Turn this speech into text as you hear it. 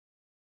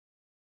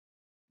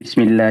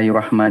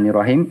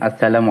Bismillahirrahmanirrahim.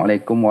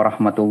 Assalamualaikum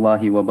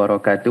warahmatullahi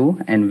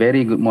wabarakatuh, and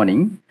very good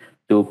morning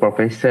to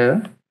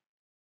Professor,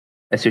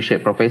 Associate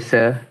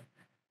Professor,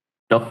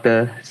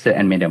 Doctor, Sir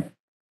and Madam.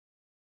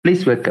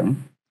 Please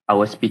welcome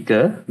our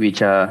speaker,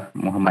 which are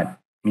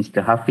Mr.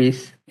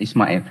 Hafiz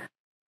Ismail.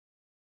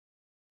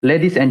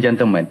 Ladies and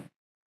gentlemen,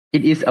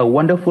 it is a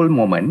wonderful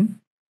moment,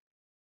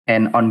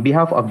 and on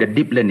behalf of the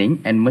Deep Learning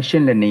and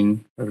Machine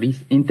Learning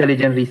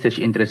Intelligent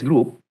Research Interest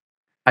Group,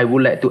 I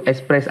would like to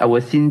express our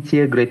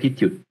sincere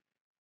gratitude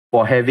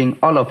for having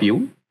all of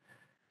you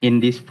in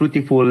this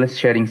fruitful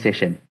sharing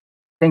session.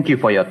 Thank you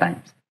for your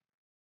time.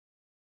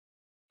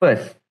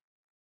 First,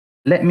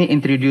 let me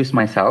introduce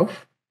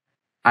myself.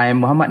 I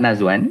am Muhammad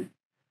Nazwan,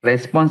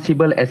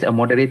 responsible as a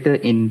moderator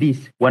in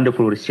this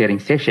wonderful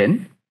sharing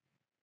session.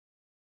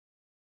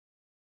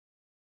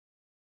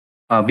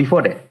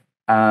 Before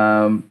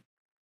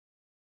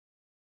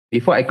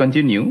I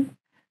continue,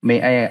 may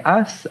I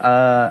ask,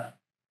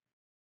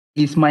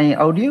 is my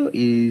audio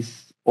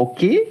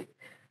okay?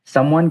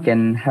 Someone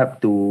can help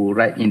to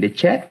write in the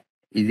chat.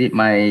 Is it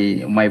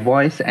my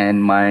voice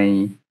and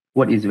my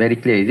word is very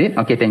clear, is it?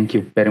 Okay, thank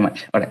you very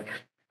much. All right.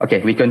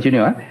 Okay, we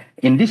continue.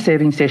 In this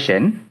sharing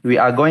session, we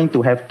are going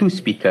to have two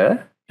speakers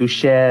to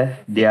share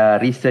their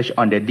research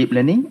on the deep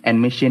learning and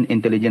machine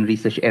intelligence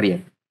research area.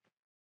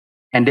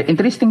 And the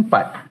interesting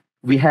part,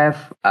 we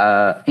have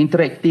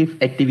interactive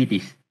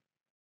activities,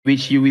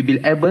 which you will be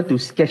able to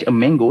sketch a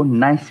mango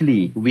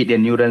nicely with the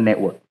neural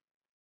network.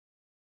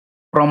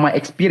 From my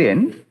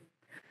experience,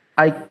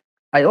 I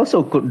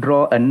also could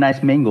draw a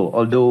nice mango,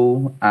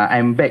 although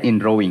I'm bad in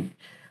drawing.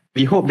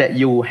 We hope that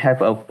you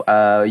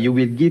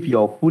will give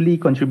your fully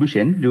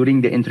contribution during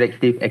the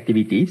interactive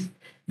activities,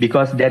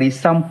 because there is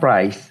some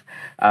prize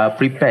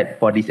prepared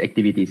for these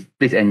activities.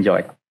 Please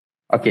enjoy.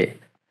 Okay,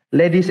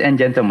 ladies and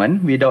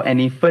gentlemen, without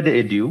any further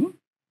ado,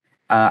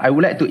 I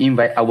would like to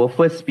invite our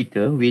first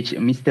speaker, which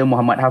Mr.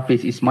 Mohammad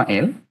Hafiz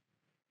Ismail.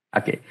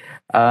 Okay,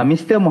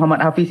 Mr.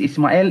 Mohammad Hafiz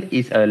Ismail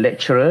is a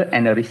lecturer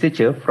and a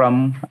researcher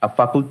from a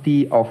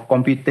Faculty of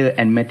Computer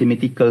and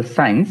Mathematical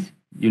Science,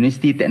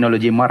 University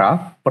Technology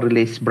Mara,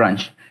 Perlis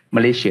Branch,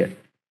 Malaysia.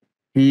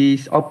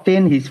 He's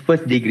obtained his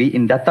first degree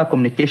in data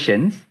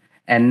communications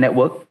and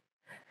network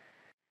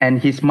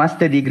and his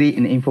master degree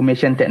in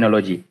information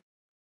technology.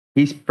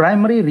 His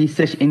primary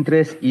research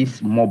interest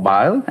is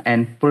mobile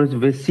and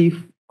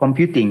pervasive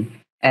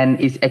computing,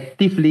 and is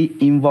actively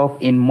involved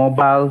in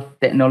mobile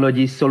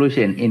technology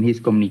solution in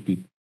his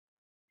community.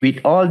 With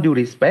all due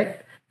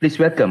respect, please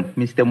welcome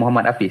Mr.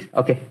 Mohammad Hafiz.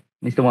 Okay,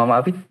 Mr.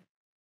 Mohammad Hafiz,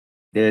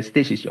 the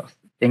stage is yours.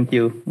 Thank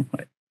you.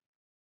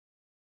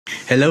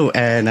 Hello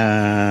and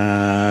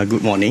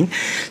good morning.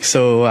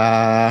 So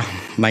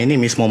my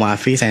name is Mohammad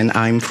Hafiz, and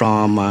I'm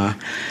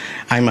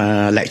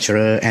a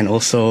lecturer and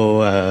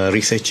also a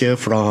researcher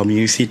from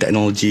UC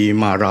Technology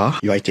Mara,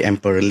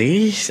 UiTM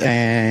Perlis,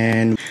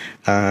 and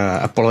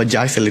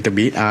apologize a little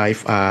bit.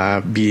 I've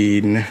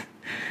been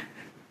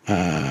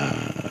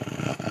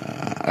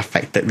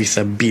affected with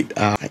a bit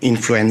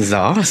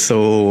influenza,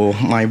 so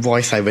my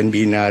voice haven't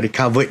been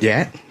recovered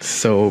yet,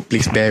 so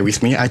please bear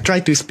with me. I try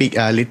to speak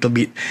a little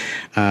bit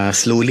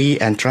slowly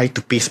and try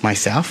to pace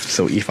myself,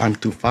 so if I'm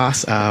too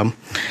fast,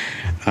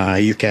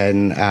 you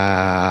can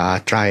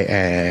try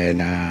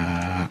and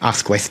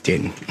ask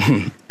question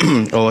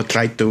or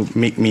try to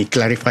make me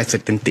clarify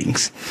certain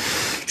things.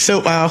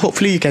 So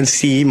hopefully you can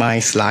see my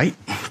slide.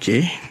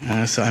 Okay,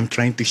 so I'm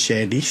trying to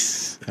share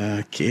this.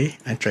 Okay,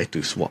 I try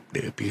to swap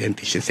the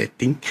presentation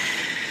setting.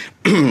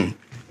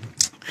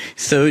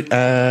 So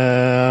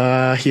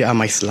here are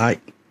my slide.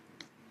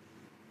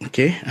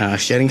 Okay,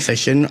 sharing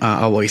session,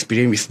 our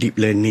experience with deep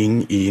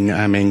learning in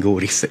Mango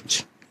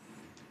research.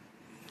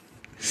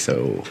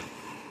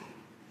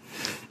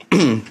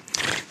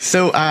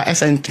 So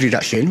as an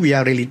introduction, we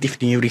are a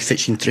relatively new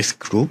research interest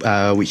group,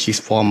 which is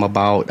formed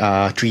about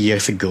 3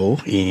 years ago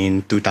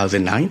in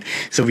 2009.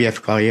 So we have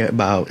acquired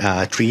about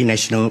 3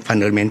 national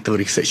fundamental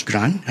research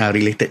grants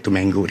related to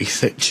Mango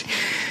research.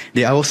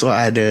 There are also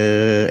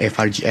other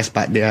FRGS,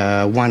 but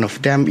one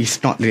of them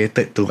is not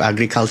related to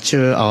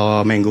agriculture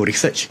or Mango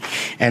research,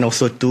 and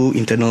also 2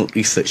 internal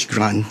research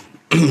grants.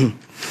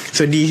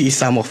 So this is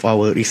some of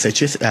our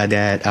researches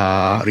that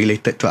are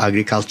related to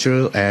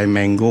agriculture and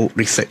mango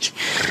research.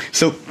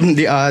 So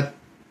there are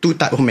 2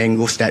 types of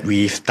mangoes that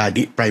we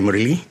studied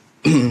primarily.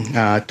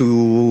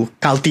 To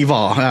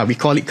cultivar, we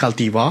call it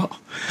cultivar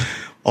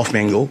of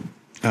mango,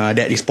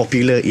 that is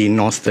popular in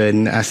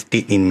northern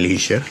state in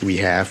Malaysia. We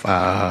have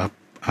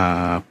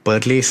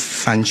Perlis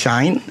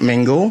Sunshine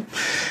mango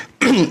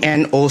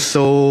and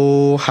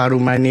also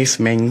Harumanis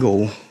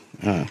mango.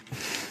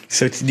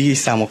 So this is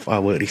some of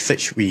our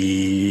research.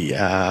 We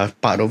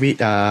part of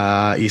it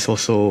is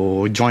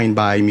also joined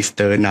by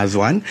Mr.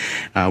 Nazwan,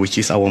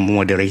 which is our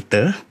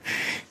moderator.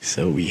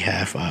 So we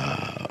have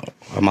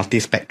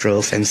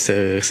multispectral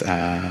sensors,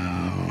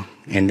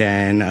 and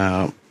then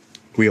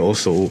We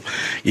also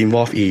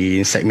involved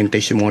in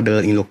segmentation model,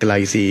 in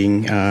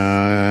localizing,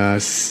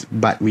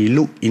 but we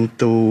look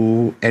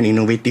into an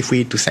innovative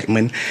way to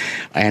segment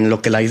and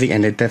localizing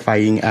and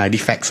identifying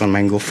defects on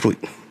mango fruit.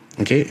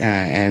 Okay,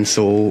 and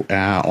so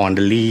on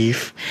the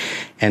leaf,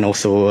 and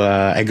also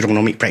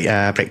agronomic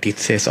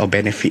practices or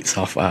benefits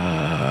of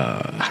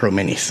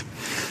Harumanis.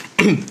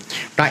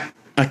 Right.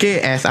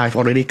 Okay, as I've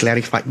already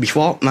clarified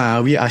before,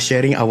 we are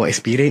sharing our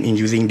experience in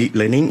using deep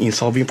learning in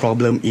solving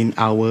problems in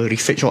our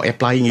research or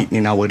applying it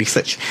in our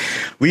research.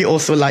 We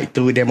also like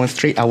to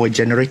demonstrate our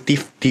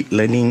generative deep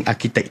learning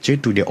architecture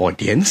to the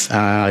audience.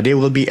 There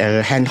will be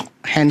a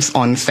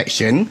hands-on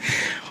section,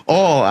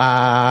 or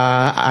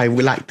I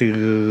would like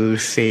to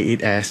say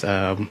it as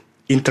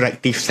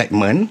interactive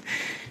segment.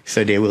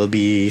 So there will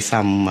be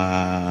some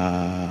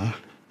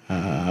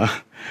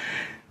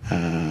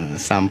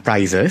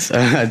prizes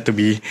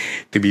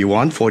to be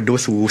won for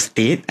those who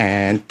stayed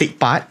and take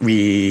part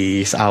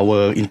with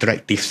our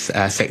interactive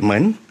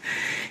segment.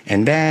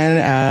 And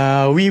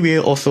then we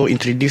will also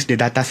introduce the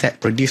data set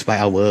produced by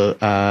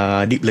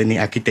our deep learning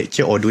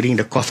architecture or during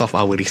the course of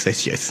our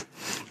researches.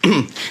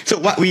 So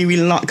what we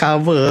will not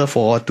cover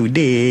for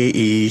today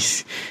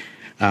is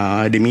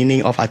the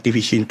meaning of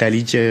artificial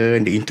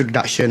intelligence, the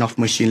introduction of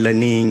machine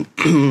learning,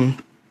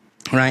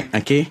 right?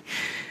 Okay.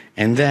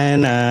 And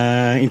then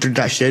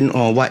introduction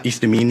or what is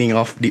the meaning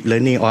of deep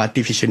learning or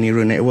artificial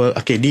neural network.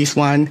 Okay, this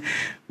one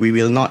we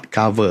will not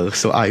cover.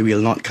 So I will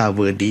not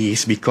cover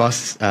this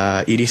because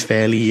it is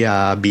fairly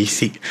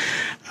basic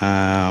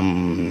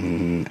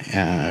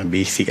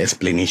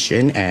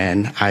explanation.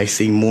 And I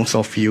think most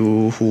of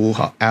you who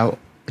have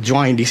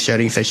joined this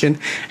sharing session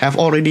have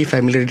already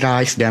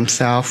familiarized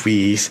themselves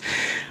with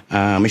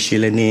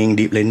machine learning,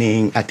 deep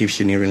learning,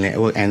 artificial neural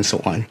network, and so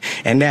on.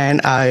 And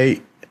then I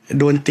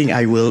don't think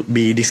I will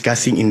be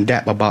discussing in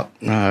depth about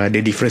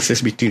the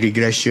differences between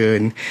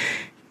regression,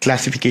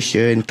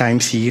 classification, time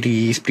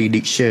series,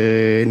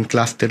 prediction,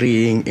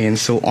 clustering, and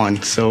so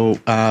on. So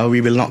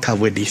we will not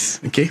cover this.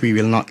 Okay, we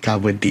will not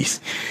cover this.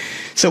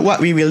 So what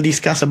we will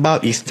discuss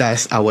about is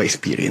just our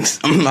experience,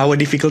 our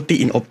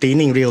difficulty in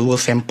obtaining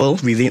real-world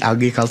samples within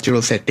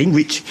agricultural setting,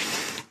 which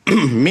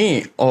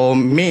may or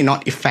may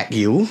not affect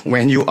you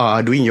when you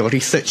are doing your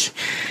research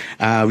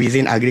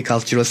within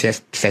agricultural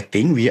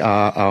setting. We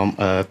are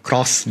a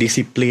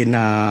cross-discipline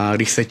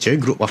researcher,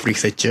 group of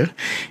researcher,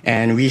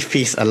 and we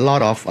face a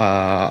lot of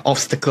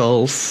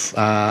obstacles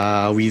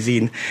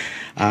within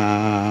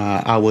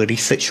our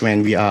research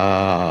when we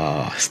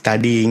are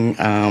studying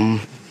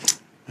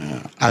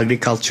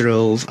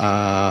agricultural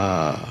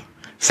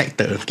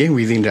sector, okay,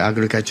 within the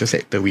agricultural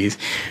sector, with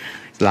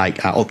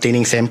like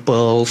obtaining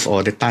samples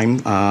or the time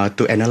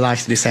to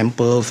analyze the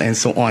samples and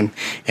so on.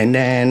 And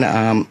then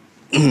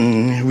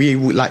we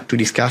would like to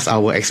discuss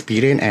our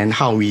experience and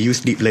how we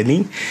use deep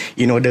learning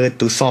in order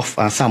to solve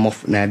some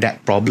of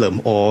that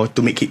problem, or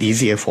to make it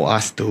easier for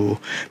us to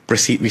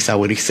proceed with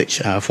our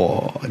research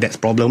for that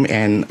problem,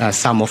 and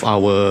some of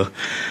our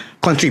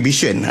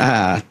contribution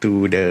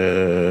to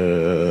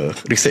the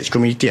research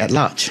community at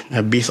large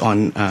based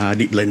on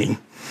deep learning.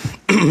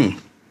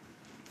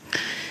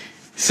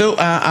 So,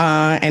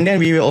 and then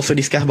we will also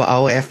discuss about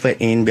our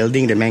effort in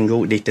building the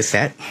Mango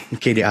dataset.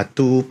 Okay, there are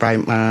two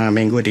prime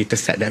Mango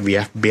dataset that we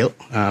have built.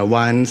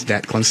 One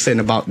that concern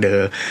about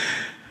the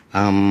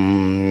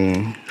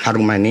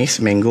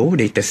Harumanis Mango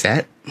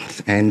dataset,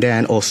 and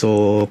then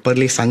also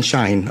Pearly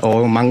Sunshine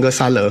or Mangga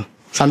Sala.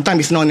 Sometimes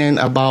it's known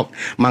about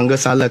Mangga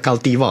Sala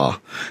cultivar.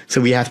 So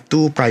we have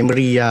two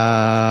primary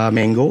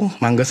mango,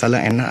 Mangga Sala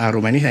and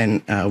Harumanis,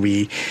 and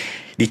we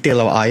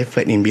detail our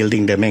effort in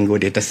building the Mango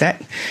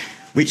dataset,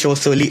 which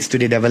also leads to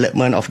the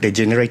development of the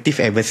Generative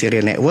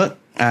Adversarial Network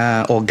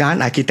or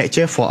GAN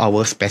architecture for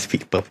our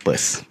specific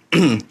purpose.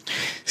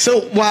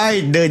 So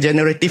why the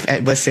Generative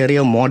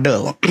Adversarial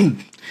Model?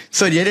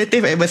 So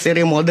Generative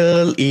Adversarial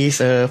Model is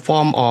a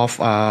form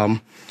of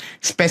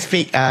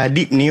specific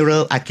deep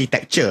neural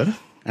architecture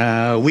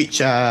which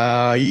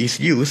is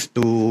used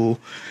to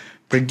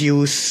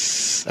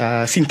produce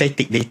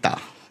synthetic data.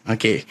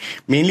 Okay,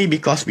 mainly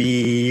because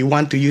we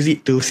want to use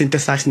it to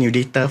synthesize new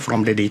data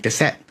from the data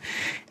set,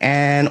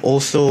 and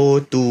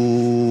also to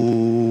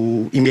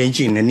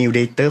imagine a new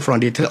data from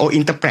data or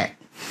interpret.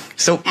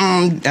 So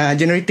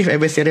generative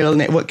adversarial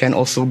network can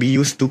also be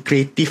used to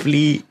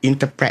creatively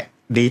interpret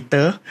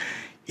data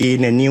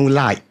in a new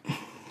light.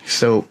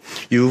 So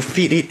you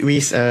feed it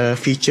with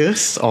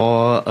features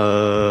or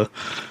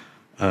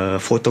a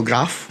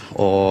photograph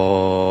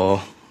or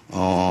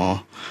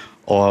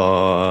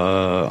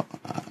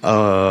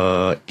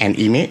an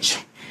image.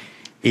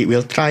 It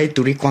will try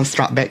to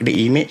reconstruct back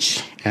the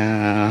image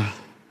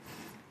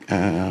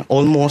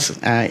almost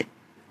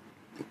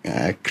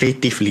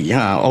creatively,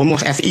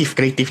 almost as if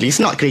creatively. It's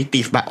not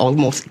creative, but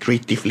almost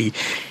creatively.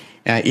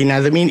 In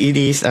other means,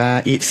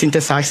 it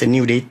synthesizes a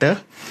new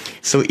data,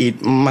 so it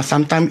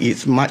sometimes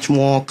it's much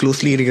more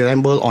closely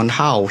resemble on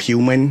how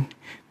human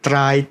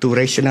try to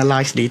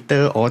rationalize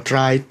data or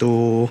try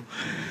to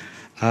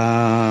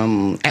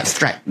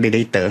extract the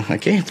data.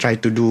 Okay, try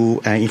to do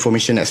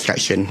information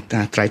extraction.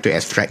 Try to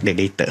extract the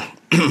data.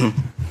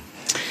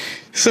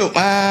 So,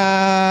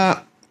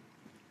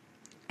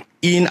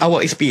 in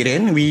our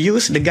experience, we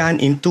use the GAN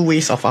in two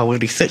ways of our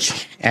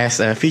research, as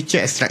a feature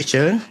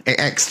extractor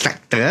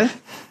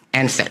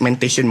and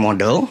segmentation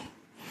model,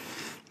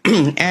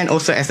 and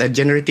also as a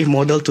generative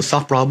model to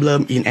solve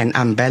problem in an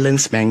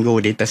unbalanced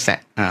mango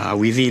dataset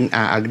within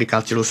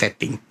agricultural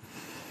setting.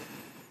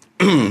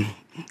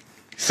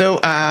 So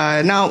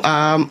now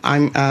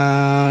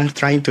I'm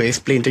trying to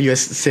explain to you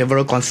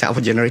several concepts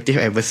of generative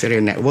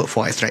adversarial network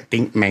for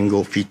extracting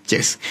mango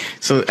features.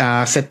 So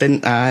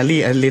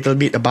certainly a little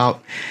bit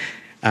about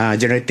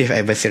generative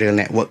adversarial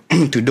network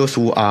to those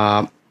who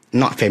are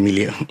not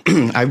familiar.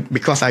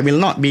 Because I will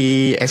not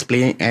be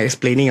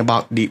explaining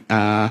about deep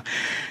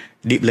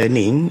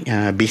learning,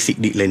 basic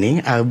deep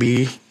learning. I'll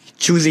be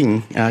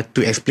choosing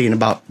to explain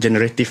about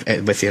generative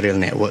adversarial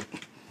network.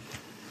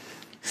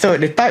 So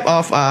the type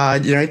of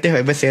generative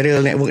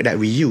adversarial network that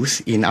we use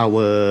in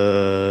our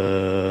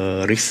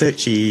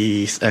research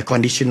is a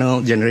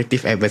conditional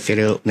generative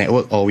adversarial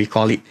network, or we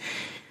call it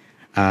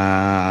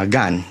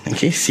GAN.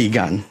 Okay,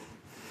 CGAN.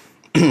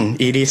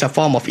 It is a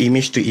form of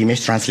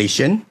image-to-image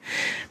translation,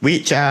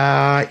 which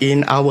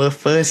in our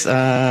first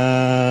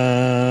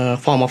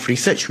form of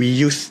research, we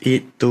use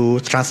it to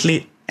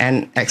translate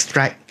and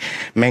extract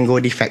mango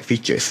defect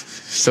features.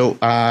 So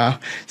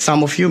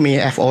some of you may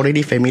have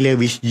already familiar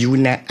with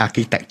UNet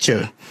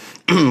architecture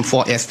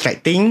for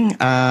extracting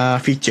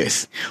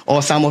features,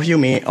 or some of you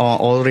may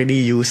already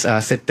use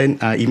certain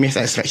image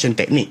extraction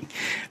technique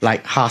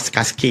like Haas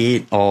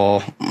cascade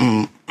or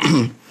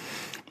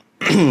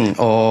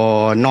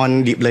or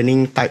non-deep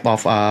learning type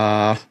of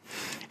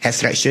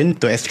extraction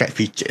to extract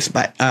features.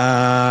 But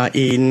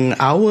in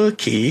our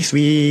case,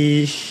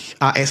 we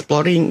are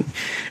exploring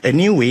a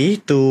new way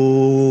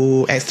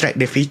to extract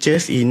the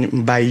features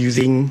by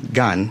using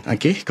GAN,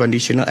 okay,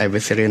 conditional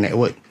adversarial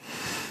network.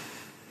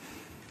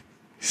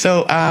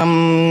 So,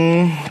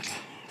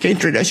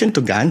 introduction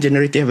to GAN,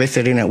 generative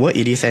adversarial network.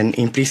 It is an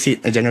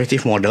implicit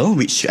generative model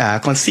which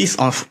consists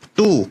of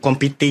two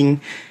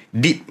competing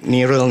deep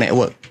neural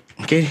network.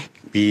 Okay,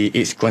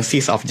 it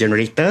consists of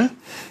generator,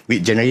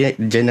 which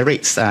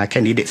generates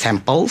candidate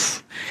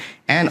samples,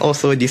 and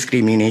also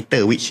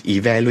discriminator, which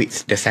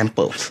evaluates the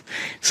samples.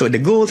 So the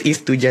goal is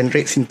to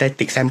generate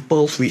synthetic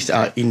samples which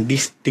are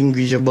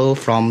indistinguishable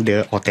from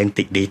the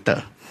authentic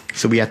data.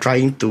 So we are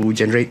trying to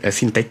generate a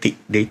synthetic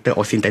data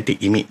or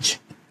synthetic image.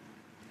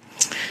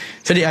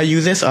 So the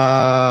users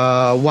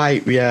why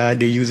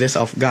the users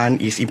of GAN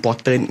is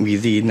important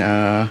within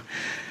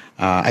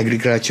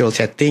agricultural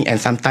setting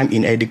and sometimes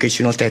in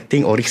educational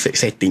setting or research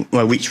setting,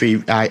 which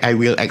I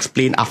will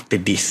explain after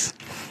this.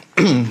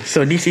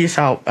 So this is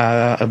how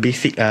a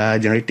basic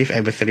generative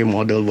adversarial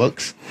model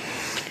works.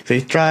 So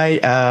you try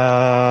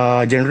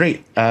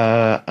generate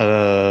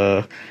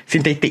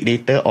synthetic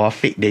data or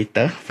fake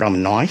data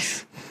from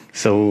noise.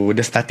 So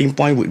the starting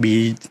point would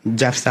be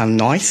just some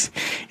noise,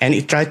 and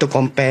it try to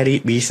compare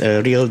it with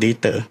real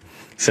data.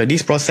 So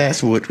this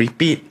process would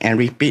repeat and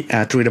repeat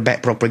through the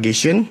back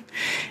propagation,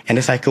 and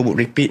the cycle would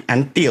repeat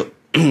until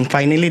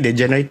finally the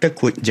generator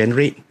could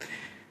generate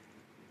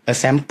a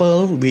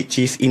sample which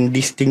is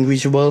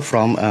indistinguishable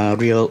from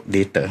real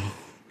data.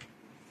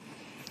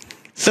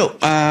 So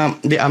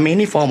there are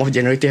many forms of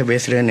generative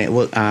adversarial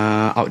network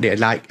out there.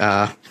 Like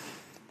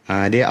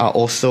there are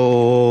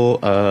also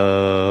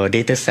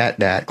data set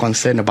that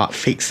concern about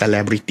fake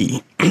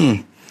celebrity.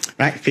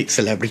 Right, fake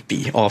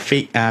celebrity or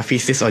fake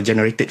faces or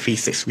generated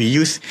faces. We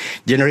use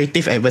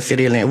generative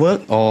adversarial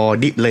network or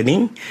deep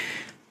learning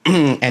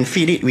and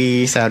feed it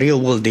with real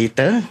world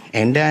data,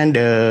 and then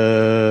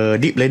the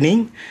deep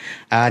learning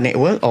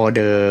network or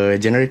the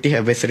generative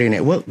adversarial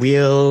network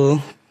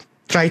will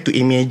try to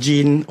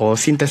imagine or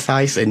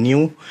synthesize a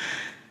new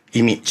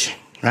image,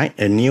 right?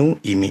 A new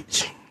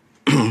image.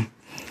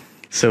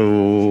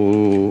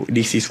 So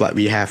this is what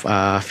we have,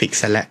 fake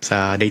celebs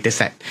data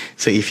set.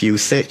 So if you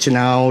search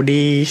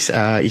nowadays,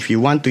 if you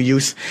want to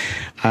use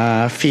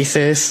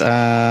faces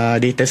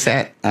data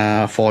set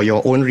for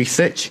your own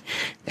research,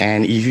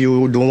 and if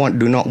you do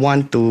not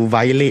want to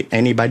violate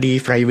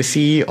anybody's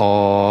privacy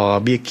or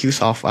be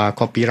accused of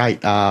copyright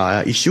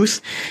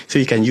issues, so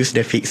you can use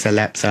the fake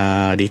celebs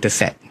data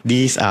set.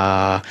 These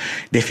are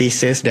the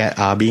faces that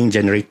are being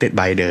generated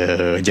by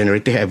the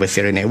generative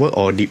adversarial network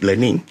or deep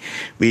learning,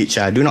 which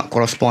do not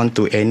correspond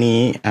to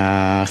any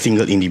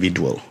single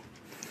individual.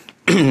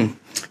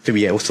 So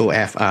we also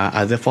have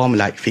other forms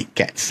like fake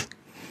cats.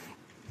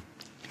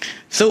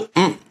 So,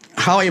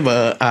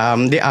 however,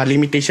 there are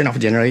limitations of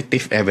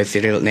generative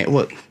adversarial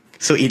network.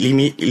 So it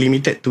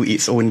limited to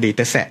its own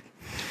data set.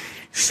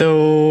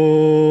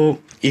 So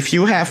if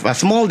you have a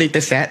small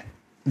data set,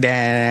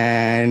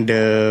 then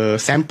the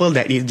sample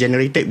that is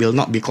generated will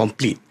not be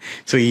complete.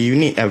 So you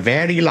need a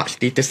very large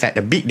data set,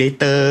 a big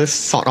data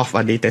sort of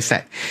a data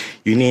set.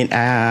 You need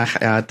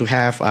to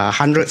have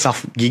hundreds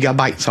of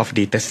gigabytes of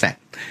data set.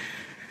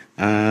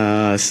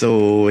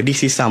 So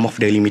this is some of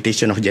the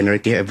limitation of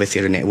generative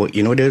adversarial network.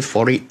 In order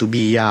for it to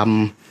be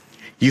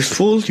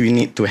useful, you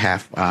need to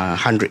have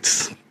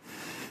hundreds.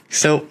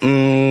 So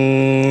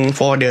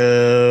for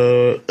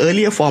the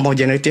earlier form of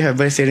generative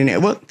adversarial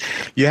network,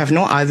 you have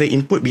no other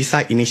input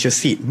beside initial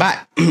seed.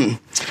 But in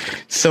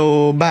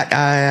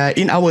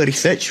our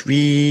research,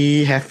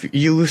 we have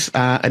used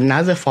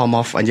another form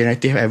of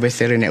generative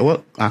adversarial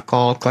network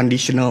called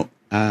conditional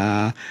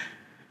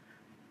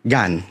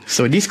GAN.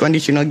 So this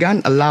conditional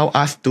GAN allow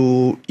us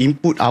to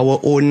input our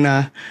own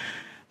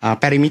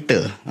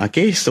parameter,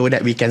 okay, so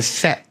that we can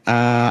set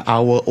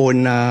our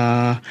own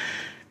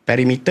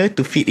parameter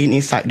to fit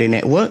inside the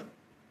network,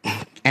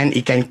 and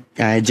it can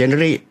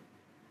generate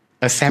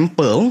a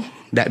sample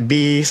that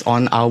based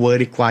on our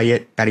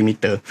required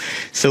parameter.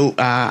 So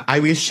I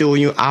will show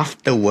you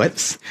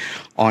afterwards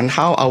on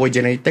how our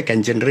generator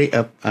can generate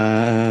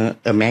a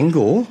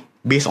mango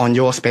based on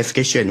your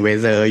specification,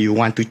 whether you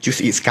want to choose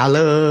its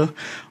color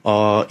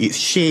or its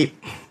shape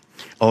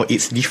or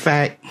its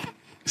defect.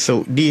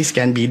 So this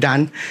can be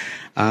done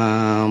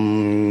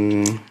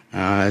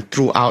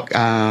throughout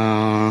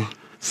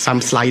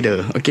some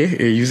slider, okay,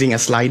 using a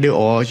slider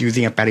or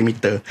using a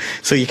parameter.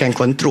 So you can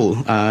control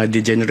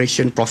the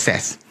generation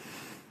process.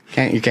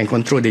 Okay, you can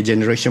control the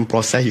generation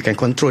process. You can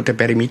control the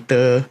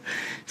parameter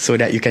so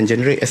that you can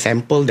generate a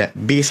sample that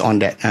based on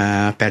that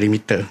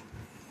parameter.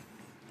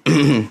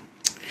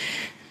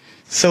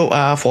 So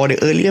for the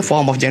earlier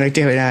form of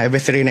generative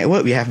adversarial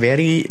network, we have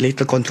very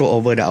little control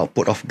over the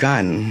output of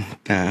GAN.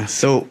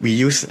 So we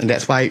use,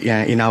 that's why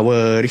in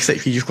our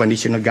research we use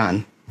conditional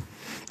GAN.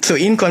 So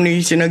in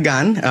conditional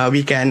GAN,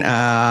 we can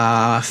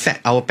set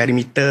our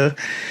parameter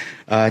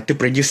to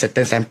produce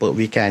certain sample.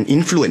 We can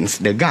influence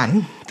the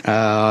GAN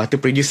to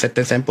produce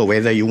certain sample,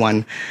 whether you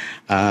want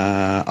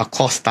a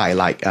coarse style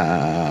like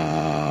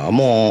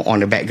more on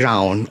the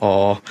background,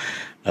 or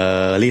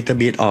a little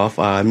bit of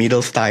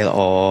middle style,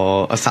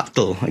 or a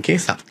subtle,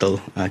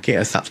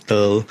 a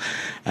subtle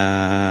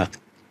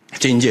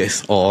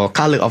changes, or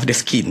color of the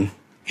skin,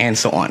 and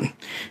so on.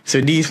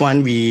 So this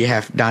one we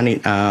have done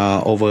it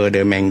over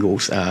the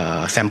mangoes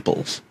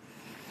samples.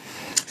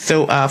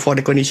 So for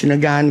the conditional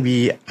GAN,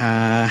 we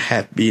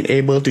have been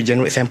able to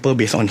generate sample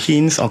based on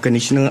hints or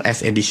conditional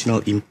as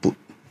additional input.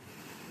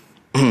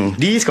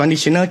 This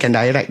conditional can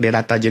direct the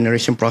data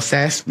generation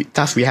process,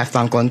 thus we have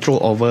some control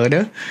over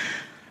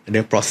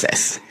the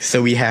process.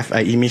 So we have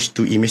image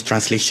to image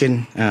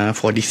translation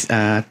for this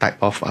type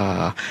of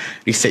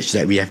research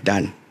that we have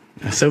done.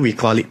 So we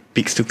call it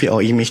pix to pix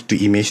or image to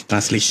image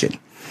translation.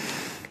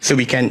 So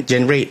we can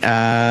generate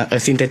a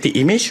synthetic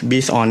image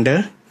based on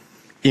the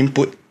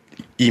input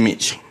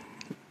image.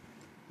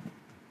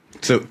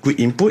 So good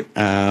input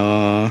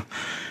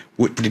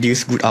would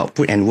produce good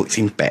output and works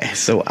in pair.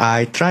 So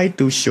I try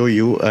to show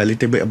you a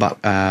little bit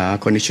about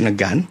conditional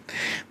GAN,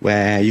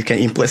 where you can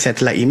input a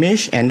satellite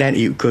image and then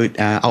it could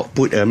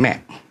output a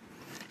map.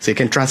 So you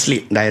can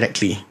translate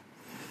directly.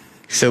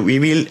 So we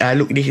will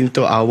look this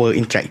into our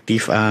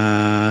interactive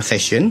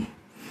session.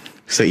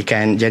 So it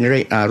can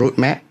generate a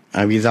roadmap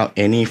without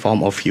any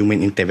form of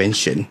human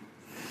intervention.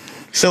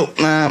 So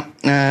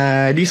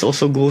this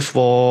also goes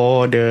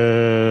for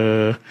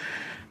the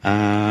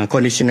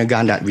conditional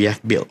GAN that we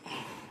have built.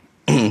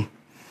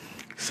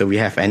 So we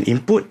have an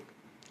input,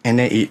 and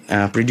then it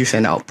produces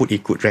an output.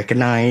 It could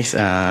recognize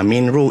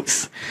main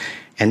roads,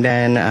 and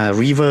then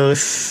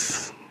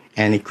rivers,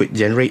 and it could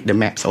generate the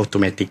maps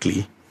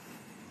automatically.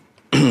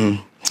 And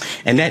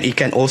then it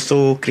can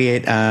also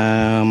create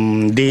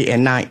day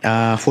and night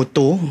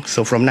photo.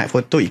 So from night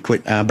photo, it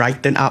could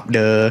brighten up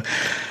the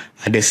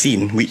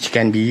scene, which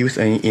can be used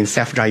in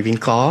self-driving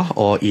car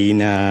or in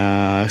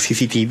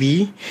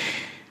CCTV.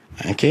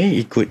 Okay,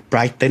 it could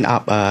brighten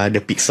up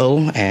the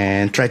pixel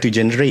and try to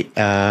generate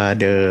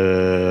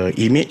the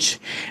image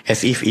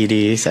as if it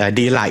is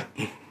daylight.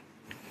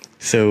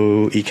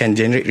 So it can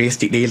generate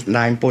realistic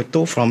daytime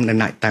photo from the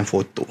nighttime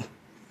photo.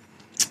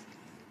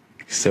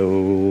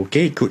 So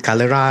okay, it could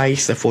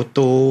colorize the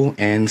photo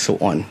and so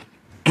on.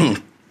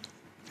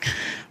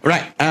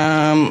 Right.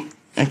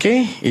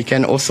 Okay, you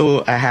can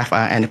also have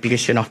an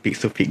application of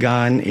pix-to-pix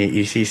GAN.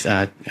 You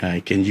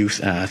can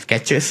use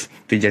sketches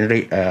to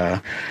generate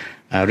a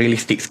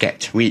realistic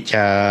sketch, which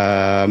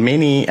some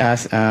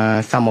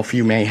of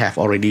you may have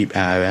already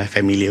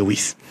familiar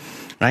with,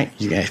 right?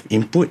 You have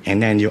input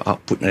and then you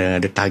output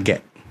the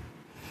target.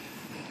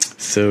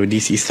 So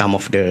this is some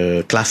of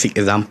the classic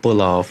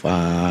example of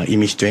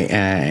image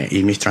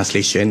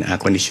translation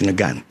conditional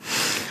GAN.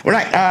 All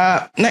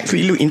right. Next,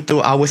 we look into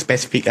our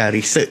specific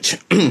research.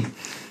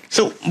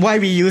 So why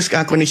we use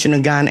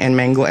conditional GAN and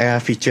mango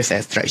features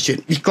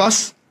extraction?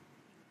 Because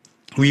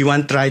we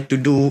want to try to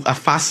do a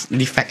fast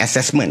defect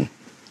assessment.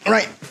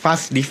 Right,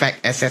 fast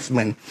defect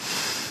assessment.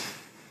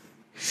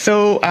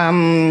 So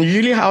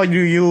usually how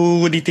do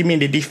you determine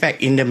the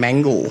defect in the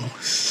mango?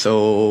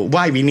 So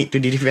why we need to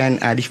define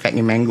a defect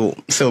in mango?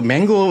 So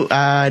mango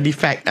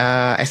defect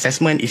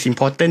assessment is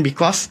important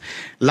because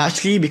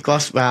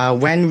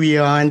when we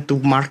want to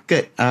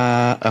market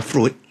a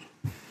fruit,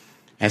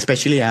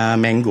 especially a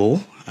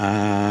mango,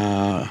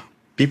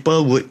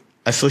 people would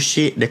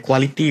associate the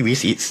quality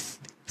with its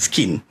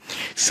skin.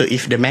 So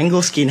if the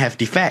mango skin have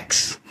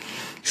defects,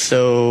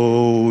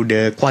 so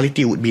the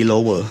quality would be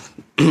lower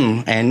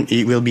and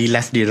it will be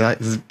less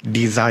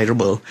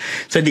desirable.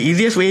 So the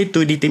easiest way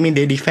to determine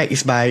the defect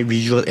is by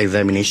visual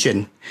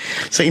examination.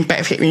 So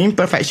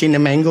imperfection in the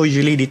mango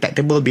usually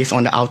detectable based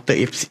on the outer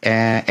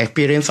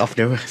appearance of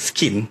the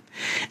skin,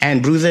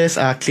 and bruises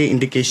are clear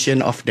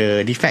indication of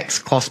the defects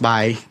caused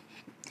by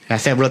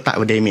several types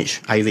of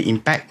damage, either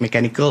impact,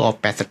 mechanical, or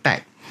pest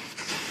attack.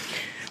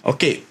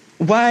 Okay,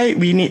 why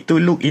we need to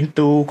look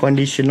into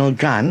conditional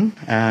GAN?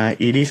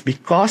 It is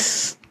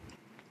because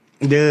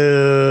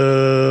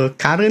the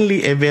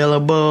currently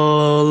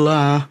available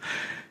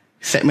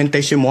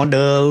segmentation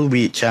model,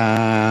 which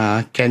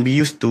can be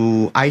used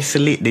to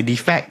isolate the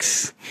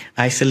defects,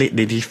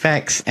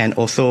 and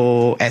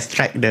also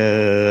extract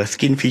the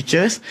skin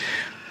features,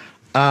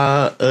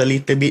 are a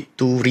little bit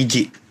too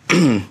rigid.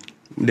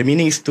 The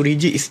meaning is too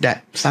rigid is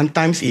that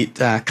sometimes it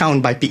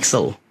count by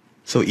pixel,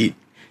 so it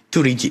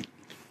too rigid.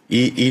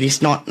 It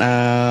is not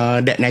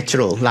that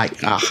natural, like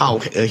how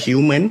a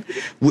human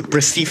would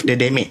perceive the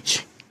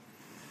damage.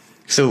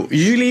 So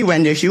usually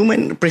when the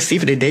human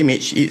perceive the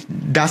damage, it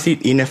does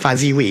it in a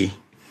fuzzy way.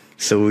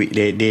 So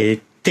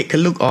they take a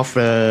look of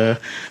a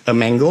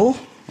mango,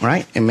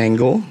 right? A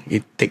mango.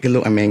 It take a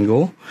look at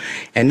mango,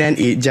 and then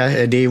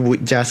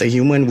a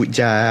human would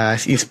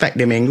just inspect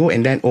the mango,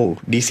 and then, oh,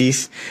 this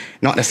is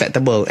not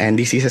acceptable, and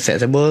this is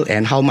acceptable,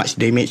 and how much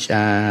damage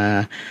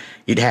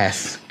it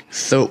has.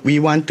 So we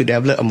want to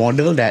develop a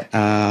model that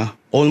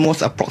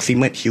almost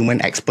approximate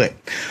human expert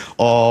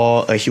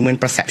or a human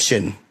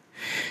perception.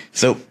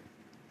 So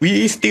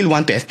we still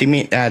want to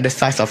estimate the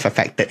size of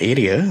affected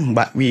area,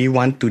 but we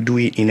want to do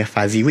it in a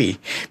fuzzy way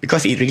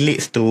because it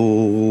relates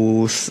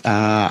to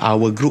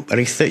our group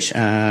research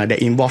that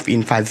involved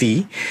in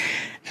fuzzy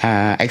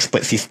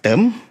expert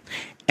system,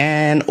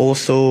 and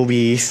also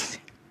with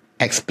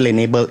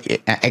explainable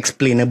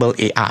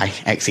AI,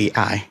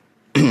 XAI.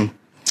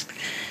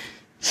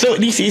 So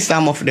this is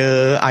some of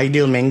the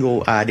ideal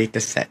mango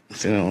data set.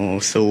 So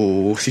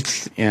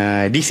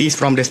this is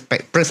from the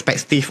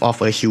perspective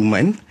of a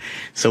human.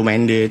 So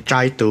when they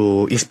try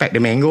to inspect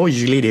the mango,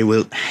 usually they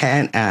will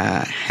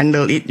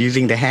handle it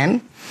using the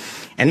hand,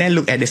 and then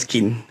look at the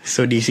skin.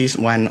 So this is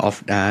one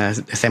of the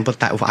sample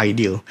type of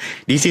ideal.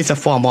 This is a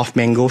form of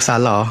mango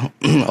salar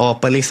or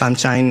Perlis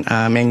sunshine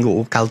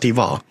mango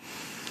cultivar.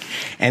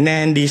 And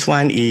then this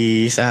one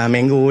is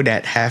mango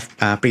that have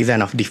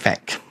present of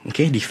defect.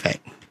 Okay, defect.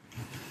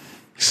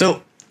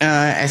 So,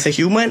 as a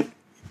human,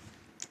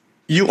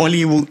 you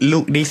only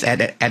look this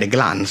at a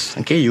glance.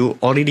 Okay, you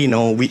already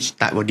know which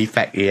type of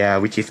defect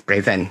which is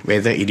present,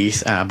 whether it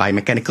is by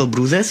mechanical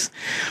bruises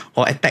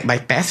or attack by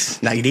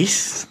pests like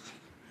this,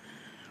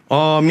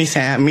 or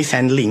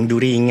mishandling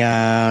during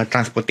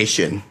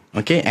transportation.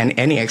 Okay, and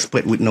any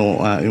expert would know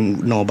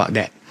about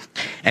that.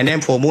 And then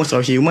for most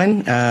of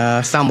human,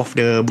 some of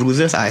the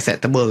bruises are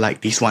acceptable,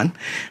 like this one,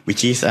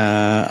 which is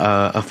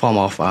a form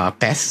of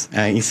pest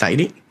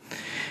inside it.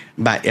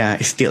 But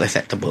it's still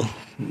acceptable.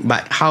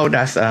 But how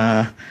does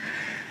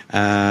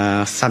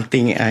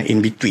something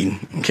in between,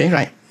 okay,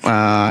 right,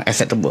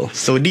 acceptable?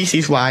 So this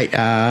is why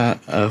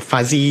a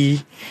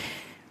fuzzy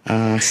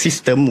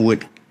system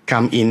would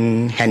come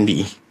in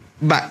handy.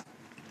 But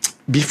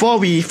before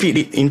we feed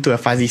it into a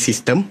fuzzy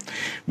system,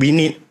 we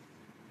need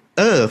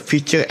a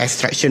feature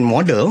extraction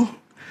model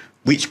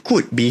which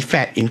could be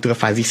fed into a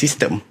fuzzy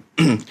system.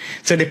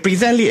 So the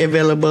presently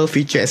available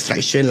feature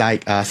extraction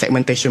like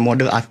segmentation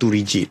model are too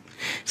rigid.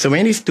 So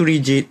when it's too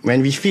rigid,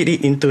 when we feed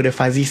it into the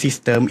fuzzy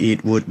system,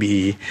 it would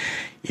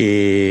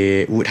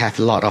have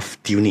a lot of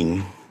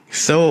tuning.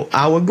 So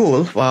our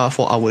goal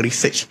for our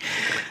research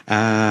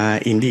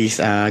in this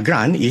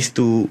grant is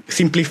to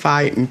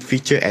simplify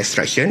feature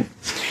extraction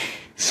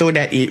so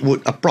that it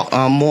would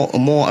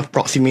more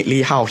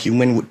approximately how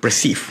human would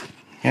perceive.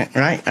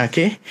 Right,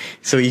 okay.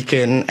 So you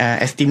can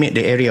estimate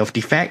the area of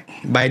defect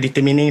by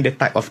determining the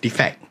type of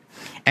defect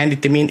and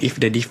determine if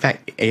the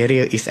defect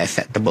area is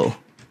acceptable.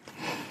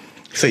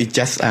 So it's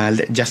just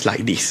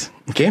like this,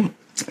 okay.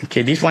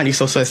 Okay, this one is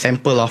also a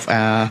sample of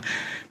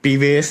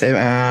previous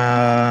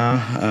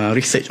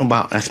research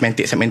about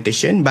semantic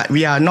segmentation, but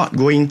we are not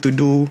going to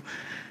do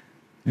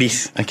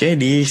this, okay.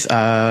 This is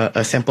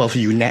a sample of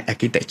UNet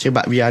architecture,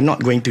 but we are not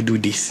going to do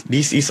this.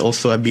 This is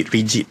also a bit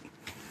rigid.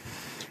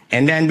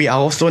 And then we are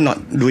also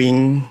not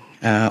doing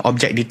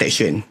object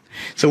detection.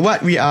 So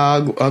what we are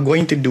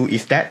going to do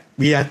is that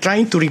we are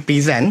trying to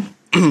represent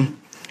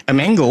a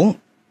mango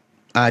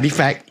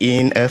defect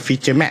in a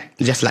feature map,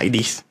 just like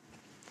this.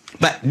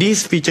 But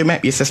this feature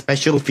map is a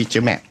special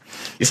feature map.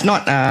 It's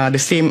not the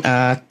same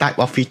type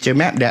of feature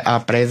map that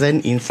are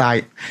present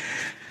inside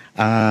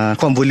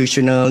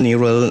convolutional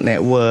neural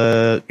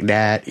network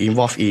that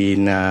involve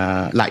in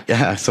like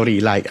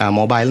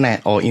mobile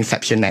net or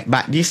inception net.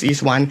 But this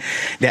is one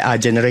that are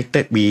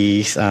generated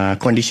with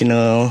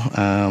conditional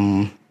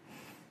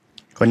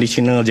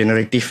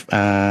generative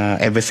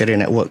adversarial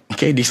network.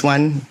 Okay, this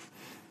one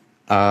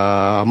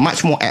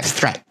much more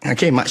abstract.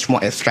 Okay, much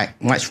more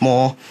abstract, much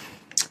more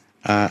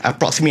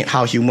approximate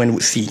how human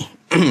would see.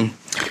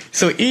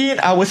 So in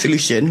our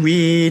solution,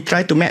 we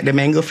try to map the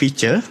mango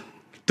feature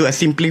to a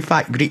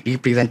simplified grid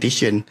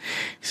representation.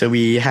 So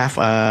we have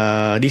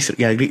this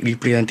grid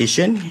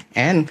representation,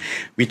 and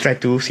we try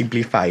to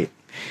simplify it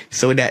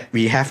so that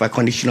we have a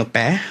conditional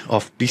pair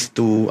of these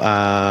two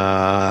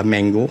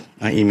mango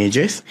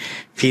images,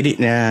 feed it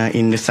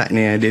in the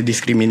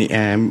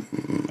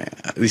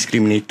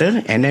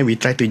discriminator, and then we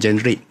try to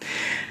generate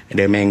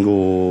the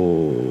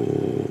mango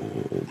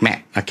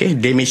map, okay,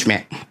 damage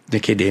map,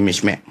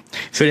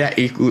 so that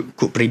it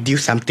could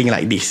produce something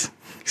like this.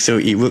 So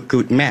it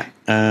could map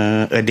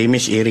a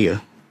damage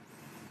area.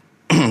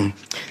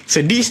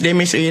 So this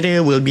damage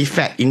area will be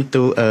fed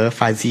into a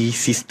fuzzy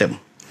system,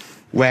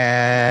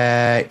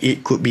 where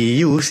it could be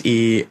used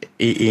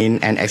in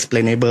an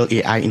explainable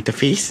AI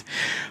interface,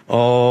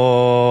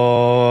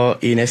 or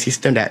in a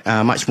system that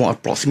much more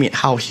approximate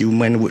how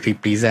human would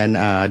represent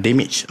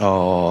damage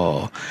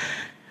or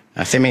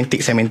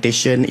semantic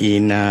segmentation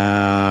in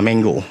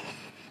Mango.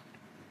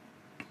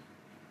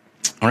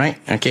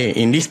 Alright, okay,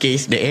 in this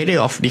case, the area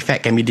of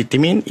defect can be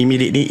determined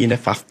immediately in a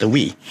faster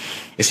way,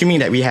 assuming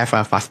that we have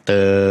a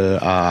faster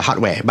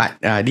hardware, but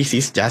this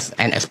is just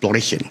an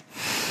exploration.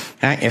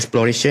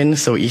 Exploration,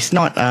 so it's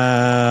not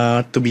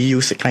to be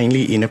used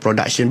kindly in a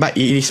production, but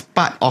it is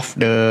part of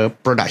the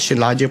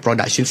larger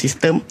production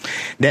system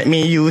that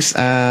may use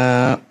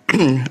a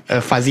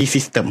fuzzy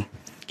system.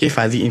 Okay,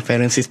 fuzzy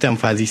inference system,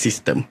 fuzzy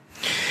system.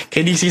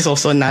 Okay, this is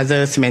also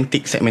another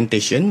semantic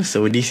segmentation.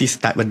 So this is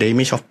type of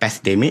damage of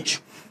past damage,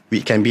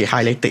 which can be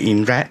highlighted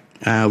in red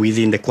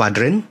within the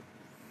quadrant,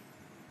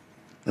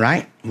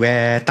 right?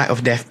 Where type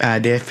of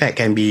defect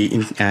can be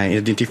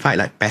identified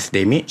like past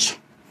damage,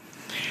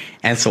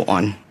 and so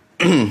on.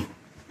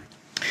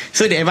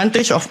 So the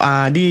advantage of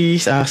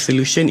this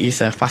solution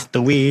is a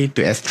faster way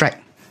to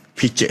extract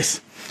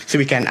features. So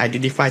we can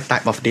identify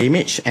type of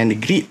damage, and the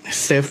grid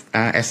serve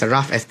as a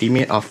rough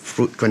estimate of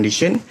fruit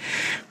condition,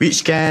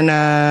 which can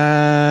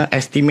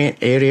estimate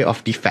area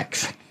of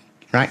defects,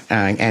 right?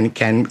 And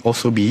can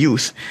also be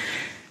used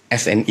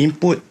as an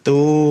input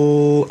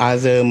to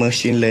other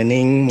machine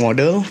learning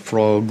model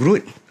for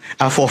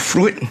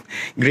fruit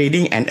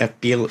grading and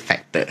appeal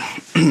factor.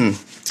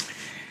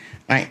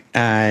 Right,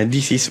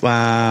 this is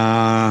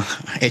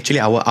actually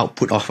our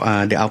output of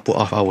the output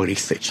of our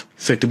research.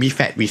 So to be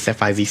fed with a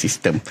fuzzy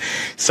system.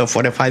 So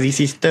for the fuzzy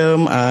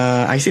system,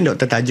 I think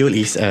Dr. Tajul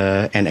is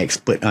an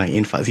expert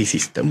in fuzzy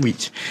system,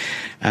 which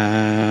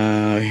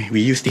we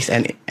use this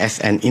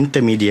as an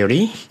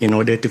intermediary in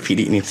order to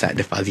feed it inside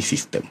the fuzzy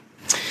system.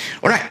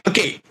 Alright,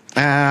 okay.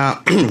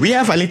 We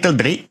have a little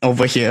break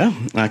over here.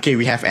 Okay,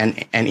 we have an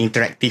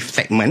interactive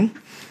segment,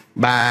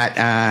 but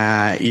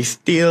it's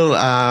still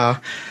a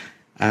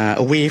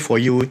way for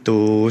you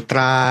to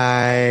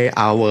try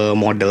our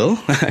model,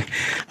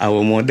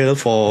 our model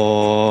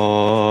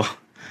for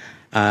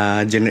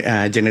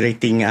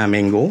generating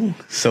Mango.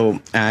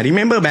 So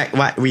remember back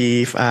what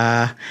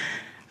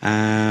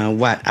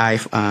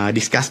I've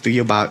discussed to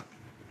you about.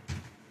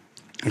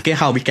 Okay,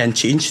 how we can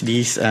change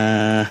these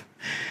certain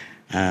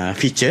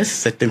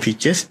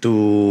features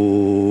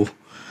to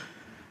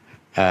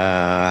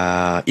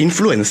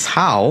influence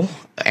how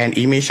an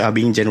image are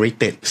being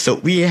generated. So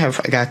we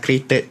have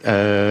created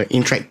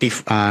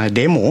interactive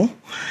demo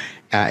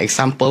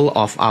example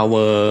of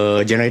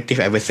our generative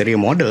adversarial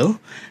model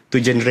to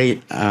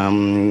generate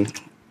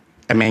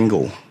a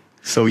mango.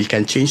 So we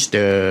can change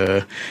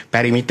the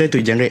parameter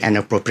to generate an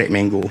appropriate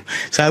mango.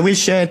 So I will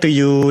share to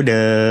you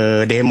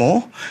the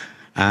demo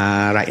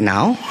right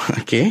now.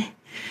 Okay,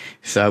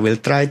 so I will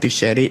try to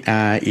share it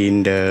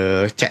in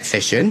the chat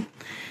session.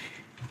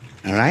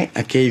 Alright,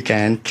 okay, you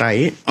can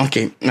try it.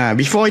 Okay, now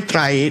before you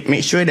try it,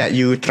 make sure that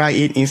you try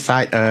it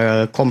inside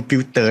a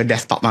computer,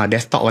 desktop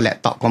or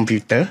laptop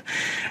computer.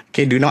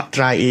 Okay, do not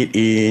try it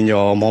in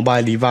your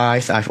mobile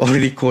device. I've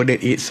already coded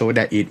it so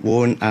that it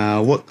won't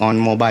work on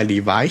mobile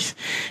device,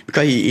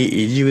 because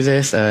it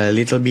uses a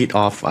little bit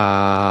of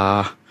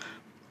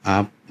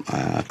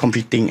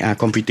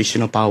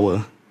computational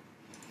power.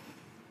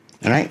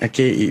 Alright,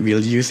 okay, it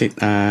will use it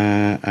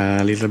a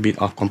little bit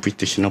of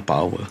computational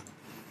power.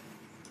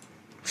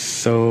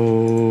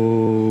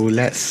 So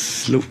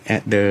let's look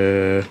at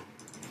the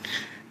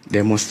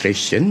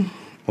demonstration.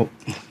 Oh,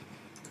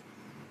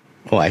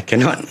 I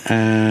cannot.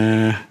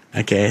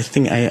 Okay, I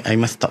think I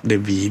must stop the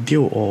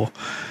video, or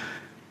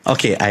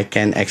okay, I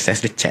can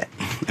access the chat.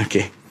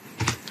 Okay,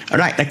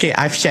 alright. Okay,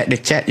 I've shared the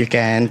chat. You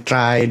can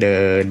try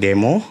the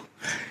demo.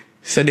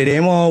 So the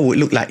demo would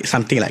look like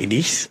something like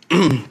this.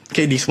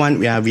 Okay, this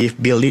one we've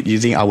built it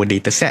using our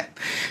data set.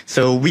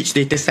 So which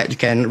data set you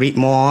can read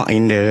more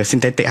in the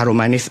synthetic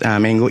Harumanis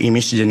mango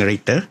image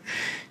generator.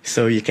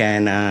 So you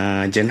can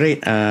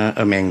generate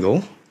a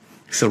mango.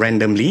 So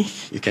randomly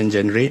you can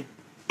generate.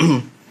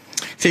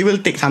 So it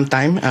will take some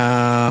time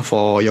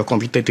for your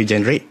computer to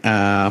generate,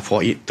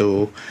 for it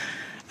to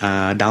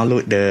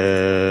download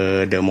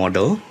the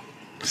model.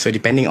 So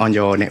depending on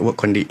your network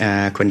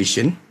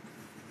condition.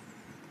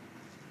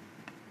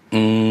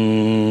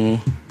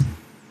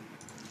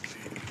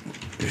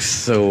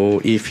 So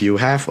if you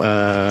have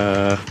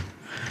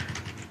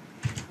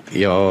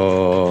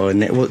your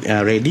network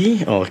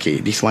ready, okay,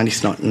 this one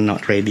is not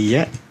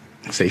ready yet.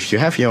 So if you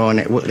have your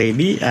network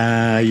ready,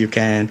 you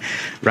can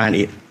run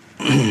it.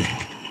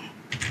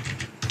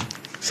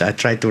 So I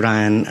try to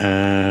run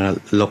a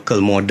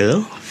local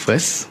model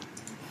first.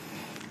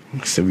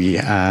 So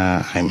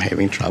I'm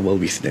having trouble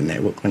with the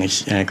network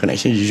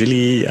connection.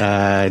 Usually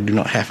do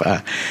not have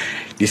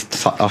this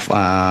sort of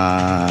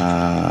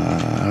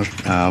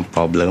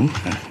problem.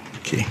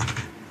 Okay.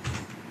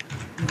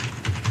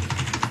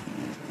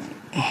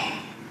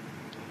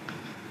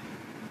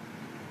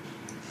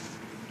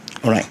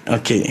 Alright,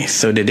 okay,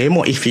 so the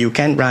demo, if you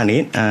can run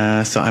it,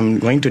 so I'm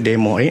going to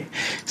demo it.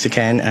 So you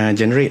can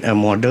generate a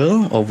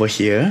model over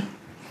here.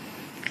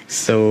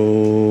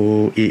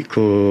 So it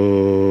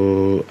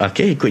could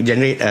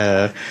generate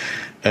a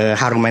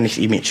Harumanis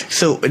image.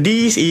 So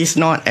this is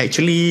not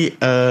actually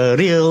a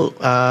real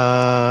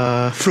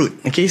fruit.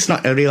 Okay, it's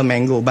not a real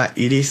mango, but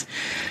it is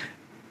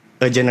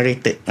a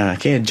generated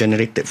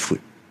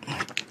fruit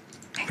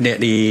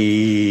that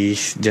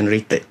is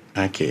generated.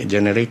 Okay,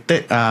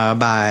 generated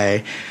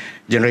by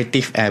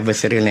generative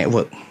adversarial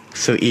network.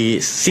 So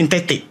it's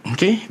synthetic.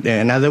 Okay,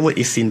 another word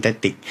is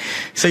synthetic.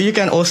 So you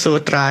can also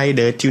try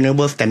the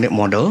tunable standard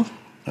model.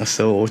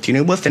 So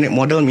tunable standard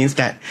model means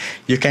that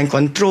you can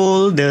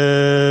control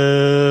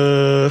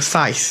the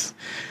size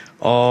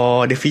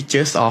or the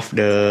features of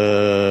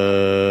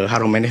the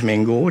Harumanis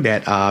mango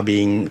that are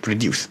being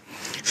produced.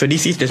 So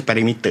this is the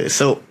parameter.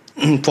 So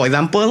for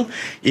example,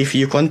 if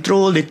you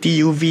control the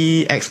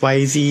TUV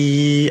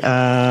XYZ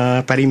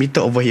parameter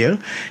over here,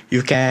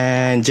 you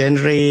can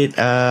generate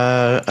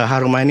a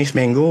Harumanis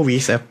mango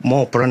with a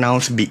more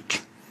pronounced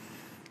beak.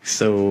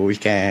 So we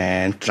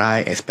can try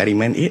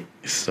experiment it.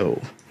 So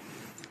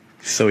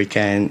we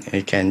can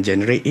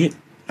generate it.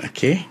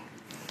 Okay.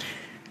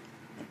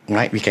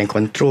 Right, we can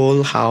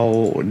control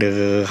how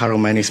the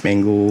Harumanis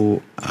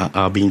mango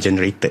are being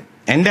generated.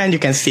 And then you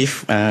can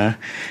save.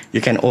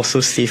 You can also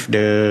save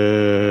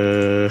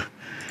the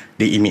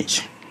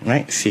image,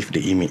 right? Save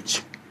the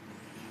image.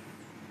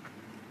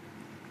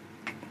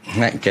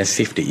 Right, you can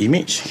save the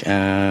image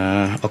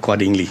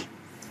accordingly.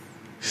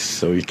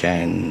 So you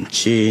can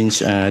change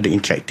the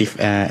interactive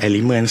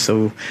elements.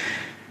 So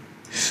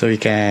you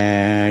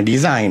can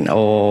design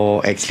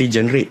or actually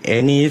generate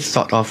any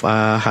sort of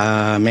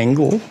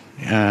mango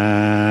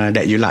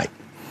that you like.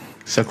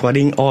 So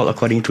according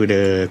to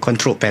the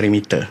control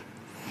parameter.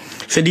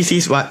 So this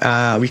is what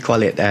we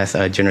call it as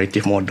a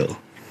generative model.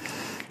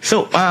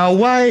 So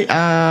why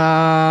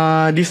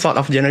this sort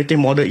of generative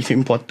model is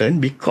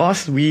important?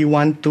 Because we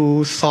want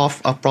to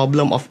solve a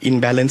problem of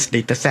imbalanced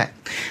data set,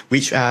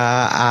 which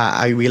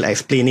I will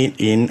explain it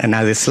in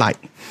another slide.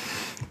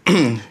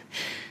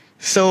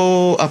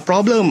 So a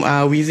problem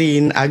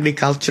within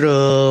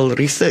agricultural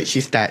research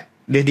is that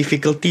the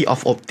difficulty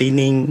of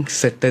obtaining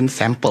certain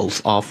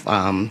samples of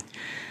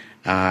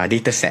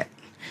data set.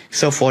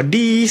 So for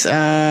this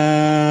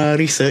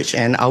research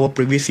and our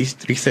previous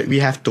research, we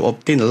have to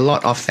obtain a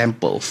lot of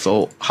samples.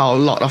 So how a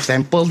lot of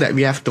samples that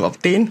we have to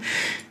obtain?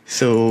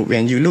 So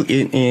when you look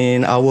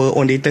in our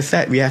own data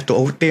set, we have to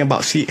obtain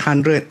about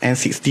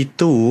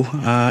 662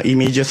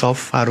 images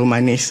of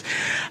Harumanis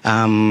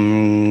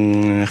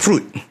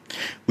fruit,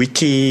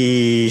 which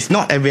is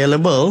not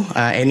available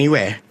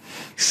anywhere.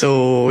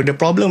 So the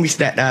problem is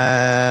that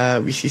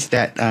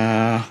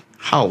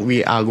how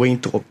we are going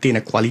to obtain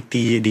a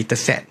quality data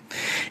set.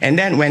 And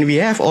then when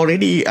we have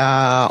already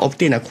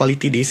obtained a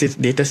quality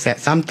data set,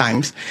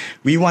 sometimes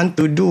we want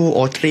to do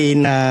or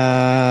train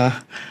the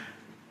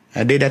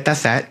data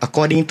set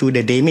according to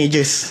the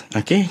damages,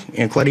 okay?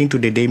 According to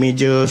the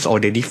damages or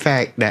the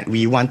defect that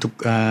we want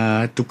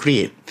to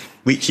create,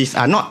 which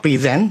are not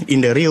present in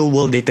the real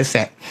world data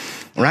set,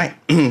 right?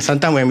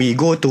 Sometimes when we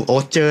go to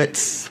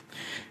orchards,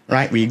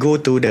 right, we go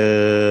to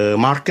the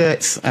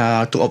markets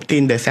to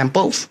obtain the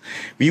samples.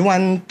 We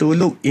want to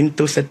look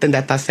into certain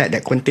data set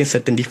that contain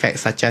certain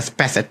defects, such as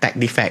pest attack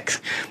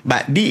defects.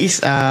 But these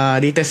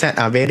data set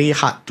are very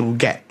hard to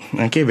get.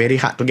 Okay, very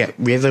hard to get,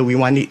 whether we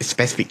want it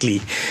specifically.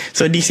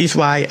 So this is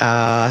why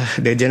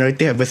the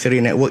generative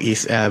adversarial network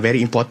is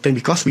very important,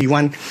 because we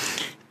want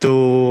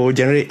to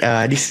generate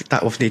this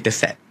type of data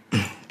set.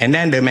 And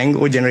then the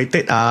mango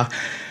generated are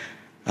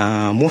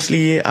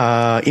mostly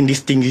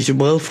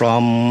indistinguishable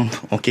from,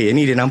 okay,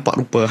 ini dia nampak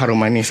rupa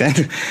Harumanis kan.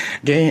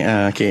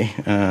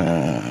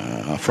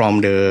 From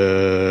the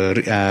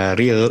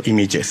real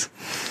images.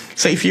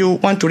 So if you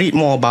want to read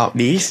more about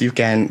this, you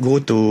can go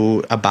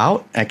to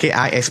about. Okay,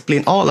 I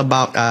explain all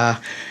about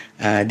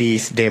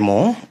this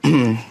demo.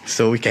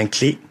 So we can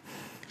click.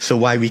 So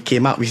why we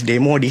came up with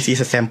demo? This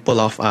is a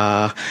sample of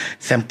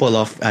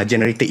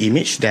generated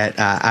image that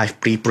I've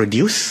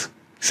pre-produced.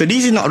 So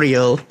this is not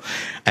real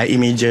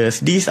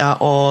images. These are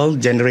all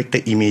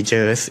generated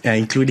images,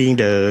 including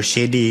the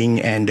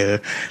shading and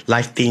the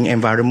lighting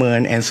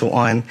environment and so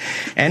on.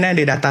 And then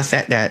the data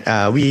set that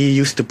we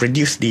used to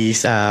produce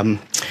this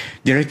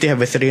generative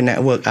adversarial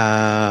network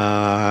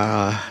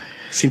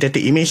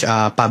synthetic image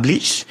are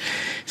published.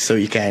 So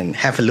you can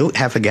have a look,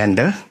 have a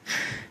gander.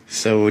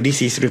 So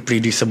this is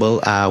reproducible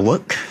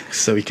work.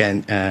 So we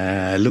can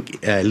look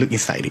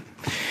inside it.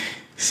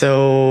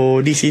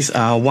 So this is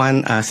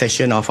one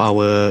session of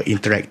our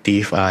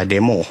interactive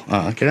demo.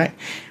 Okay, right?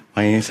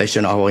 One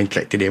session of our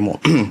interactive demo.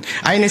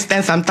 I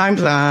understand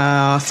sometimes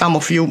some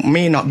of you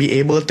may not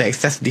be able to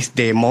access this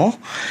demo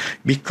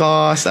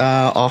because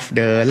of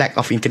the lack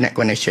of internet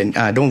connection.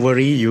 Don't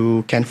worry,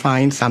 you can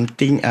find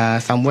something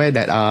somewhere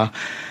that are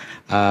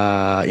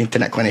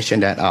internet connection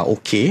that are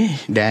okay.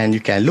 Then you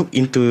can look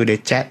into the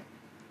chat,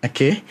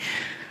 okay,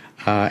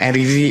 and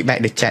revisit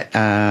back the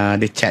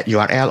chat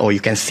URL, or you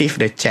can save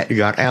the chat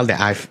URL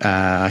that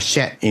I've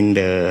shared in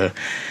the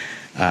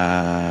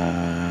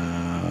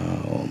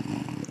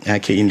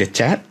in the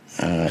chat,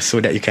 so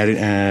that you can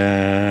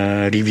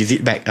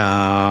revisit back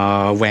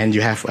when you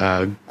have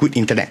a good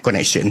internet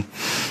connection.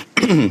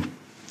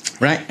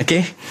 Right?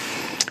 Okay.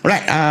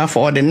 Right.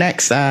 For the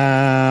next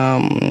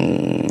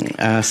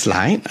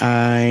slide,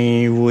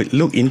 I would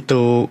look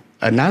into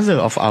another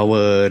of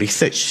our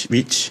research,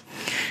 which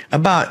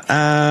about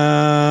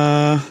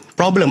our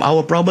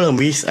problem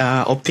with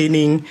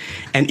obtaining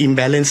an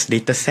imbalanced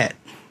data set.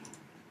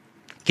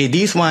 Okay,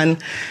 this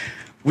one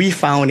we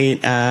found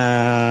it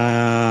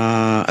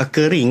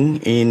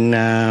occurring in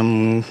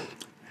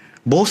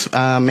both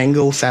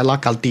mango Sala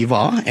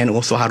cultivar and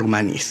also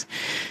Harumanis.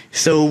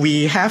 So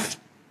we have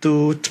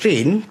to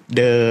train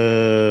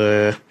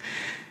the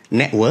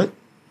network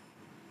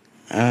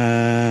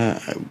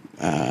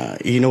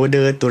in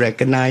order to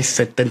recognize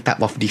certain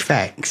type of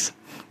defects,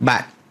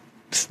 but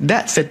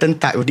that certain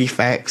type of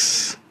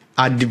defects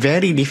are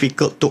very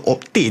difficult to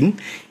obtain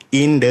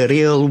in the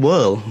real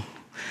world.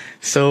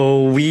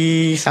 So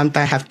we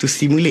sometimes have to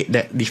simulate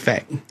that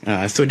defect.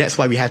 So that's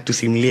why we have to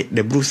simulate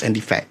the bruise and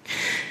defect.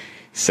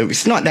 So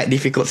it's not that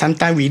difficult.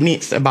 Sometimes we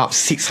need about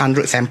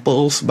 600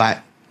 samples,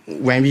 but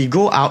when we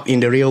go out in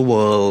the real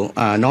world,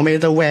 no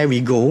matter where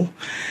we go,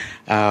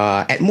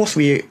 at most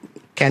we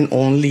can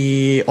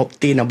only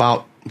obtain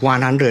about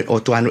 100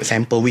 or 200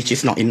 samples, which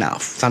is not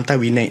enough. Sometimes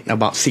we need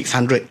about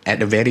 600 at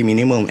the very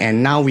minimum,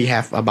 and now we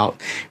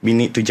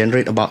need to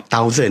generate about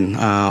 1,000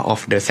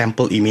 of the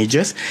sample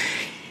images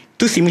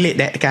to simulate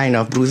that kind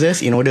of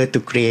bruises in order to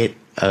create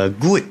a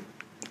good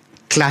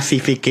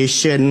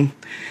classification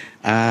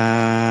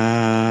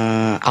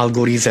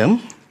algorithm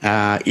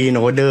in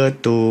order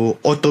to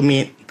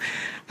automate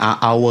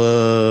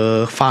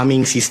our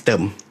farming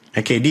system.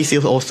 Okay, this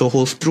is also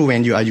holds true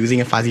when you are using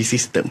a fuzzy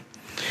system.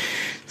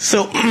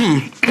 So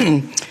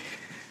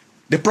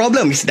the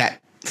problem is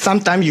that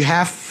sometimes you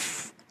have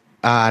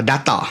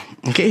data.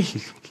 Okay,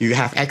 you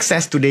have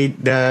access to the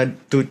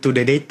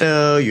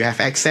data. You have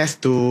access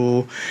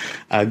to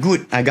a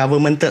good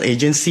governmental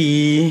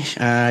agency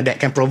that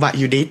can provide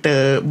you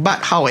data.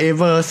 But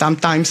however,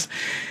 sometimes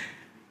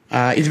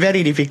it's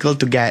very difficult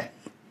to get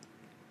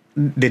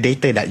the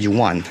data that you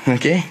want.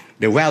 Okay,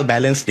 the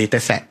well-balanced data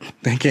set.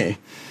 Okay,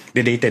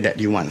 the data that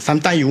you want.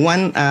 Sometimes you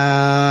want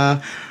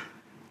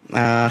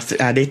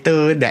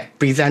data that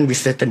present with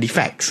certain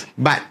defects,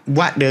 but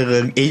what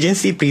the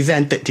agency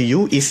presented to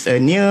you is a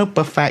near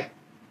perfect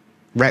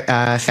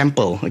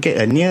sample, okay,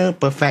 a near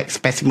perfect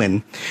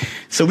specimen.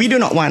 So we do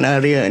not want a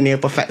near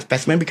perfect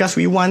specimen because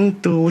we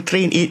want to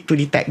train it to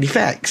detect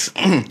defects.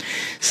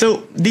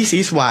 So this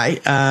is why,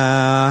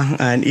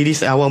 and it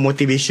is our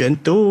motivation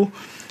to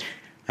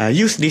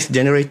use this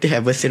generative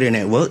adversarial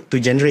network to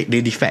generate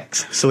the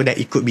defects, so that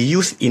it could be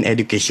used in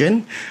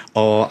education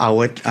or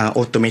our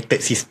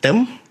automated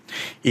system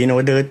in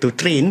order to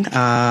train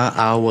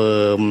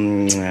our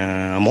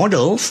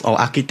models or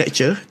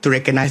architecture to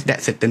recognize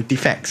that certain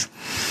defects.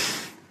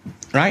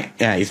 Right?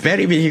 Yeah, it's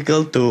very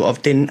difficult to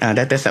obtain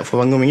data set for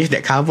Fakeharumanis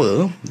that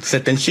cover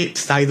certain shapes,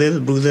 sizes,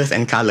 bruises,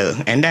 and color.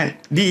 And then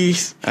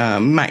this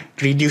might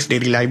reduce the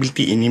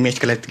reliability in image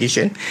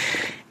classification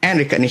and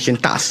recognition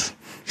tasks.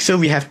 So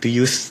we have to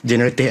use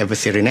generative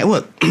adversarial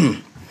network.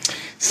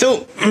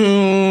 So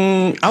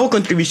our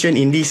contribution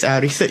in this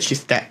research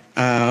is that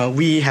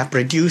we have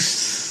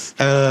produced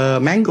a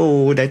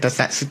mango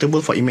dataset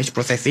suitable for image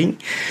processing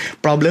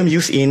problem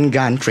used in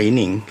GAN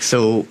training.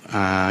 So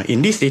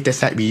in this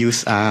dataset we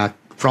use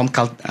from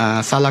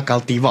Sala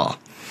cultivar.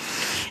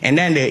 And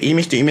then the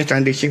image-to-image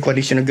transition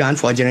conditional GAN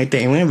for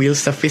generated image will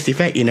surface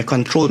effect in a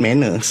controlled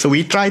manner. So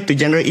we try to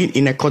generate it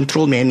in a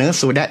controlled manner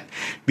so that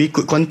we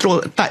could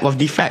control type of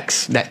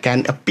defects that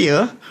can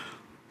appear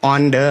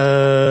on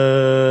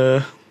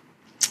the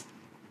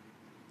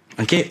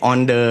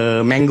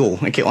mango,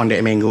 on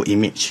the mango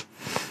image.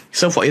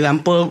 So for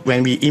example,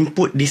 when we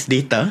input this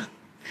data,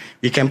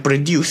 we can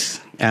produce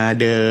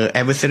the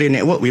adversarial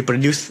network will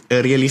produce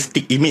a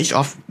realistic image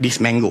of this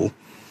mango.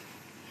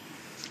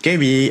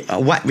 Okay,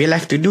 what we'll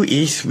have to do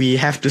is we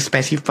have to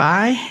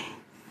specify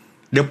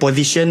the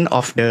position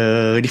of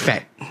the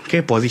defect.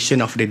 Okay,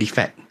 position of the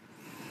defect.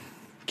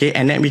 Okay,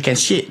 and then we can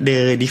shade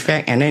the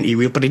defect, and then it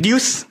will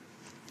produce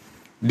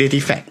the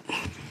defect.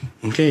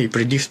 Okay,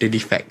 produce the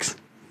defects.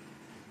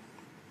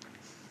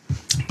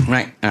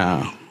 Right,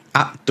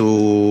 up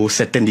to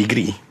certain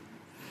degree.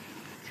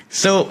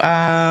 So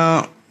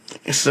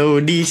So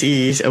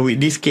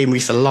this came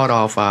with a lot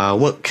of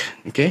work.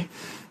 Okay,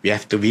 we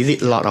have to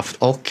visit a lot of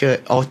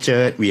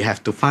orchard. We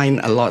have to find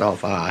a lot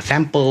of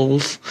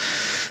samples.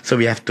 So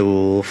we have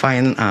to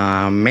find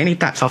many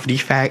types of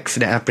defects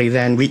that are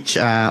present, which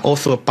are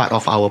also a part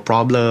of our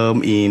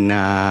problem in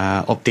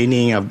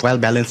obtaining a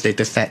well-balanced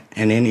data set.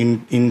 And then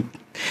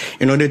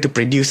in order to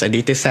produce a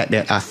data set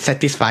that are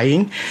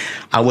satisfying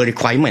our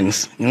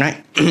requirements,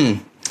 right?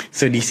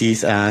 So this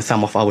is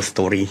some of our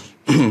story.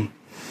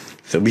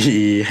 So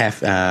we have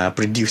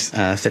produced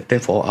certain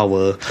for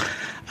our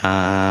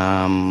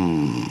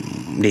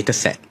data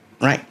set,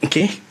 right?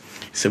 Okay.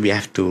 So we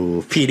have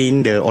to feed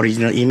in the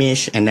original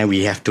image, and then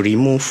we have to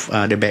remove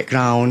the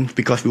background,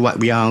 because what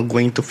we are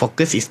going to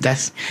focus is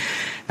just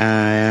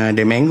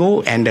the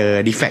mango and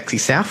the defects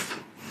itself.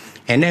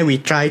 And then we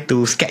try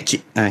to sketch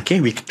it.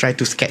 Okay, we try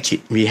to sketch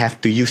it. We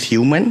have to use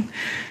human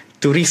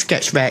to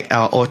re-sketch back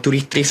or to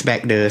retrace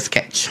back the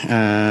sketch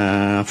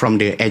from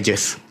the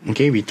edges.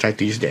 Okay, we try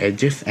to use the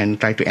edges and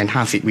try to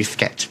enhance it with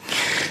sketch.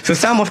 So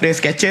some of the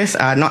sketches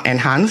are not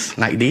enhanced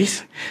like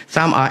this.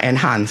 Some are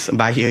enhanced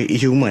by a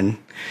human.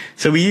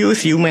 So we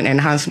use human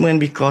enhancement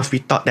because we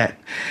thought that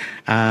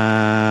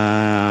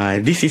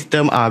this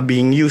system are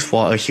being used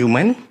for a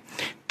human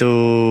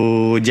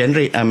to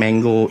generate a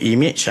mango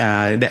image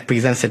that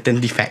presents certain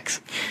defects.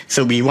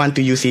 So we want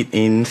to use it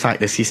inside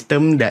the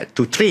system that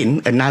to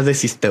train another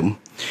system.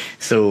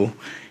 So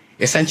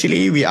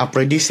essentially we are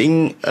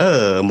producing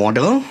a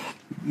model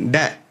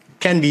that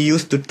can be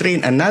used to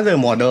train another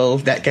model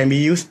that can be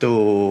used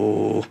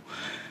to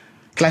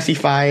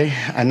classify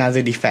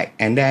another defect,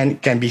 and then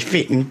can be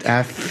fit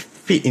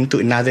into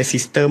another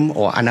system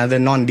or another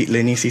non-deep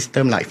learning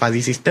system like fuzzy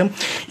system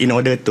in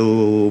order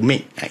to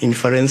make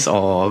inference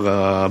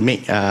or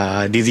make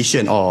a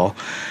decision or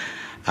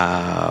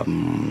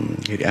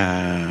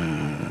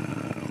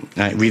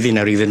within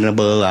a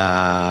reasonable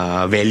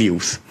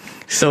values.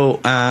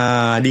 So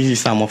this is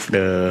some of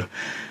the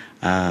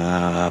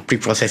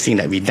pre-processing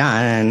that we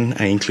done,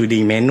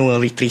 including manual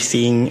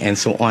retracing and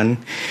so on.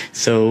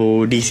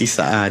 So this is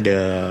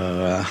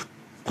the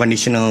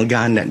conditional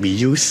GAN that we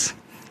use.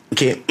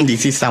 Okay,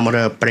 this is some of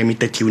the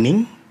parameter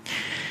tuning,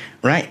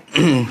 right?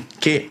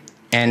 Okay,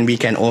 and we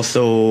can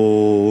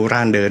also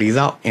run the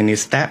result in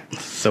this step.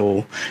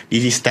 So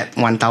this is step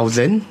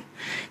 1000.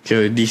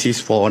 So this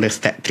is for the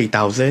step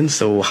 3000.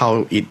 So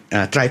how it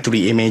try to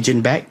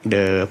reimagine back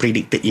the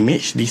predicted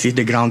image. This is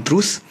the ground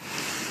truth.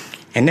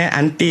 And then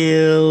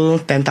until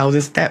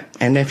 10,000 step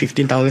and then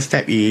 15,000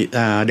 step,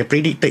 the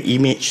predicted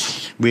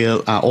image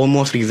will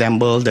almost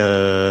resemble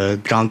the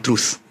ground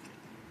truth.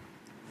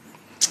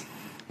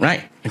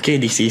 Right? Okay,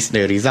 this is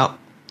the result.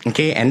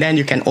 Okay, and then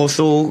you can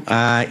also,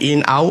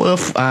 in our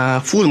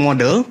full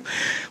model,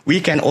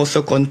 we can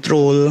also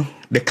control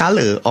the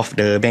color of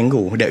the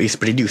mango that is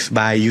produced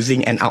by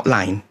using an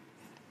outline.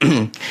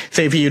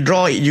 So if you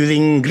draw it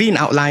using green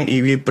outline,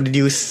 it will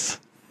produce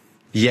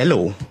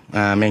yellow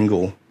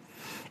mango.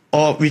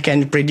 Or we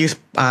can produce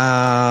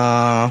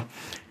a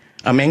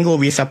mango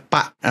with a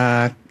part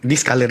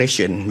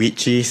discoloration,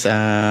 which is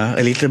a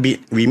little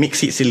bit, we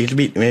mix it a little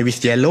bit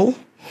with yellow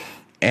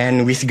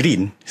and with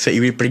green. So it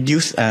will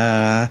produce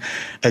a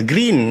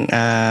green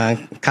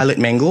colored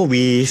mango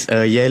with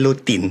a yellow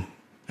tint.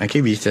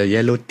 Okay, with a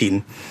yellow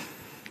tint.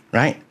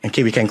 Right?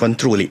 Okay, we can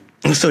control it.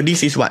 So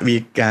this is what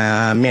we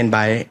meant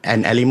by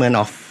an element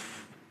of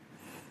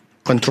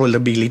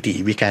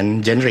controllability. We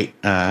can generate,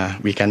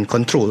 we can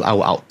control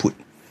our output.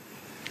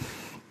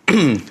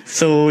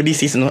 So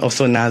this is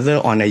also another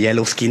on a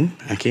yellow skin.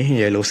 Okay,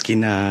 yellow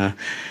skin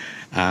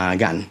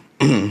gun.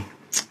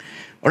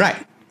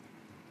 Alright.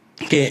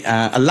 Okay,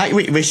 a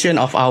lightweight version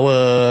of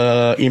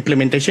our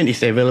implementation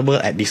is available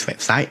at this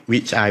website,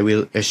 which I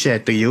will share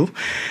to you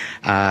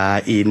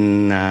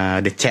in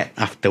the chat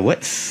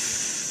afterwards.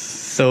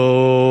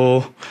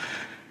 So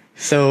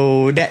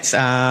that's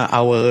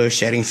our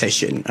sharing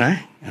session.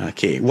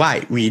 Okay,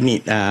 why we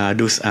need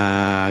those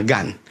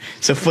GAN?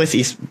 So first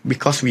is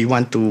because we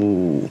want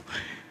to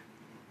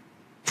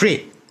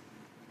create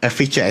a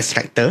feature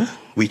extractor,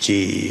 which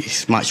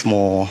is much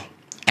more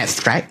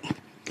abstract.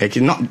 It's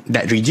not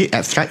that rigid,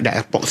 abstract, that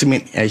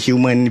approximate a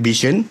human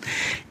vision,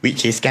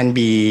 which is can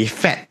be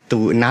fed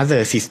to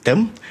another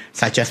system,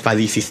 such as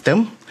fuzzy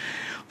system.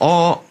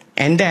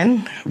 And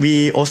then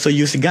we also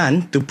use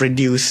GAN to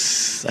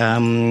produce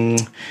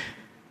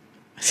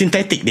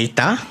synthetic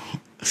data,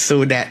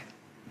 so that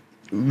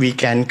we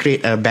can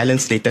create a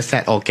balanced data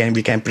set, or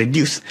we can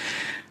produce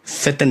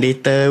certain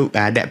data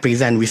that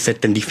present with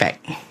certain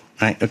defect.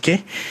 Right?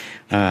 Okay.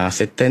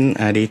 Certain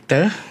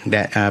data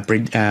that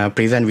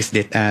present with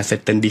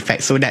certain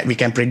defects, so that we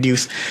can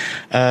produce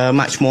a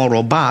much more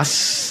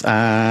robust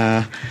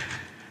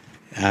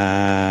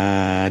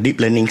deep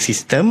learning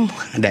system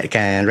that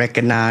can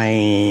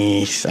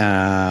recognize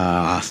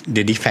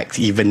the defects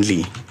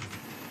evenly.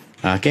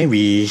 Okay,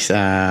 with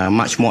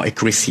much more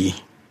accuracy.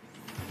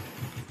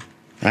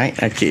 Right?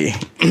 Okay.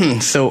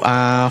 So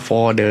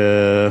for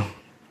the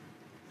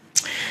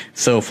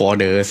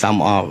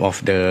some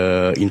of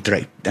the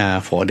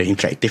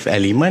interactive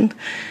element,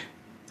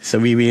 So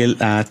we will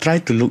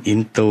try to look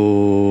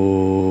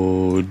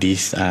into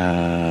this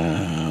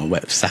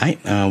website,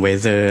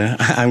 whether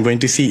I'm going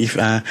to see if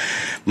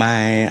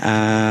my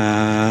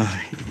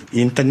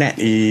internet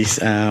is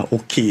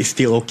okay,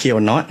 still okay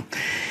or not.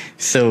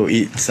 So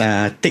it's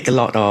take a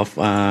lot of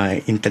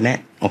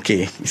internet.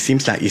 Okay, it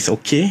seems like it's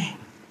okay.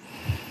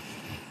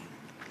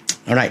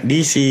 All right,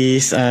 this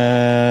is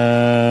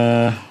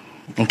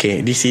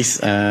okay. This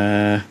is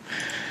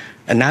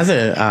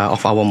another of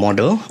our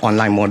model,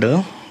 online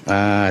model.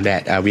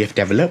 That we have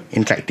developed,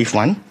 interactive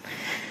one.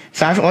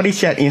 So I've already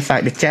shared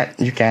inside the chat.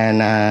 You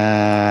can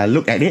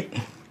look at it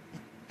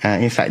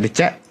inside the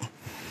chat.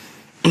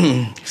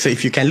 So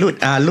if you can load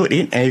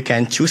it, and you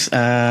can choose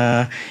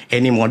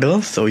any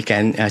model. So you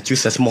can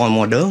choose a small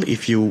model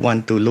if you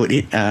want to load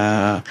it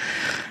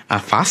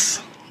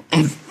fast.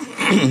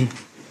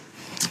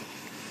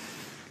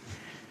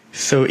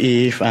 So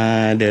if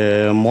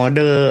the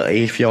model,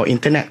 if your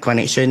internet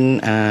connection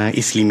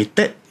is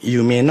limited,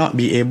 you may not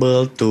be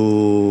able to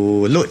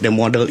load the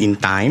model in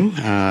time.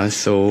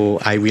 So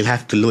I will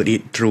have to load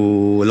it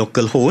through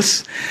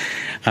localhost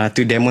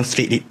to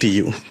demonstrate it to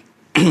you.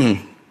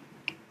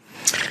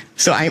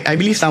 So I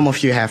believe some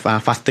of you have a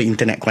faster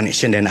internet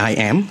connection than I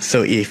am.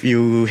 So if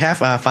you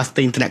have a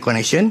faster internet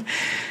connection,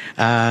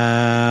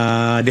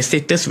 the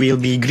status will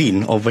be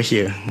green over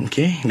here.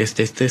 Okay, the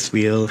status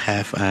will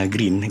have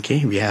green.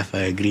 Okay, we have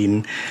a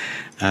green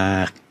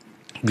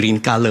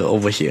color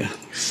over here.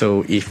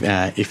 So if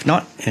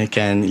not, you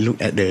can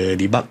look at the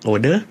debug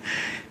order.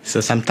 So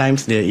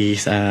sometimes there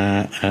is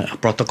a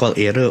protocol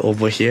error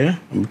over here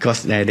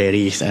because there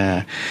is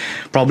a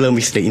problem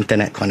with the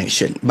internet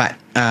connection. But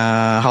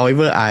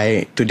however,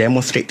 to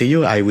demonstrate to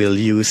you, I will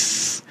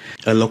use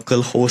a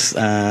localhost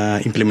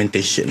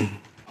implementation.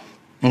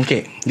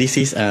 Okay, this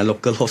is a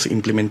localhost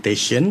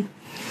implementation.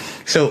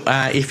 So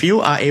if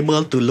you are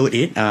able to load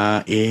it,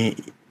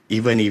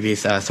 even if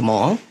it's a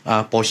small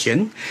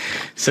portion,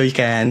 so you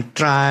can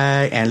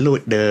try and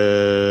load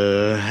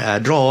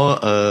draw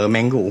a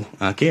mango,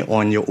 okay,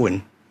 on your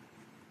own.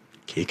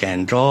 Okay, you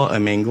can draw a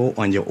mango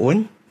on your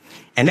own,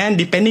 and then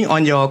depending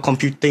on your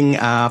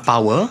computing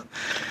power,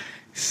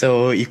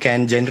 so you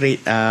can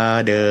generate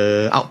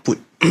the output.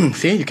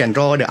 See, you can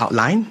draw the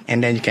outline,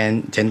 and then you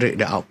can generate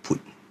the output.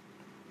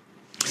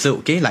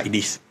 So okay, like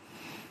this,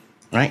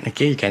 right?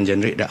 Okay, you can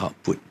generate the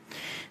output.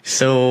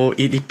 So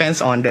it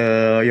depends on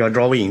your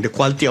drawing. The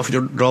quality of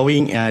your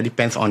drawing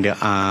depends on the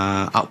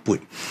output.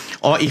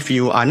 Or if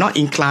you are not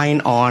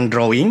inclined on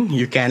drawing,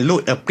 you can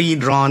load a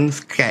pre-drawn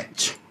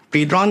sketch.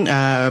 Pre-drawn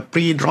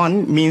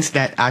means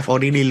that I've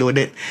already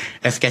loaded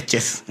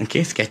sketches.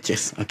 Okay,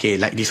 sketches. Okay,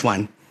 like this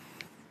one.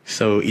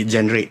 So it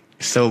generates.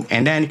 So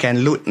and then you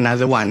can load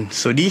another one.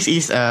 So this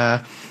is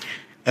a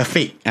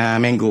fake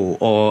mango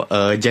or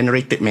a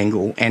generated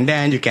mango, and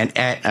then you can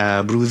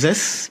add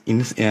bruises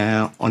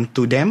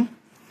onto them.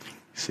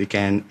 So you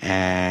can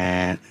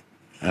add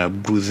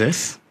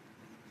bruises,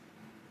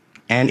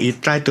 and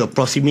it try to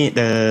approximate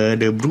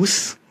the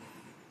bruise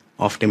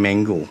of the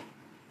mango.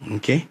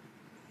 Okay,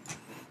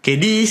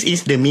 this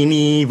is the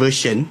mini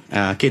version.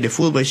 The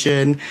full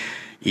version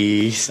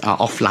is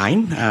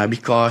offline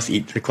because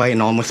it requires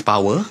enormous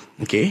power.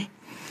 Okay,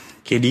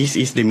 this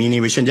is the mini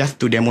version just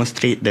to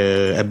demonstrate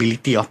the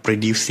ability of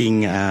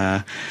producing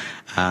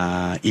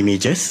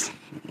images.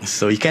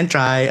 So you can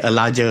try a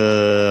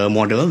larger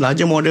model.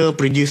 Larger model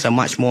produce a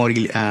much more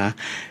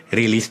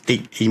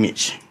realistic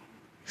image.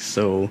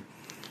 So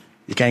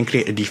you can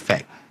create a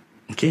defect.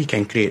 Okay, you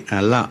can create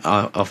a lot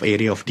of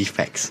area of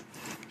defects.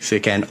 So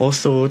you can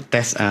also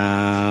test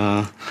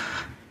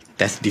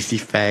this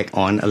effect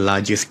on a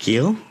larger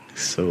scale.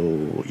 So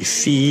you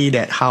see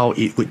that how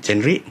it would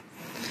generate.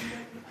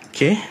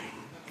 Okay,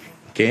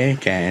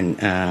 can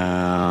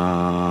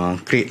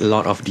create a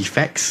lot of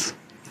defects.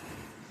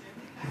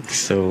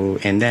 So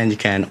and then you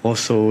can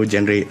also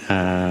generate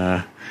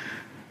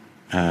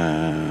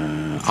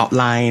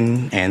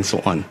outline and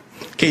so on.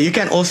 Okay, you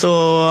can also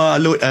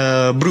load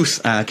a bruise.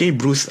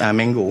 Bruise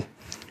mango.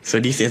 So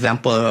this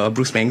example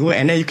bruise mango,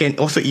 and then you can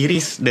also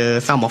erase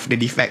some of the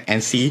defect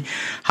and see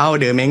how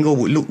the mango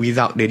would look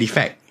without the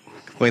defect.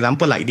 For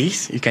example, like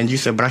this, you can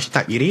use a brush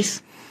type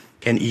erase.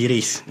 Can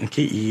erase.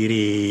 Okay,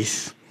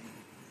 erase.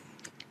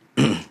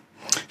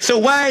 So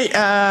why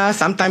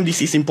sometimes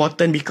this is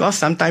important? Because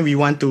sometimes we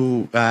want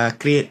to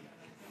create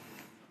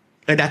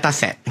a data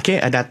set. Okay,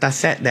 a data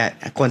set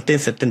that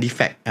contains certain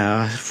defect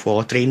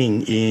for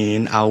training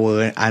in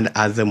our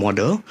other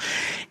model.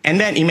 And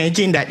then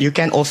imagine that you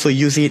can also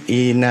use it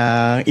in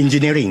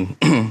engineering.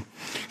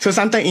 So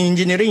sometimes in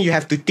engineering, you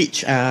have to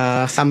teach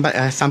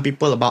some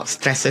people about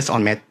stresses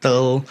on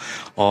metal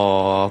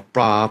or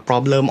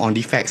problem on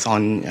defects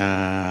on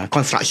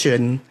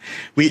construction,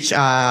 which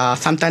are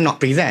sometimes not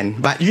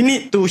present. But you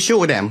need to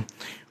show them.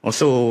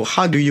 Also,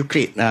 how do you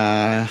create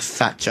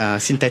such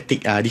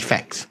synthetic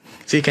defects?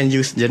 So you can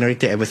use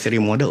generative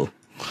adversarial model.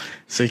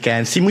 So you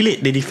can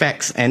simulate the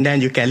defects, and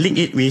then you can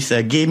link it with a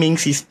gaming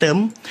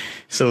system.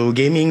 So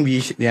gaming,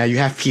 you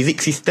have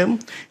physics system.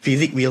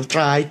 Physics will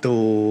try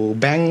to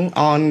bang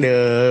on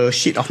the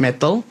sheet of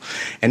metal,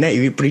 and then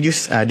it will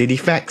produce the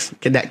defects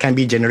that can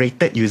be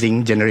generated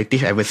using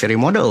generative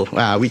adversarial model,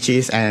 which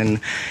is an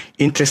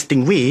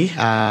interesting way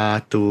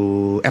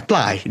to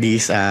apply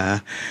this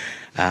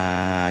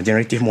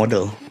generative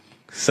model.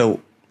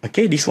 So,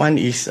 okay, this one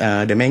is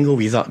the mango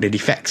without the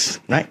defects,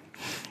 right?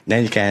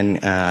 Then you can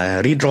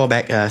redraw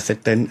back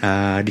certain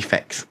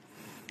defects,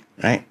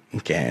 right?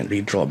 You can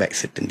redraw back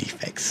certain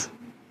defects.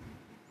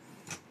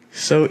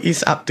 So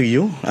it's up to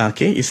you,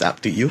 okay? It's up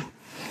to you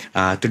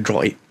to draw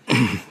it.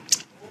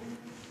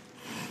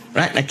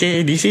 Right,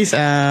 okay, this is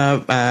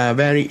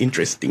very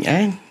interesting,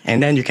 eh?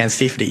 And then you can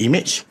save the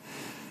image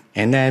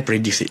and then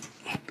produce it,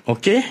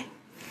 okay?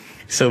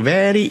 So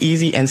very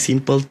easy and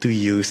simple to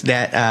use.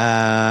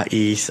 That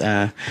is...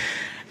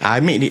 I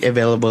made it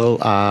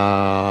available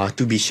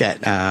to be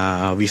shared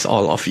with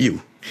all of you.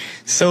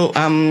 So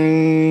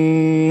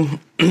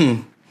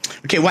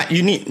okay, what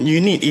you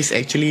need is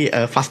actually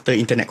a faster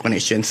internet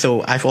connection.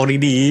 So I've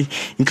already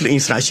included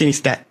instruction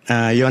is that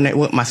your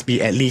network must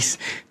be at least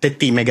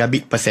 30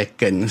 megabit per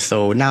second.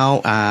 So now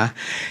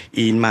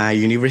in my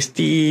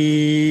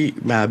university,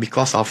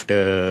 because of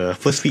the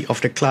first week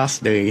of the class,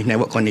 the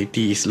network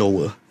connectivity is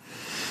lower.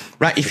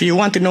 Right, if you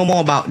want to know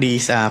more about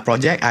this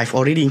project, I've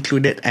already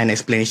included an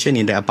explanation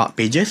in the About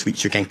pages,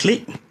 which you can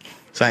click.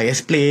 So I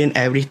explain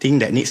everything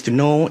that needs to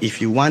know. If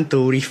you want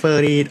to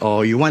refer it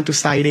or you want to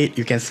cite it,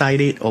 you can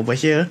cite it over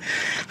here.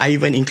 I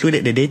even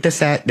included the data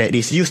set that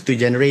is used to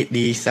generate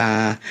this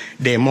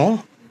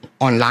demo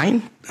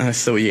online.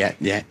 So yeah,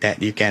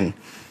 that you can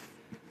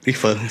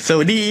refer.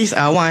 So this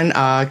one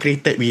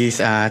created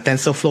with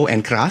TensorFlow and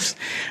Crass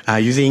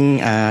using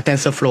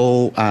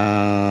TensorFlow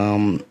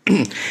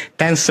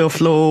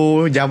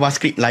TensorFlow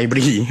JavaScript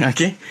library.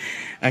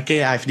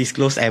 Okay, I've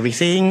disclosed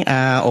everything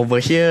over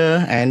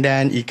here, and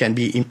then it can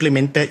be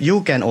implemented.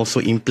 You can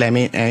also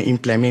implement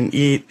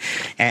it,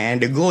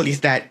 and the goal is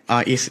that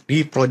is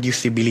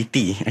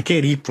reproducibility.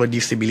 Okay,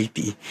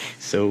 reproducibility.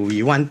 So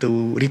we want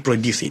to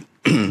reproduce it.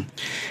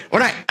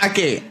 Alright,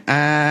 okay.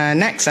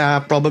 Next,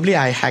 probably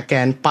I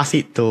can pass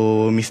it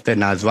to Mr.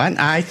 Nazwan.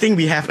 I think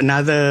we have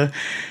another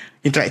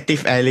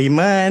interactive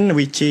element,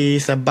 which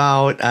is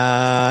about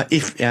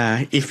if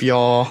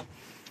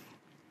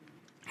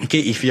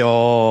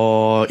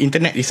your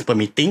internet is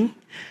permitting,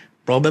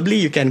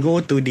 probably you can go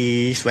to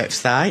this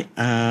website.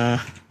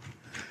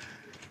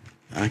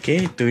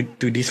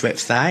 To this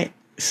website,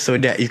 so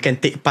that you can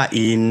take part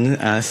in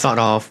sort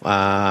of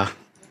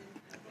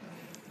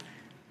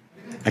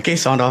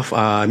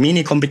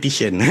mini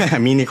competition.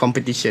 Mini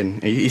competition.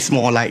 It's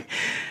more like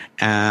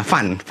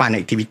fun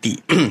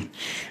activity.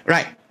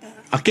 Right.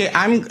 Okay,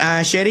 I'm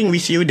sharing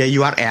with you the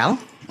URL.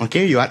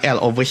 Okay,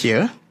 URL over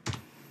here.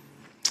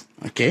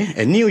 Okay,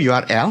 a new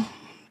URL.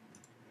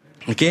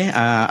 Okay,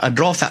 a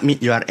draw submit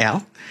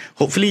URL.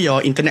 Hopefully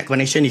your internet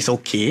connection is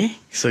okay,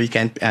 so you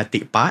can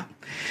take part.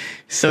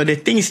 So the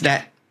thing is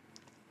that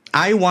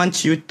I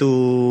want you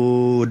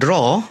to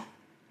draw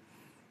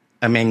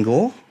a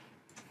mango,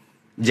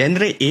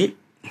 generate it,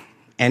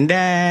 and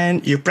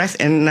then you press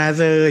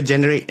another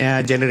generate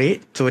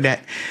so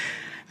that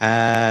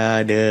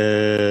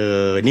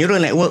the neural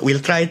network will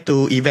try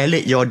to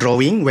evaluate your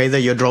drawing, whether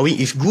your drawing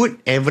is good,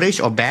 average,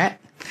 or bad,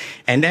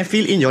 and then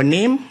fill in your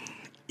name,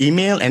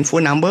 email, and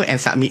phone number and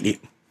submit it.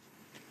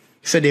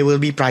 So there will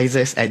be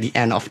prizes at the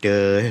end of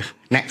the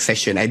next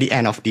session, at the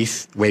end of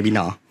this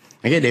webinar.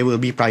 Okay, there will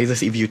be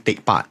prizes if you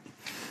take part.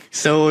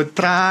 So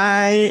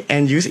try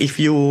and use if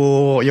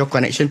your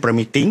connection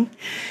permitting.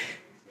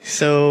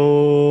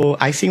 So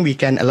I think we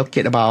can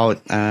allocate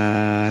about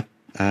 10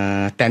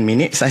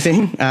 minutes, I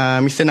think.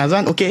 Mr.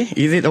 Nazwan, okay?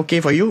 Is it okay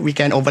for you? We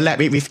can overlap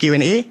it with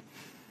Q&A?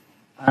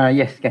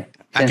 Yes, can.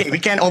 Okay, we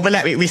can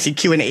overlap it with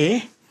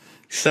Q&A.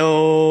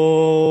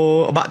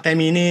 So about 10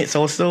 minutes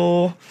or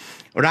so,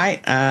 right?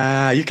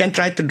 You can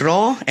try to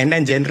draw and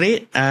then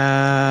generate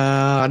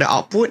the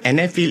output and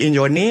then fill in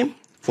your name,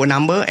 phone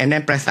number, and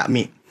then press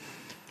submit.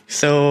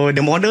 So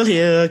the model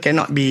here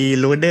cannot be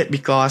loaded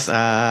because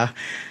I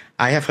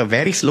have a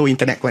very slow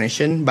internet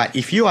connection. But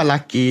if you are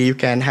lucky, you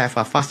can have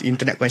a fast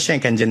internet connection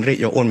and can generate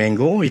your own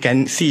mango. You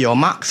can see your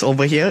marks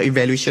over here,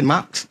 evaluation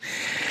marks.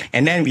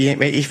 And then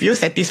if you're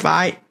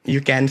satisfied, you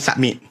can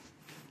submit.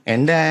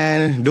 And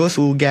then those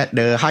who get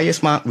the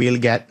highest mark will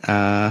get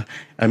a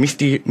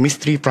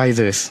mystery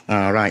prizes.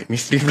 Right,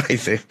 mystery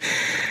prizes.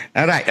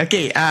 All right,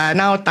 okay.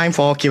 Now time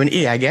for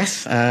Q&A, I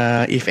guess.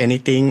 If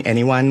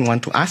anyone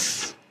want to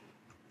ask.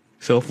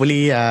 So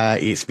hopefully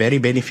it's very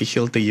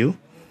beneficial to you.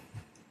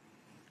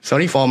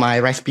 Sorry for my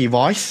raspy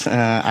voice.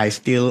 I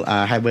still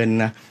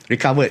haven't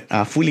recovered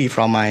fully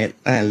from my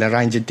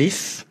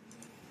laryngitis.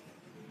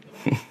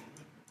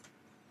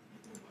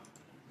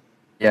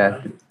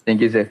 Yeah,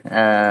 thank you, sir.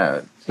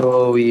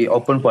 So we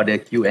open for the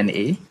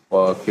Q&A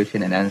for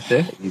question and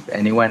answer. If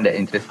anyone that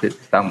interested,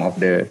 some of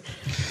the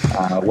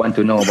want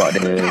to know about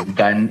the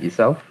GAN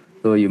itself,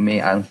 so you may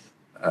ask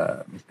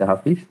Mr.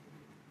 Hafiz.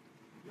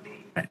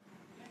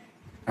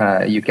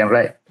 You can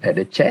write at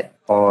the chat,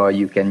 or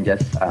you can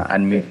just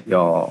unmute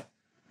your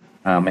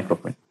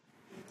microphone.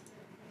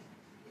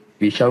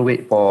 We shall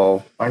wait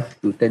for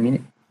 5 to 10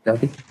 minutes,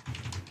 Hafiz.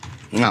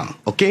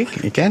 Okay,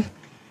 you can.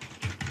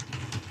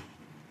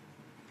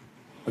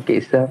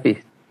 Okay, Sir Hafiz,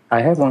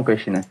 I have one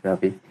question, Sir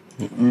Hafiz.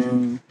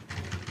 Instead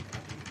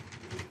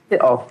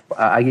of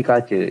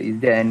agriculture, is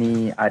there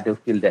any other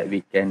field that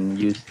we can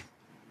use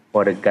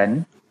for the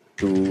GAN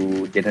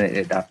to generate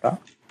the data?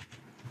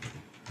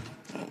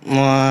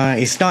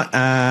 It's not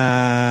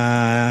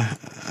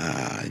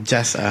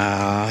just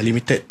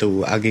limited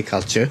to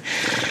agriculture.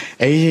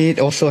 It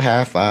also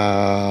have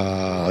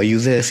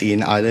users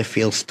in other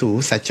fields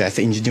too, such as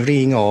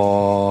engineering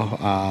or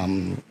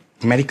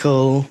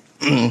medical,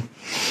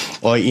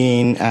 or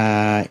in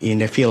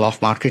the field of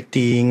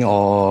marketing,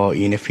 or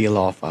in the field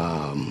of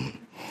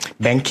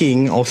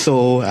banking.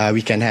 Also,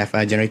 we can have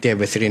a generative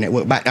adversarial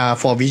network. But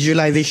for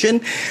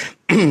visualization,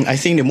 I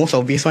think the most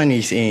obvious one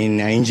is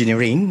in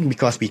engineering,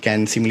 because we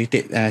can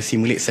simulate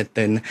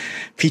certain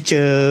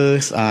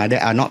features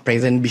that are not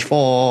present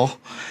before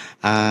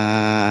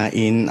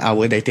in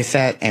our data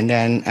set. And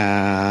then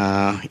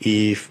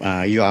if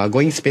you are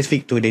going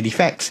specific to the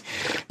defects,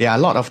 there are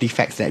a lot of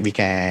defects that we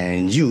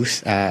can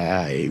use,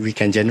 we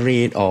can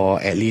generate,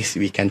 or at least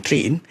we can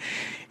train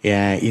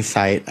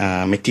inside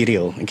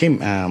material. Okay,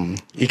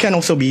 it can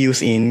also be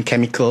used in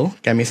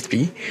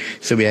chemistry,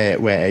 so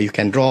where you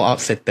can draw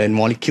out certain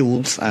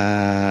molecules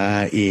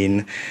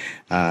in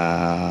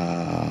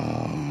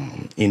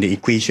the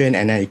equation,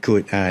 and then it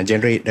could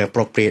generate the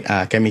appropriate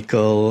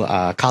chemical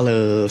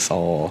colors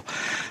or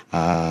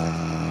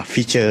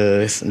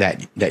features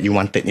that you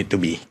wanted it to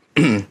be.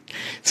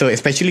 So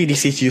especially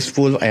this is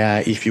useful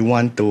if you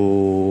want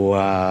to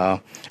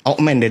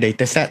augment the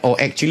data set, or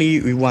actually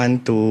we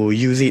want to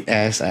use it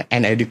as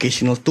an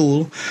educational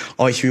tool,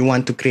 or if you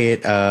want to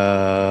create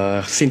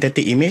a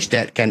synthetic image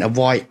that can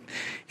avoid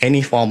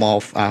any form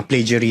of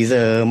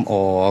plagiarism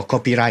or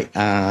copyright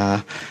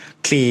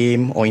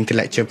claim or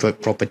intellectual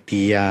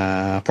property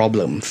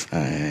problems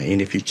in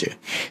the future.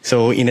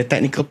 So in the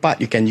technical part,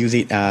 you can use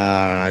it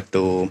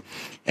to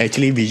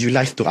actually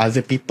visualize to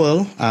other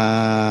people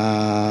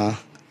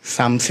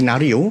some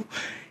scenario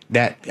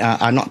that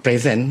are not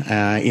present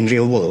in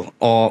real world,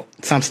 or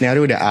some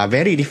scenario that are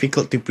very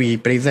difficult to be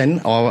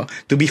present or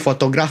to be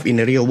photographed in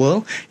the real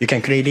world. You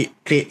can create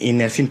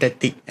in a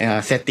synthetic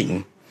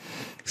setting,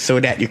 so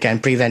that you can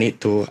present it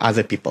to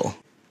other people.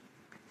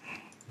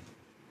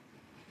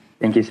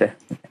 Thank you, sir.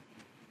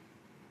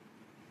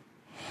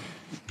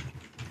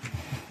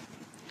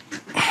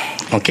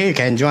 Okay, you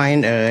can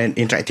join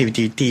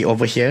interactivity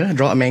over here.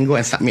 Draw a mango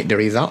and submit the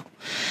result.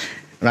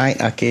 Right,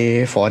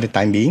 okay, for the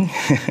time being.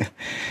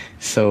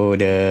 So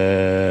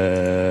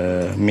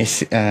the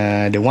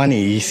one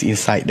is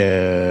inside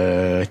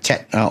the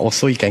chat.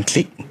 Also, you can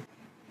click.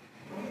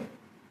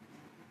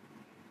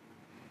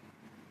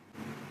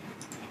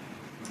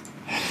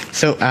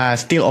 So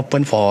still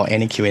open for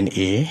any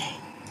Q&A.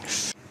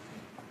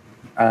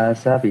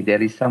 Safi,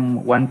 there is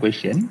one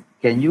question.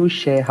 Can you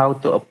share how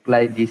to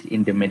apply this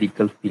in the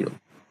medical field?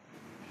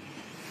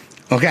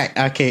 Okay.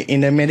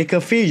 In the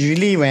medical field,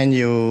 usually when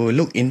you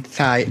look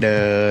inside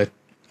the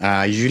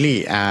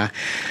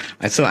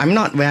so I'm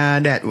not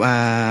that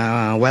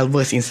well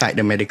versed inside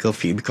the medical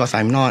field, because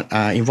I'm not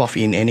involved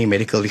in any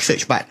medical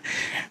research. But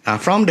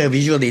from the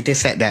visual data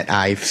set that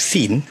I've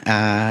seen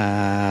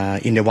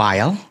in the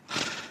wild,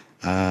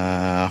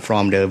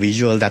 from the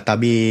visual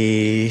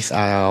database,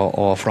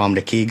 or from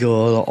the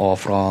Kaggle, or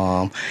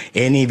from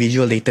any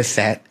visual data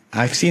set,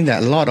 I've seen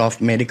that a lot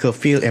of medical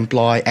field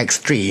employ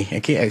X-ray,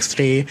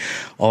 X-ray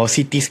or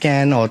CT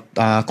scan, or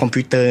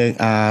computer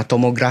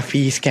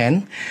tomography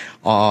scan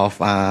of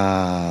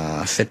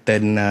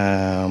certain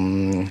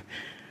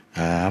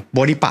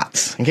body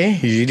parts,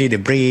 usually the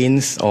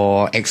brains,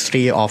 or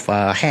X-ray of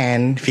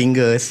hand,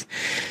 fingers.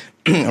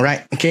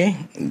 Right,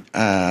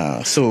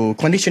 so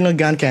conditional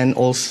GAN can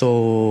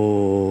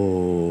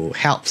also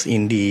helps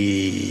in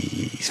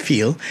this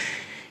field,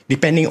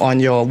 depending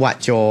on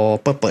what your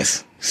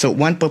purpose. So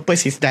one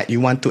purpose is that you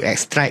want to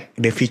extract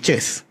the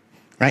features,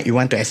 right? You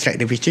want to extract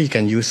the feature, you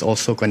can use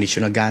also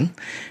conditional GAN,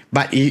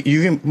 but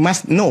you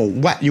must know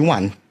what you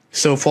want.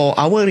 So for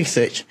our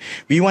research,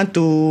 we want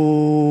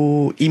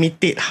to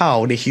imitate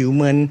how the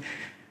human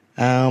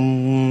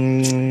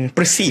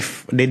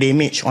perceive the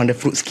damage on the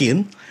fruit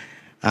skin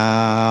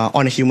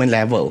on a human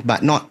level,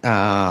 but not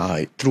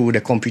through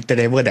the computer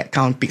level that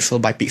count pixel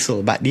by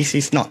pixel. But this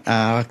is not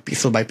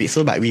pixel by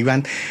pixel, but we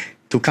want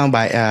to count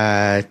by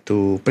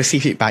to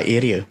perceive it by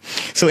area.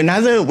 So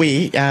another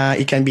way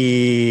it can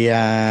be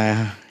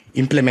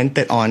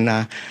implemented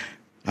on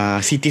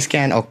CT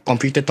scan or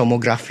computer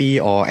tomography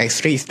or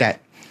X-ray is that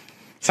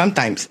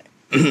sometimes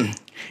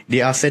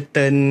there are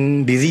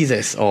certain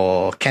diseases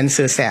or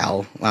cancer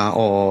cell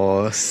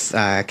or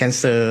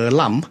cancer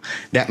lump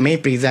that may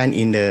present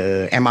in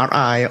the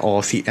MRI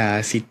or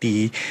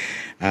CT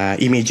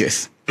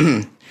images.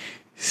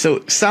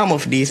 So some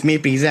of these may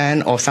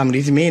present, or some of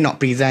these may not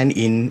present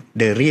in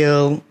the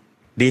real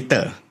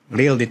data,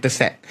 real data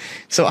set.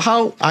 So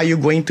how are you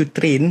going to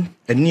train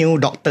a new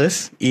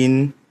doctors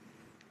in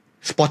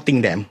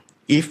spotting them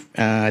if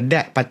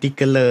that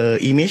particular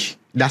image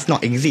does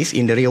not exist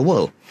in the real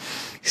world?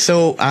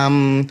 So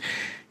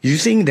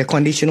using the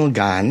conditional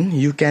GAN,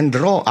 you can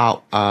draw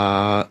out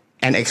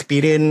an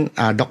experienced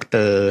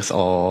doctors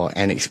or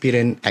an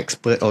experienced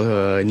expert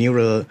or a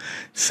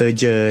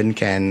neurosurgeon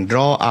can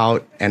draw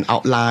out an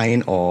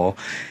outline or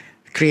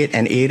create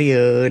an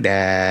area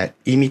that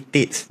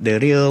imitates the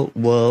real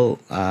world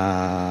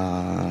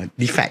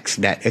defects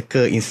that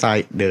occur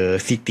inside the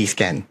CT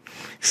scan,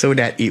 so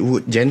that it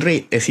would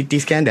generate a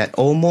CT scan that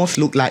almost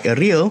look like a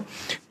real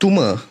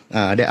tumor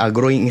that are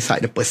growing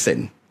inside the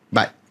person.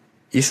 But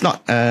it's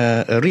not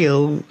a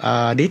real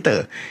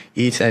data.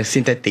 It's a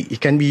synthetic.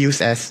 It can be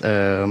used as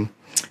a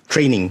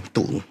training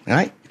tool,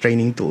 right?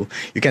 Training tool.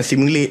 You can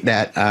simulate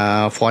that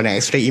for an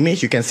X-ray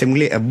image. You can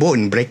simulate a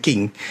bone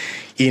breaking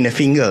in a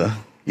finger.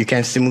 You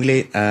can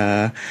simulate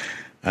a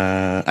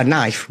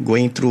knife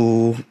going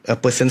through a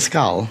person's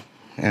skull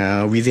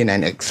within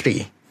an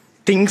X-ray.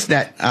 Things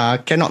that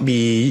cannot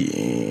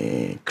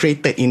be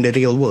created in the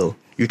real world,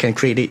 you can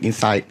create it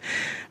inside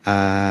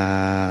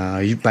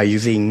by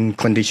using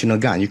conditional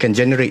GAN. You can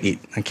generate it,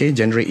 okay?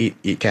 Generate it.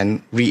 It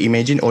can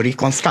reimagine or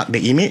reconstruct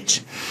the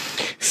image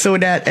so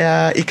that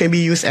it can be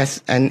used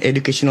as an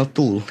educational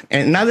tool.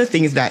 And another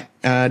thing is that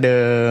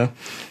the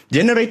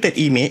generated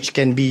image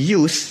can be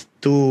used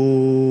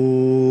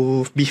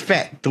to be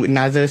fed to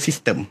another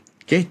system,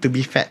 okay? To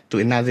be fed to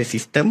another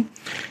system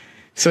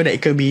so that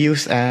it can be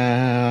used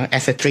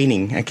as a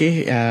training,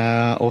 okay?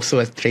 Also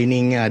a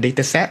training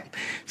data set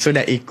so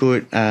that it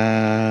could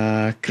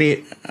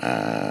create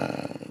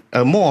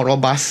a more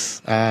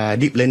robust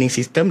deep learning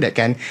system that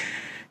can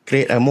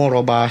create a more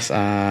robust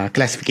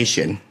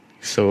classification.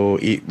 So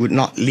it would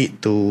not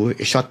lead to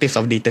a shortage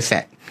of data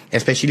set,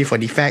 especially for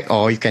defect,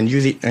 or you can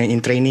use it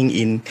in training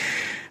in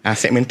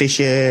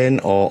segmentation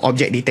or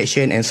object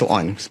detection and so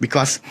on.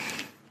 Because,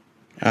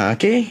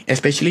 okay,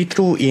 especially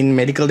true in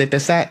medical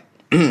data set,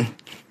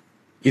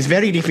 it's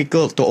very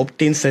difficult to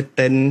obtain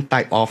certain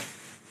type of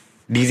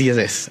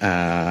diseases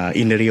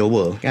in the real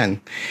world. Kan?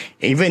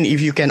 Even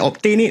if you can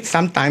obtain it,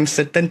 sometimes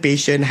certain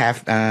patients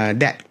have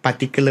that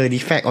particular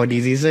defect or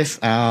diseases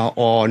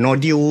or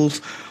nodules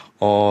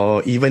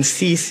or even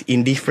cysts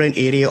in different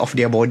area of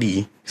their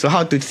body. So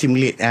how to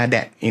simulate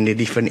that in the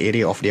different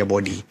area of their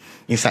body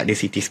inside the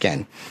CT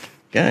scan?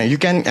 You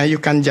can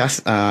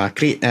just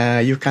create.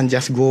 You can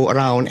just go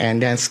around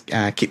and then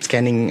keep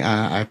scanning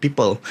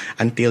people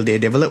until they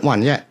develop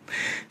one. Yeah,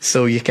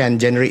 so you can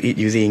generate it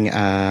using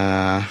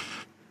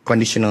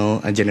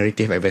conditional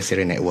generative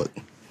adversarial network.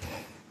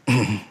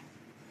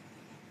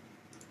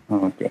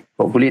 Okay.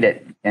 Hopefully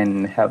that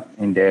can help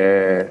in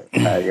the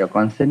your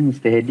concern,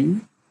 Mr. Hedi.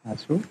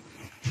 So,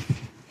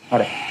 all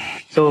right.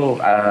 So,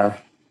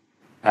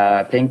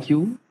 thank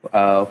you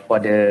for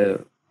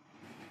the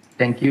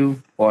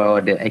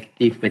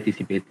active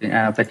participation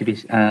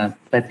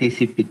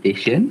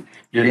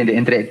during the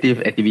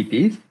interactive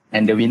activities,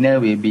 and the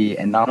winner will be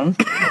announced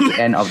at the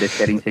end of the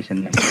sharing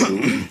session.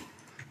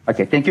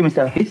 Okay, thank you,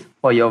 Mr. Hafiz,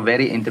 for your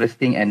very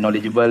interesting and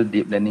knowledgeable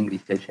deep learning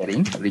research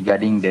sharing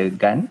regarding the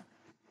GAN.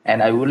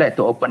 And I would like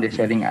to open the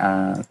sharing.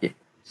 Okay,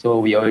 so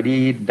we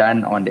already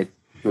done on the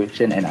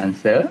question and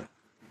answer.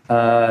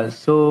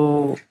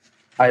 So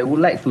I would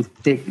like to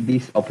take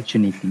this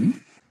opportunity.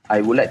 I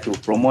would like to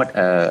promote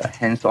a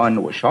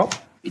hands-on workshop,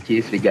 which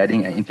is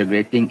regarding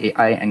integrating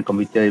AI and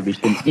computer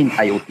vision in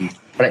IoT.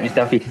 Right,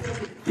 Mr. Hafiz?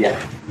 Yeah.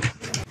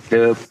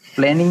 The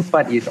planning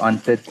part is on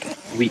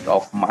 3rd week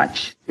of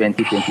March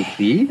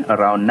 2023,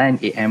 around 9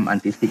 a.m.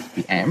 until 6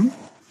 p.m.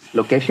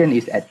 Location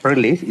is at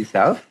Perlis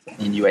itself,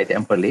 in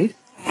UiTM Perlis.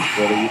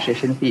 The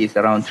registration fee is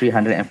around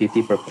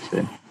 350 per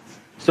person.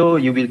 So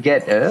you will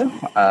get a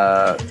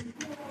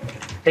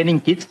training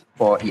kits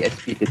for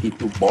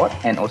ESP32 board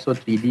and also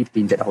 3D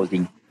printed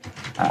housing.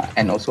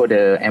 And also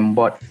the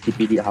M-board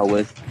CPD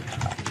hours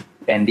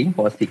pending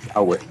for 6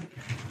 hours.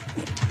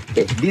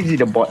 Okay, this is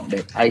the board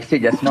that I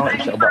said just now.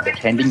 It's about the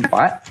pending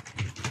part,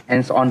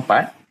 hands-on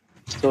part.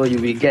 So you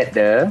will get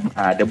the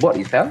board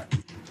itself,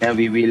 and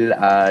we will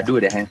do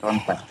the hands-on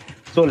part.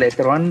 So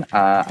later on,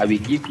 I will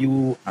give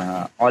you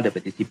all the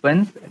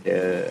participants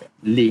the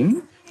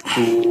link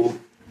to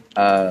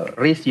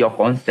raise your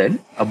concern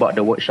about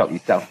the workshop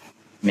itself.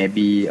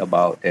 Maybe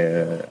about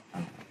the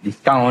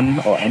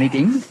discount or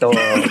anything. So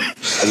I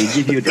will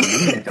give you the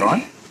link later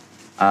on.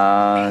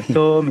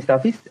 So Mr.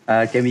 Hafiz,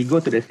 can we go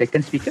to the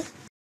second speaker?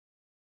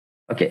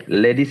 Okay,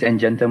 ladies and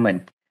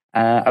gentlemen,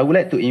 I would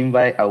like to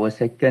invite our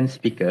second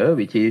speaker,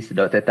 which is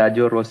Dr.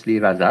 Tajul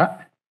Rosli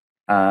Razak.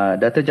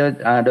 Dr.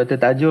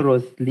 Tajul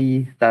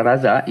Rosli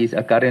Razak is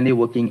currently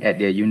working at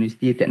the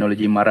University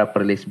Technology Mara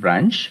Perlis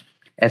branch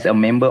as a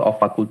member of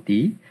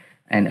faculty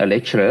and a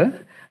lecturer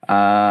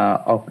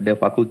of the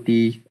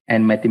Faculty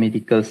and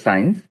Mathematical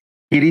Science.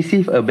 He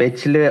received a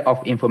Bachelor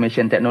of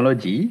Information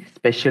Technology,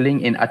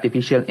 specializing in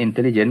Artificial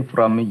Intelligence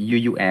from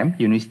UUM,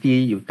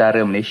 University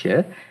Utara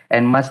Malaysia,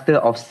 and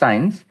Master of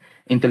Science,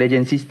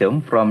 Intelligent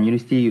System from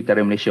University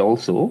Utara Malaysia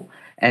also.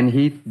 and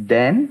he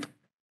then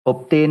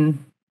obtained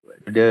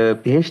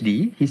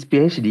his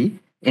PhD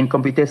in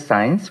computer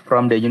science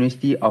from the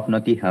University of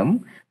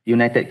Nottingham,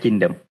 United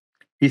Kingdom.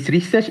 His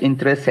research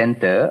interests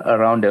center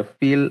around the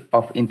field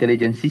of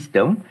intelligent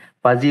system,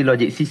 fuzzy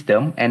logic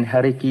system, and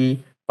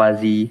hierarchy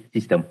fuzzy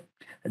system,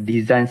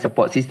 design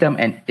support system,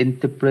 and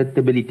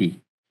interpretability.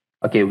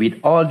 Okay, with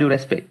all due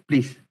respect,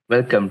 please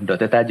welcome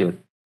Dr. Tajul.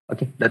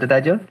 Okay, Dr.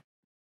 Tajul,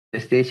 the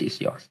stage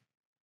is yours.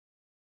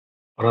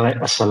 All right,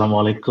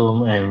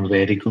 Assalamualaikum and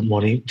very good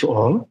morning to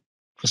all.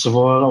 First of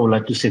all, I would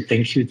like to say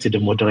thank you to the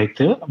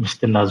moderator,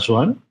 Mr.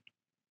 Nazwan.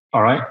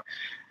 All right.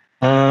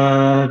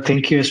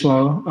 Thank you as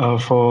well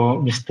for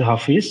Mr.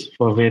 Hafiz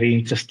for a very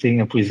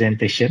interesting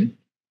presentation.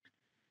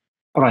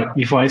 All right,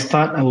 before I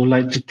start, I would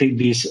like to take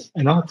this,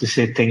 to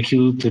say thank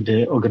you to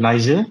the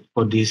organizer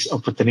for this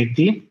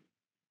opportunity.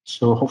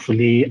 So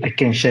hopefully I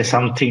can share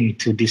something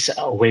to this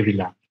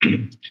webinar.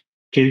 Can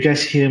you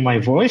guys hear my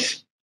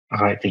voice? All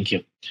right, thank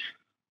you.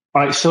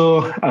 All right,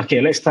 so,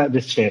 okay, let's start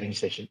the sharing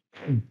session.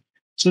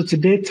 So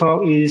today's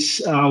talk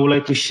is, I would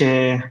like to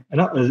share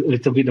a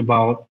little bit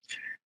about,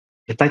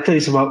 the title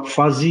is about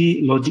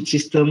fuzzy logic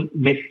system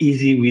made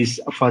easy with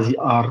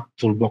FuzzyR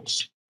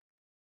Toolbox.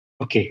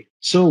 Okay,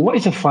 so what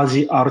is a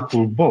FuzzyR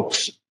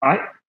Toolbox,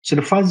 right? So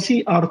the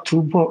FuzzyR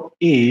Toolbox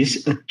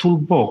is a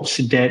toolbox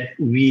that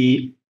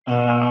we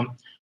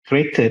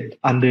created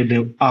under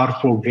the R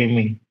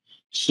programming.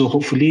 So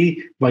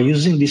hopefully by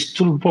using this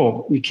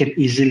toolbox, we can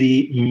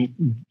easily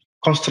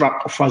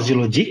construct a fuzzy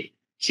logic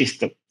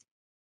system.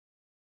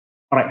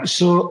 All right,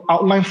 so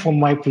outline for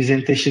my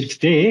presentation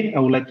today, I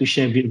would like to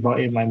share a bit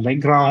about my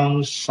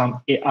background,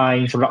 some AI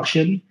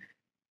introduction,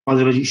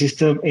 fuzzy logic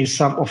system, and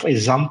some of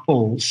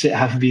examples that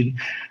have been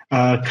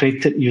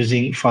created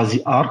using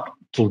FuzzyR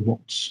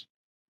Toolbox.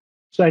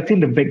 So I think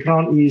the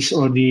background is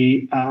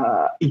already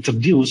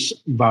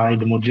introduced by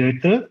the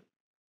moderator.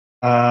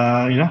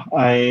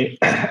 I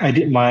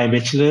did my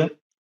bachelor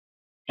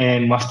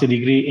and master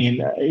degree in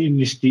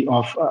University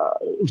of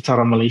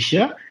Utara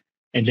Malaysia,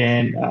 and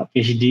then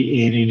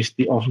PhD in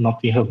University of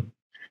Nottingham.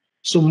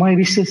 So my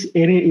research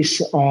area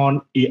is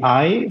on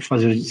AI,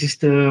 fuzzy logic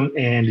system,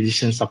 and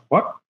decision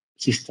support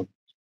system.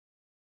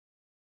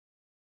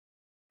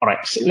 All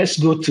right, so let's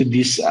go to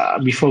this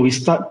before we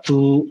start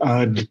to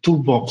the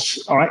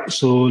toolbox. All right,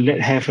 so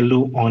let's have a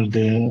look on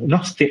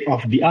the state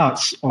of the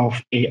arts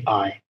of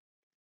AI.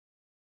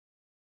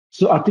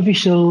 So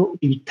artificial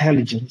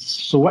intelligence.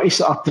 So what is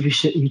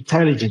artificial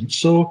intelligence?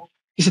 So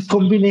it's a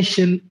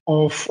combination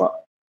of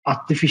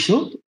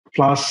artificial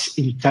plus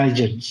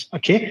intelligence.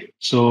 Okay,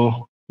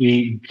 so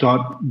we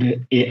got the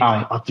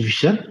AI,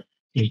 artificial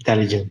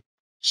intelligence.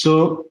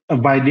 So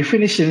by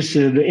definition,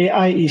 the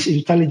AI is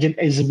intelligent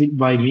exhibited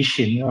by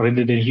machine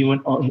rather than human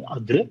or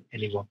other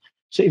animal.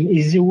 So in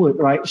easy word,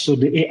 right? So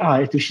the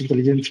AI, artificial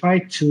intelligence, try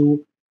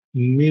to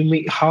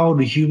mimic how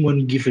the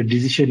human give a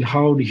decision,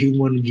 how the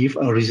human give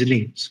a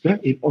reasoning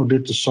in order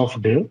to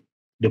solve the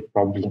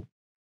problem.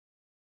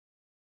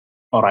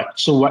 All right.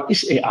 So what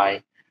is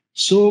AI?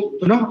 So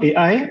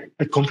AI,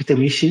 computer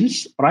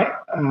machines, right?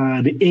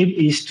 The aim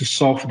is to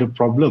solve the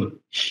problem,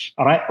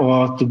 all right,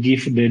 or to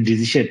give the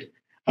decision.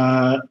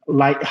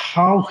 Like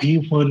how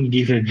humans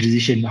give a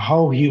decision,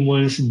 how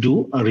humans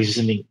do a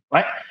reasoning,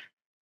 right?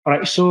 All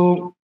right.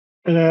 So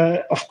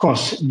of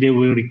course, they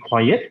will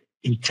require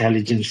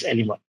intelligence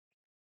element.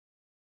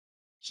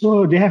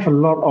 So they have a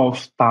lot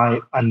of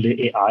type under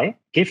AI.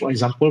 Okay, for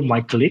example,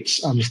 my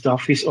colleagues, Mr.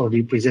 Hafiz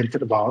already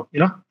presented about,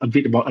 a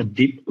bit about a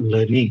deep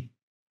learning.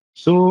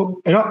 So,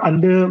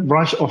 under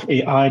branch of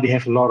AI, they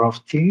have a lot of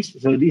things.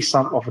 So these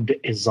some of the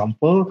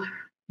example.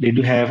 They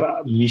do have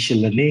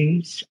machine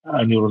learning,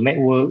 neural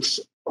networks,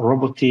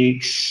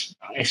 robotics,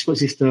 expert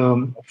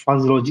system,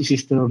 fuzzy logic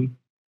system,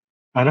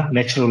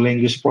 natural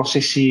language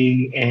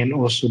processing, and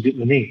also deep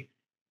learning.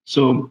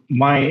 So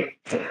my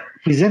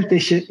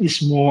presentation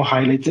is more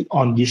highlighted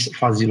on these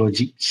fuzzy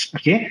logics,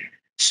 okay?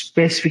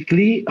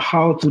 Specifically,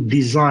 how to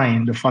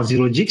design the fuzzy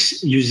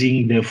logics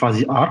using the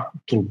FuzzyR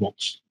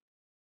Toolbox.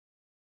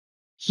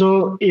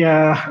 So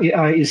yeah,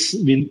 AI is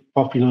been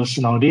popular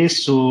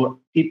nowadays, so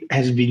it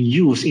has been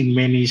used in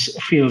many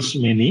fields,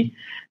 many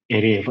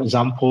areas. For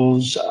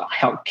example,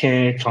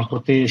 healthcare,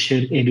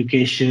 transportation,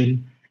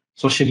 education,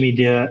 social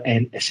media,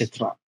 and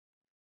etc.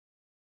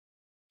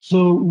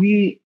 So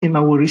we, in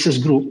our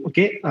research group,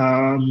 okay,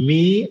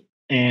 me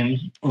and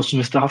also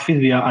Mr. Hafiz,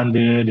 we are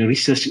under the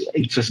research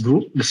interest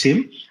group, the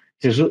same.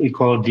 This is what we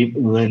call deep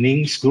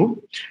learning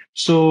group.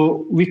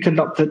 So we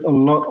conducted a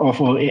lot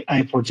of our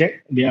AI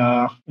project. They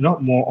are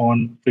more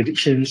on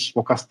predictions,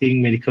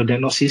 forecasting, medical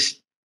diagnosis,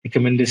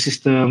 recommender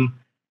system,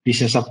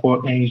 decision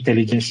support, and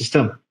intelligence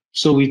system.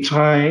 So we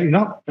try,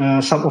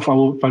 some of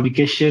our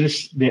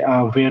publications, there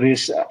are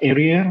various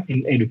areas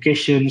in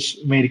education,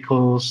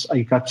 medicals,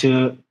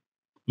 agriculture,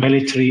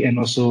 military, and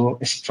also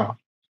etc.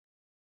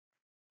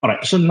 All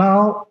right, so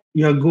now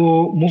we are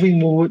moving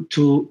forward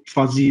to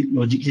fuzzy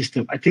logic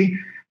system. I think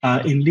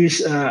in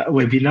this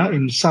webinar,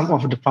 in some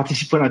of the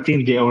participants, I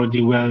think they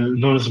already well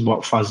knows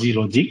about fuzzy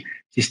logic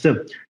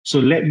system. So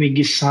let me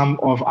give some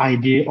of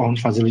idea on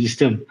fuzzy logic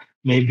system.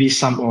 Maybe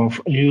some of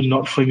you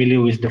not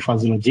familiar with the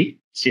fuzzy logic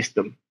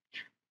system.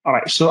 All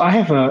right, so I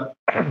have a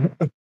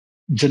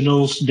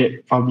journals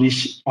that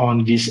publish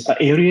on this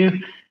area.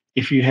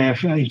 If you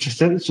have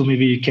interested, so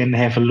maybe you can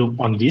have a look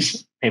on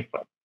this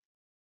paper.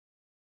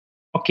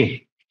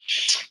 Okay,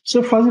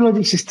 so fuzzy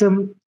logic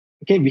system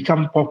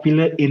become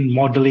popular in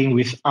modeling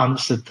with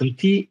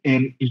uncertainty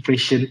and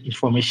impression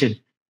information.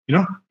 You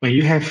know, when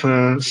you have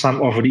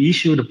some of the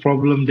issue, the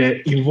problem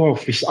that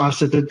involve with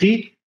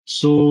uncertainty,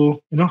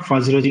 so you know,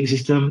 fuzzy logic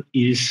system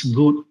is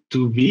good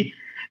to be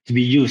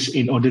used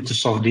in order to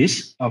solve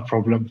this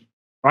problem,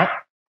 right?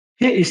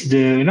 Here is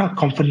the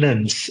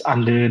components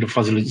under the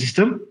fuzzy logic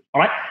system.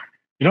 All right,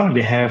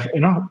 they have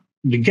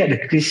we get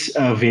the Chris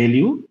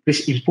value,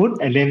 Chris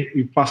input, and then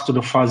we pass to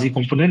the fuzzy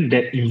component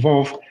that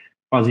involve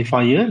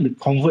fuzzifier that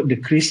convert the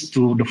Chris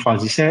to the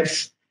fuzzy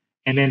sets,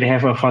 and then they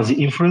have a fuzzy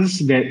inference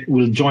that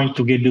will join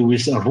together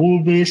with a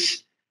rule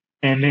base,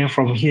 and then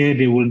from here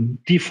they will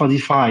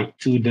defuzzify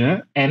to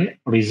the end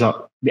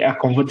result. They are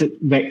converted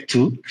back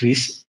to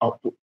Chris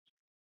output.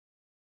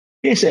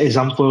 Here's an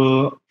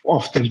example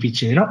of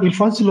temperature. In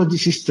fuzzy logic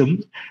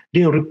system,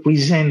 they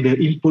represent the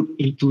input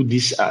into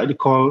this they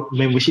call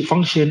membership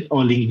function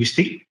or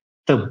linguistic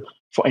term.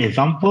 For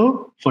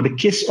example, for the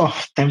case of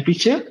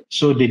temperature,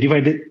 so they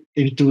divided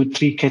into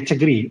three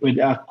categories where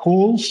there are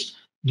colds,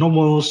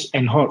 normals,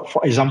 and hot.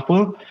 For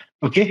example,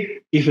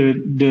 if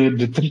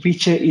the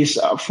temperature is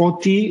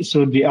 40,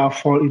 so they are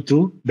fall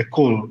into the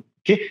cold.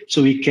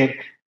 So we can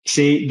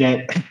say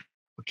that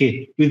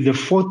with the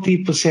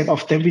 40%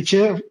 of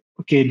temperature,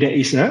 there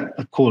is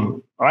a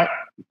cold, right?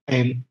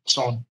 And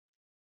so on.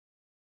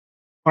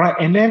 All right,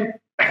 and then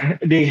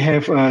they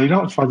have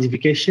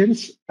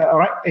fuzzifications,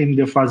 right, in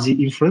the fuzzy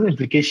inference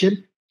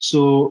application.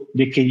 So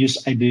they can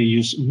either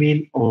use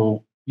min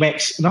or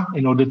max,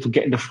 in order to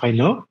get the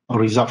final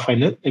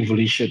final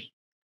evaluation.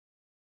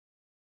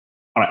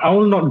 All right, I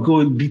will not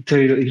go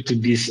detail into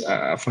this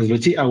fuzzy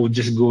logic. I will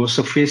just go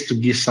surface to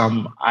give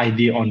some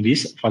idea on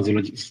this fuzzy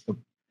logic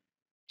system.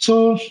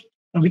 So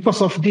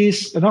because of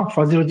this,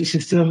 fuzzy logic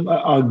system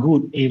are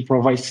good in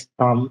provide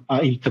some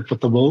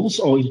interpretables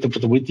or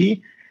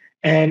interpretability,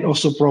 and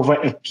also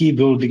provide a key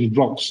building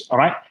blocks. All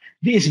right,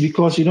 this is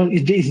because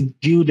it is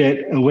due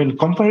that when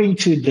comparing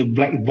to the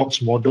black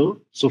box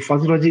model, so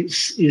fuzzy logic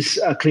is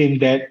a claim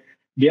that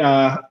they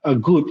are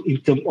good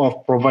in terms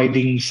of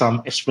providing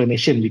some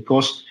explanation,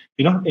 because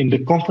in the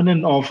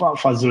component of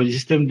fuzzy logic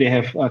system they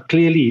have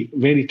clearly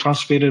very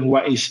transparent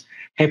what is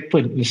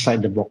happened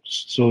inside the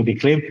box. So they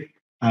claim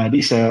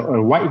this is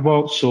a white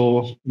box,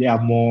 so they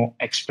are more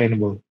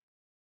explainable.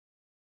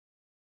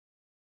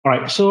 All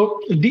right,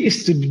 so this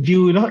is to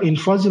do, in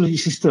fuzzy logic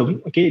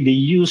system, they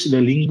use the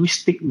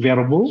linguistic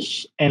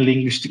variables and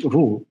linguistic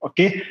rule,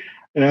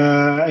 in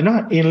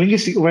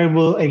linguistic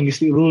variable and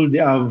linguistic rule, they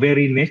are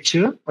very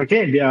nature,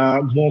 they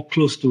are more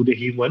close to the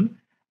human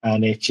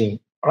nature,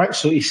 all right,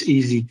 so it's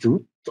easy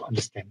to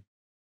understand.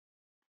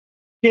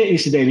 Here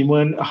is the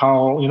element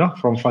how,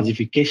 from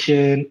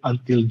fuzzification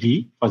until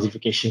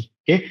defuzzification,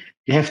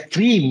 They have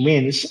three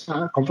main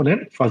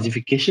component: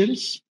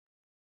 fuzzifications,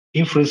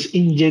 inference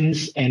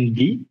engines, and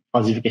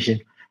defuzzification.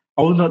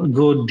 I will not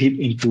go deep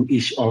into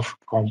each of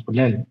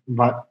component,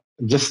 but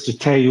just to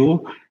tell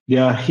you, they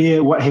are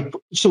here what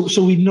happened.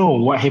 So we know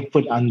what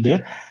happened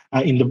under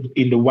in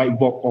the white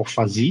box of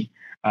fuzzy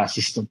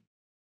system.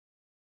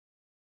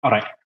 All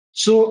right.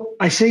 So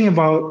I saying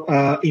about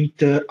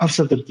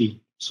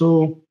uncertainty.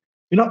 So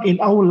in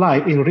our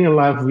life, in real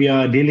life, we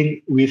are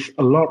dealing with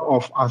a lot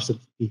of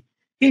uncertainty.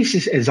 This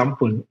is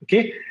example.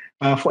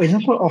 For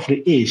example of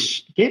the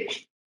age. The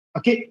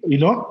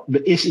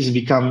age is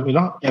become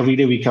every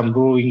day become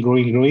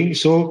growing.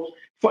 So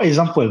for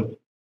example,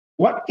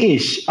 what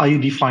age are you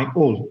define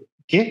old?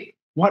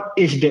 What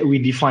age that we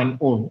define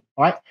old,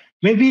 right?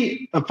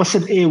 Maybe a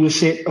person A will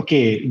say,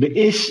 the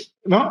age,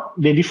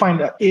 they define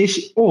the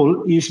age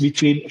old is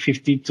between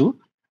 50 to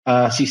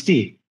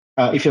 60.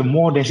 If you're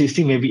more than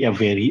 60, maybe a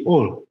very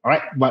old,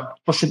 right? But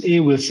person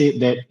A will say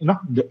that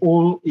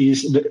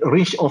the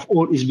range of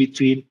old is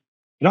between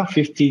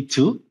 50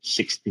 to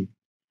 60.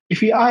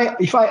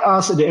 If I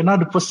ask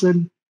another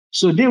person,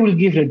 so they will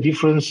give a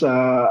different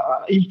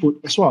input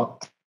as well.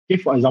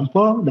 For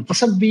example, the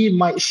person B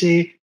might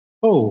say,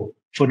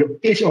 for the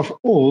age of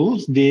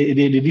old, they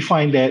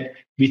define that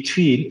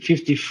between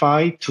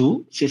 55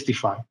 to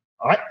 65.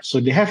 All right, so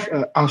they have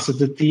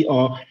uncertainty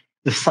or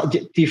the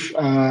subjective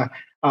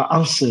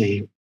answer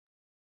here.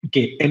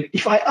 And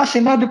if I ask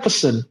another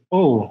person,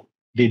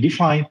 they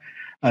define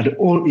the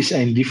old is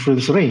in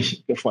different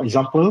range. For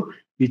example,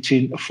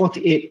 between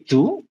 48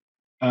 to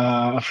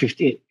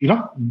 58.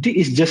 This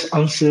is just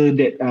answer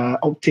that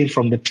obtained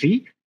from the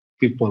three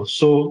people.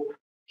 So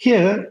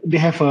here they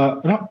have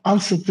a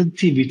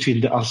uncertainty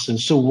between the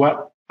answers. So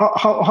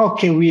how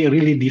can we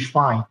really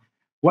define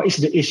what is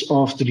the age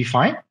of to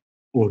define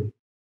old?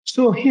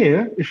 So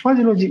here the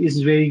fuzzy logic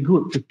is very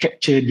good to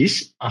capture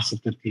this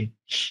uncertainty.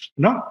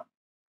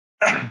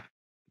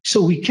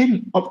 So we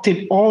can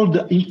obtain all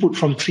the input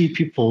from three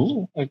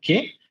people,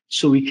 okay?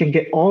 So we can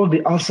get all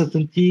the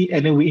uncertainty,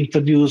 and then we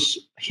introduce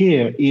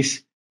here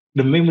is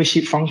the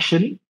membership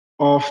function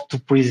of to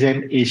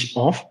present age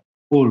of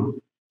all.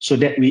 So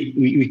that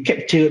we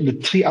capture the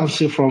three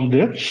answer from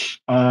the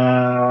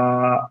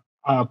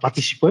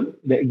participant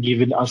that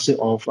given the answer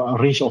of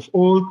range of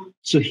all.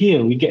 So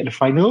here we get the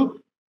final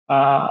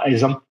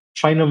example,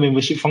 final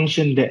membership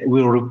function that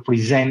will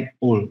represent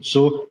all.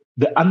 So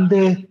the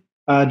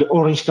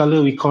orange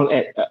color we call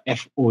it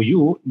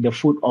FOU, the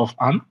food of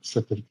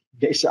uncertainty.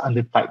 That is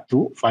under type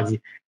 2 fuzzy.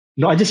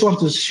 No, I just want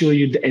to show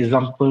you the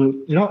example,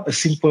 a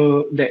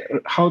simple that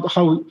how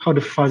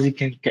the fuzzy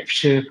can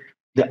capture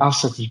the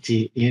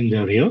uncertainty in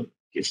the real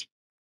case.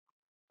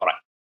 All right.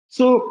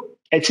 So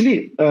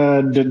actually,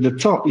 the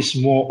talk is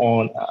more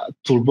on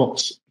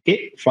Toolbox,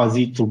 okay,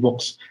 fuzzy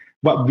Toolbox.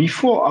 But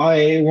before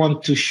I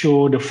want to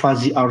show the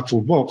FuzzyR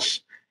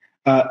Toolbox,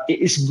 it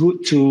is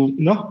good to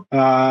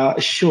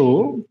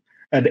show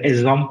the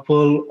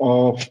example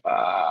of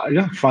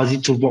fuzzy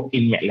toolbox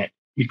in MATLAB,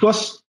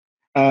 because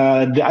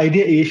the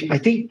idea is, I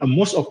think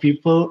most of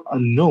people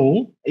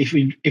know if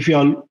you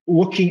are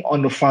working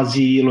on the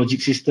fuzzy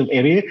logic system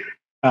area,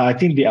 I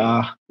think they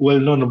are well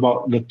known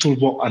about the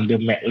toolbox under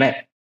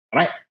MATLAB,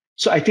 right?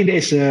 So I think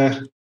it's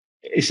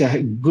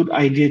a good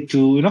idea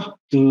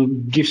to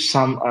give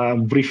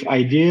some brief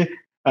idea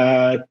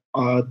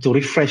to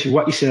refresh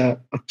what is a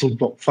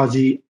toolbox,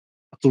 fuzzy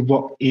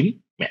toolbox in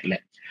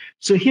MATLAB.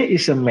 So here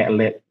is a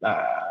MATLAB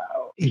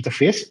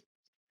interface.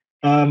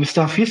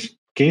 Mr. Hafiz,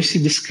 can you see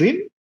the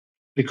screen?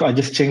 Because I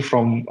just changed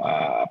from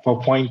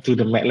PowerPoint to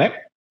the MATLAB.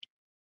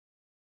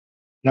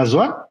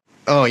 Nazwa?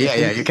 Oh,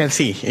 yeah, you can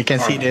see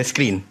the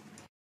screen.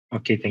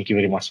 Okay, thank you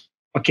very much.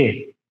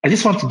 Okay, I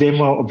just want to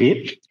demo a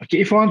bit. Okay,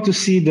 if you want to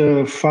see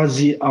the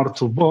FuzzyR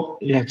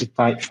toolbox, you have to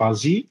type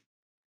fuzzy.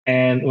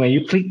 And when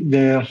you click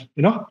the,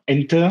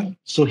 enter,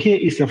 so here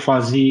is the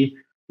fuzzy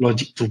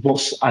logic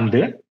toolbox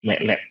under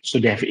MATLAB. So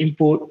they have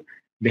input,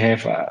 they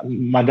have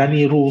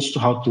Madani rules to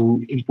how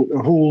to input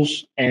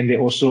rules, and they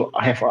also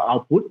have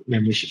output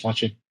membership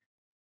function.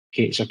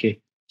 Okay, it's okay.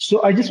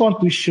 So I just want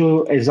to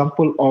show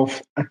example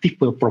of a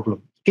tipper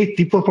problem. Okay,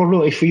 tipper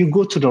problem, if you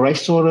go to the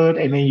restaurant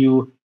and then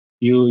you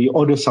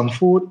order some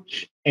food,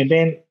 and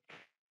then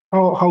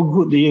how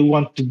good do you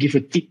want to give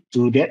a tip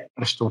to that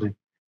restaurant?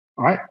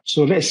 All right,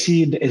 so let's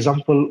see the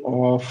example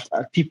of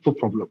a tipper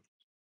problem.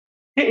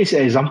 Here is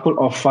an example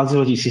of fuzzy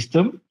logic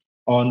system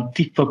on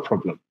tipper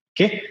problem.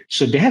 Okay,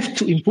 so they have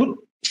two input,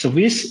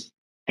 service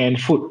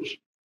and food.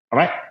 All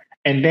right,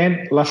 and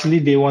then lastly,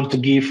 they want to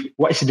give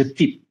what is the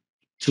tip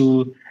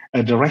to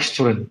the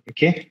restaurant.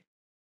 Okay,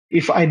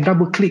 if I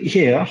double click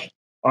here,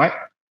 all right,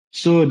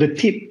 so the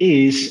tip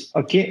is,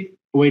 okay,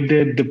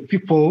 whether the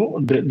people,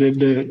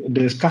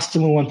 the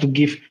customer want to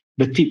give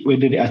the tip,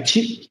 whether they are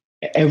cheap,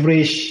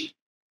 average,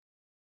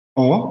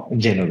 or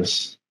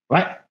generous,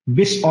 right?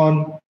 Based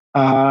on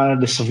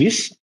the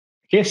service,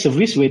 okay,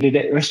 service, whether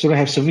that restaurant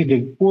have service,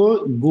 the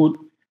poor, good,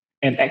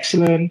 and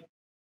excellent,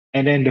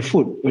 and then the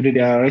food, whether they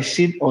are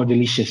racist or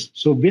delicious.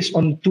 So based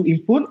on two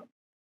input,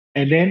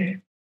 and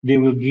then they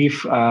will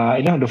give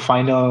the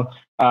final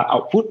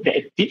output,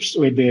 the tips,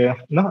 whether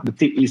the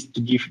tip is to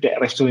give that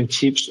restaurant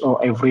chips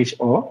or average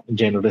or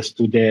generous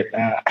to that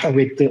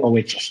waiter or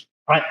waitress,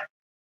 right?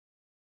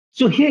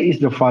 So here is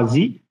the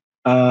fuzzy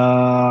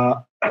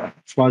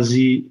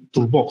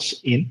toolbox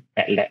in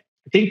MATLAB.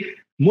 I think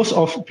most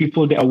of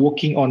people that are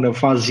working on the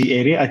fuzzy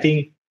area, I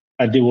think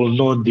they will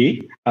know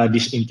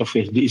this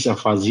interface. This is a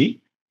fuzzy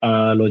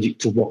logic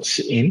toolbox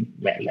in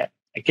MATLAB.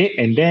 Okay,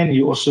 and then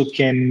you also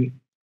can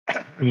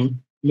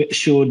make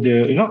sure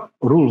the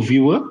rule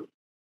viewer.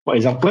 For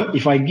example,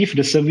 if I give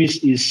the service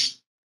is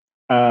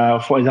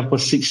for example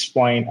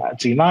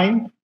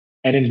 6.39,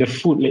 and then the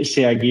food, let's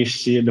say I give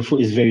the food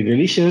is very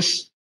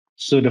delicious.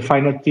 So the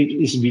final tip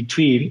is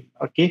between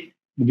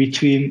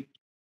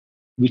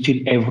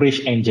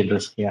average and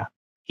generous here.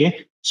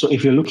 Okay, so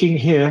if you're looking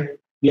here,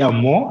 they are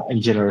more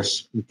and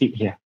generous, the tip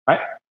here, right?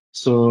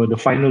 So the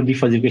final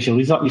defuzzification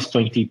result is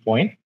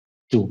 20.2.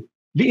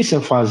 This is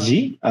a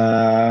fuzzy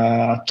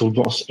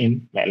toolbox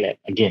in MATLAB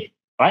again,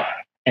 right?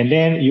 And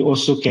then you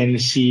also can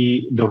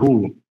see the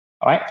rule,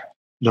 right?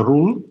 The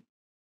rule.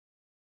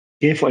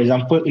 Okay, for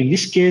example, in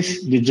this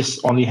case, they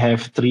just only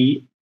have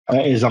three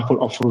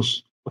example of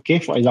rules. Okay,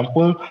 for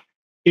example,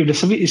 if the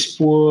service is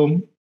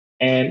poor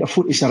and the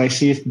food is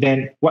racist,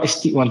 then what is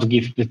tip want to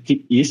give? The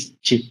tip is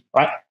cheap,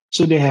 right?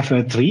 So they have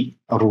three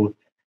rule.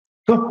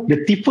 So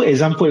the tipper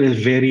example is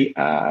very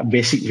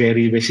basic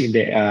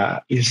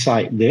that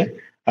inside the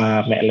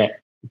MATLAB.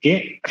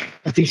 Okay,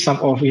 I think some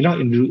of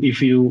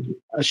if you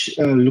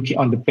looking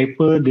on the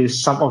paper,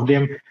 there's some of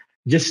them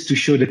just to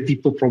show the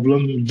tipper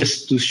problem,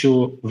 just to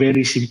show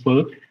very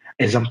simple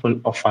example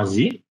of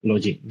fuzzy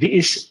logic. This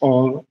is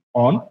all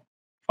on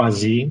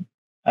fuzzy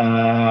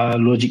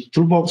logic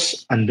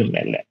toolbox under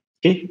MATLAB.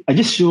 Okay, I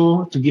just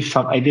show to give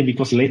some idea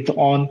because later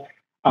on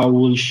I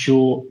will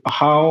show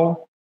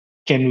how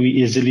can we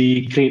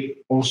easily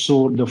create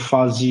also the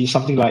fuzzy,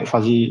 something like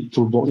fuzzy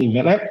toolbox in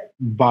MATLAB,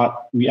 but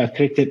we are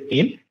created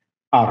in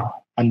R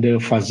under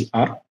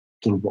FuzzyR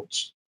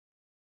toolbox.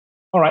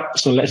 All right,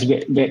 so let's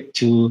get back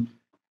to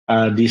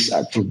this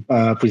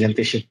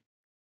presentation.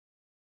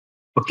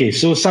 Okay,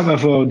 so some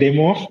of our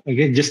demo,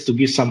 okay, just to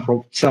give some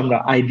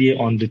idea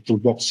on the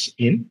toolbox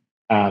in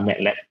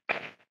MATLAB.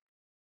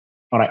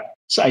 All right,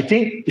 so I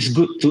think it's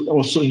good to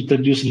also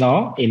introduce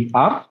now in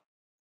R.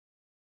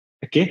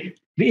 Okay,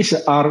 this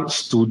is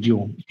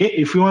RStudio. Okay,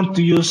 if you want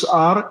to use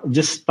R,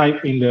 just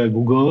type in the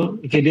Google.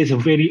 Okay, there's a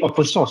very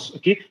open source.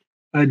 Okay,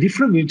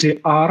 different between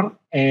R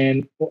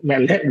and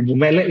MATLAB.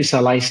 MATLAB is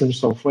a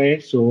licensed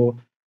software, so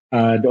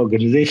the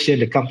organization,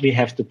 the company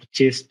have to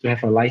purchase to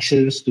have a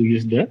license to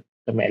use the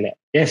MATLAB.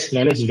 Yes,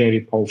 MATLAB is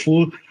very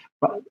powerful,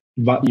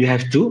 but you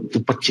have to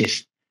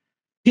purchase.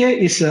 Here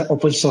is an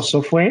open source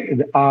software,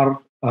 the R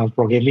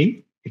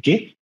programming.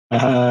 Okay,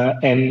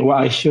 and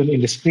what I shown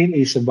in the screen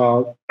is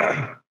about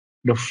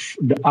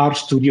the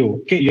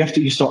RStudio. Okay, you have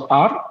to install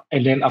R,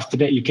 and then after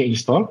that you can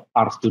install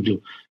RStudio.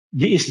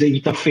 This is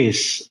the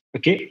interface,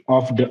 okay,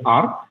 of the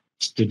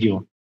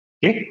RStudio.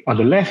 Okay, on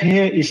the left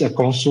here is a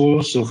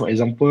console. So for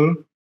example,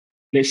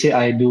 let's say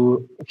I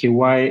do, okay,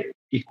 y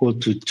equal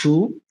to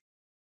 2.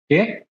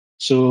 Okay,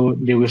 so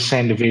they will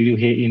send the value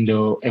here in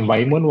the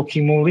environment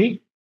working memory,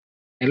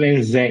 and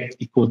then z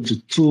equal to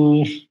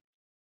 2.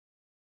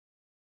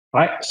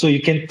 Right, so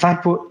you can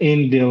type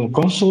in the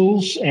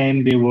consoles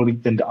and they will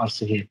return the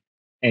answer here.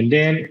 And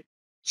then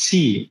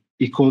C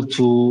equal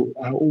to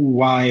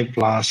y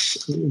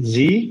plus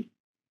z.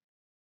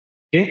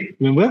 Okay,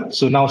 remember?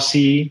 So now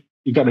C,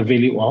 you got a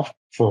value of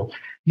 4.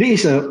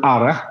 This is a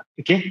R,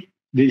 okay?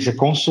 This is a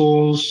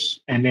consoles,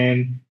 and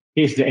then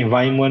here's the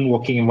environment,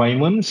 working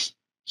environments.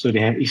 So they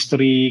have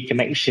history,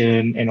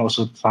 connection, and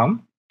also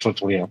some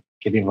tutorial,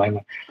 okay, the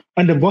environment.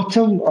 On the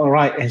bottom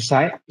right hand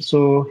side,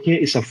 so here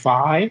is a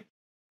file,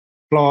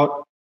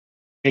 plot,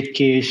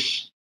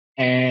 package,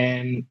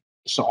 and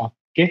so on,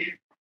 okay?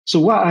 So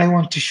what I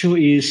want to show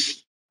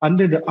is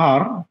under the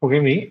R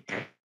programming,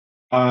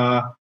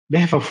 they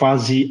have a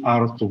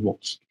FuzzyR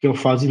toolbox, okay,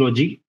 fuzzy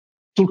logic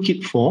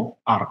toolkit for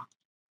R.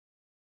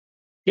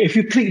 Okay, if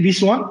you click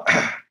this one,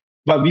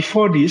 but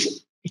before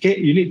this, okay,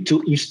 you need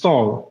to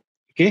install,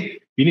 okay,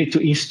 you need to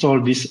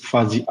install this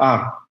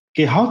FuzzyR.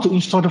 Okay, how to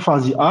install the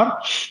FuzzyR?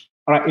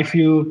 All right, if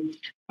you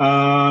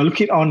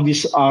look it on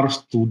this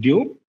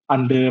RStudio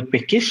under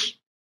package,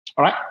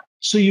 all right,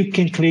 so you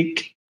can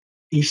click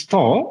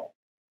install.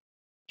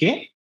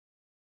 Okay,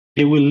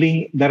 they will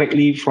link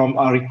directly from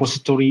our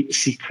repository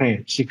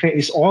C.Chen. C.Chen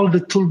is all the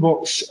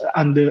toolbox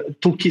under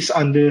toolkits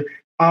under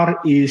R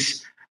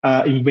is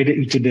embedded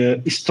into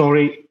the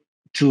storage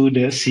to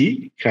the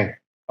C.Chen,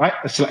 right?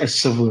 It's like a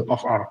server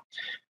of R.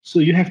 So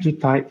you have to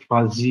type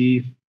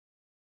FuzzyR.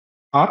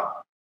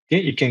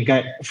 Okay, you can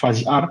get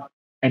FuzzyR,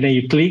 and then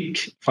you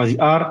click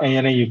FuzzyR,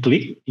 and then you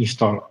click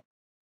install.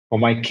 For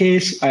my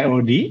case, I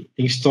already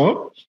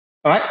installed.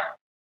 All right.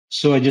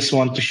 So I just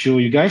want to show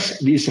you guys,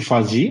 this is a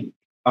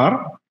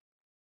FuzzyR.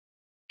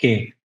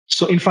 Okay.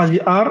 So in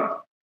FuzzyR,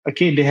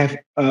 okay, they have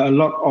a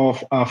lot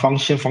of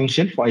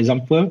function. For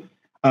example,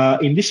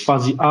 in this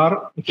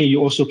FuzzyR, okay, you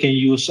also can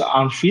use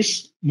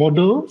Hafiz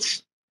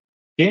models.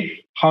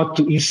 Okay, how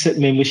to insert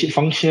membership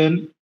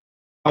function,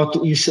 how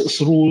to insert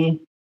rule,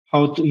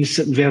 how to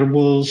insert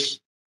variables,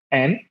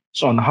 and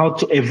so on. How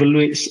to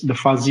evaluate the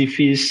fuzzy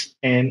fish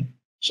and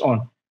so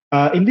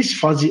on. In this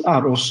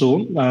FuzzyR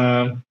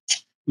also,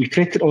 we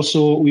created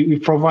also, we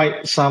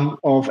provide some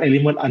of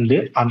element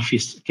under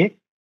Hafiz, okay?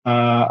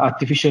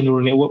 Artificial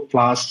neural network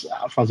plus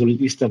fuzzy logic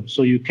system.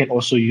 So you can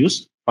also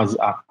use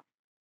FuzzyR.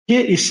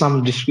 Here is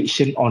some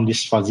description on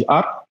this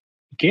FuzzyR,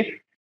 okay?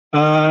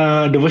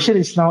 The version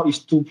is now is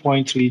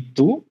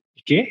 2.32,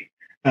 okay?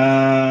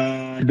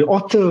 The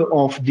author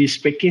of this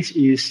package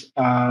is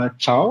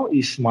Chow,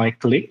 is my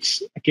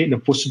colleagues, okay? The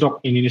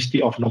postdoc in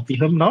University of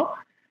Nottingham now.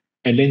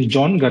 And then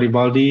John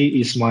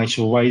Garibaldi is my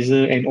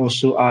supervisor, and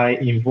also I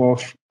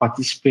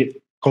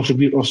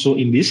contribute also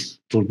in this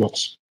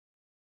toolbox.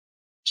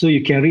 So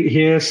you can read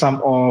here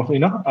some of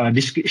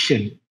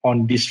description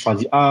on this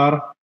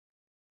FuzzyR,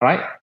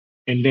 right?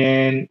 And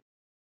then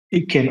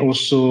you can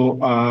also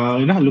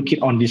look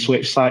it on this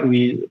website.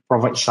 We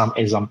provide some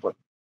example.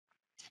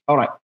 All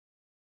right.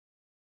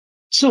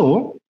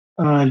 So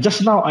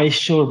just now I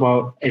showed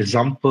about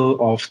example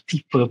of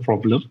tipper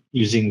problem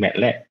using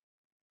MATLAB.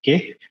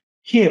 Okay.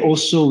 Here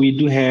also we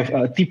do have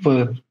a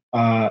tipper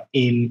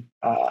in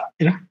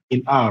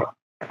R,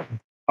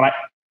 right?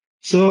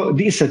 So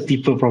this is a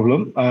tipper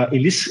problem.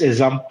 In this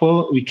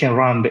example, we can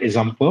run the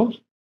example,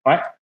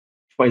 right?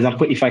 For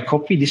example, if I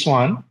copy this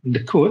one,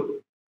 the code,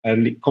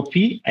 I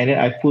copy, and then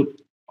I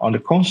put on the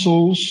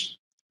consoles,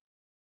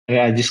 and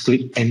then I just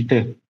click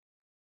enter.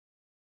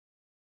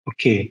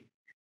 Okay,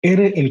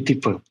 error in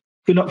tipper.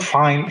 Could not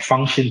find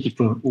function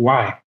tipper.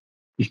 Why?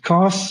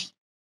 Because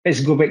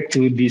let's go back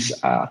to this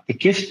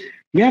package.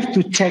 We have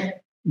to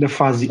check the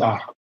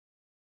FuzzyR.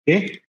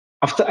 Okay.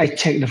 After I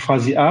check the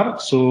FuzzyR,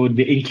 so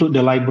they include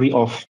the library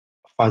of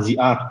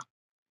FuzzyR.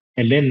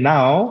 And then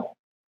now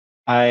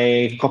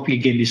I copy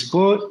again this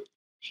code,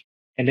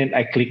 and then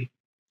I click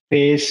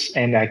paste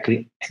and I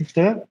click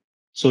enter.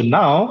 So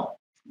now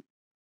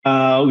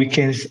we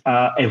can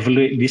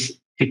evaluate this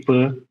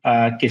typical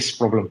case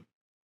problem.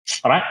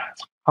 All right,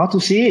 how to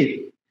see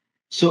it?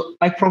 So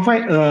I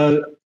provide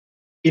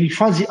in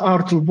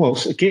FuzzyR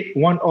Toolbox, okay,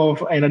 one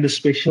of another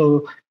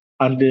special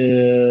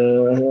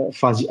under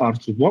FuzzyR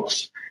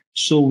Toolbox.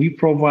 So we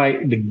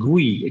provide the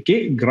GUI,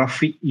 okay,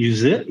 graphic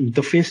user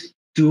interface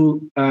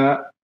to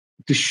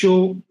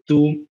show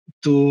to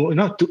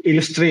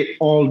illustrate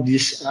all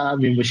this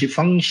membership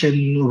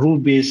function, rule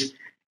base,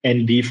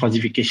 and the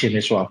fuzzification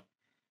as well.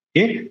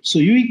 Okay, so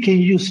you can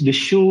use the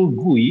show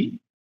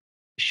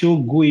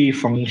GUI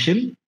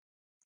function,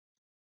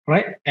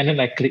 right? And then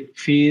I click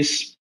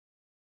Fizz.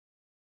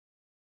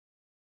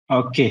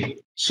 Okay,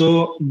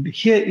 so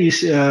here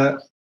is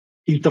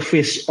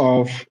interface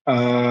of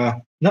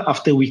now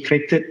after we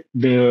created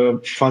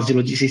the fuzzy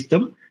logic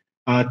system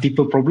type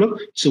problem,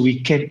 so we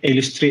can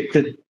illustrate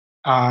it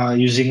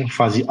using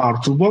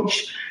FuzzyR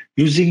Toolbox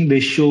using the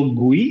show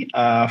GUI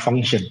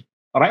function.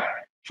 All right.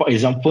 For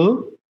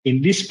example,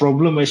 in this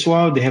problem as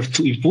well, they have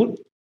two input,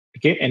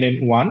 okay, and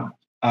then one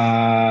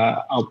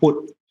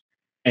output,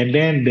 and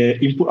then the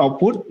input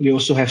output they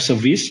also have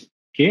service.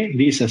 Okay,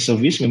 this is a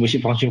service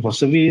membership function for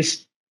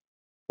service,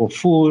 for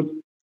food,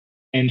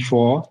 and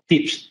for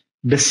tips.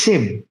 The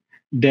same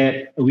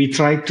that we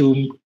try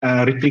to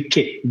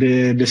replicate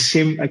the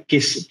same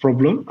case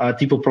problem,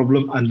 type of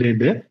problem under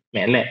the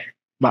MATLAB.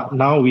 But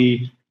now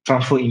we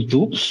transfer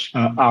into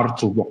R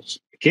Toolbox.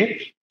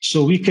 Okay,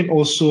 so we can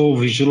also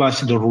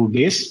visualize the rule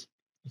base.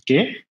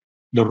 Okay,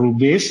 the rule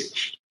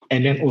base,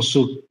 and then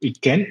also it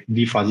can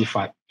be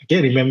fuzzified.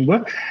 Okay,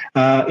 remember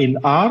in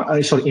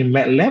in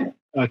MATLAB.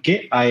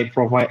 Okay, I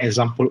provide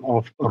example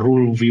of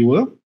rule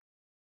viewer.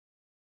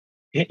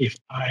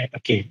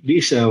 Okay,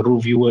 this is a rule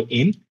viewer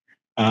in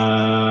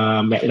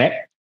MATLAB,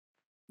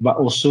 but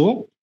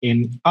also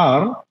in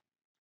R,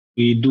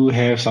 we do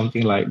have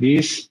something like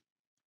this.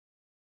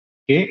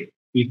 Okay,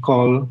 we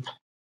call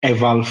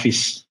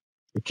evalfis.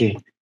 Okay,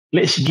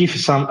 let's give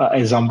some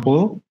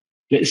example.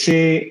 Let's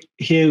say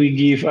here we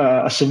give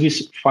a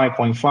service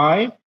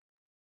 5.5.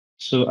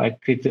 So I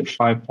created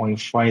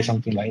 5.5,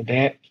 something like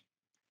that.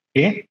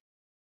 Okay,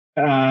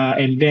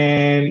 and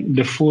then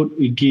the food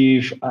we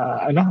give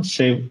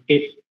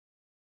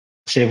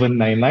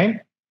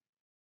 799.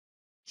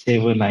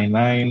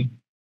 799.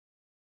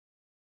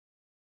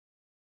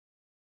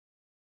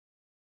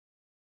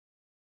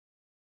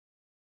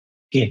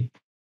 Okay.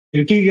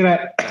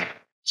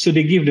 So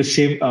they give the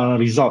same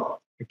result.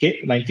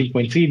 Okay,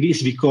 19.3. This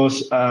is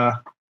because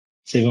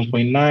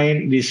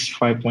 7.9. This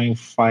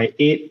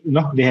 5.58.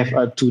 No, they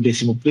have two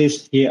decimal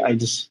place. Here I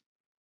just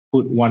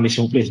put one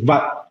decimal place.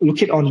 But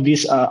look at on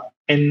this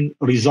end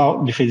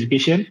result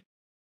differentiation.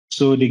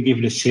 So they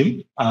give the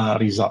same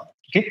result.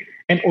 Okay,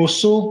 and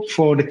also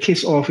for the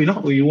case of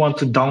we want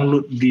to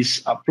download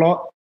this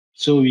plot,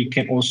 so we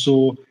can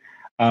also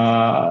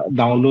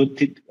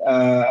download it,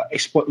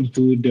 export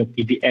into the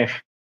PDF,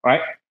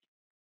 right?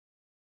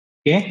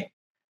 Okay,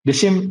 the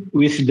same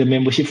with the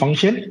membership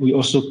function. We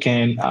also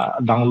can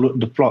download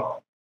the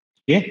plot.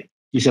 Okay,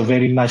 it's a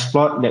very nice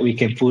plot that we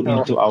can put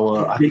into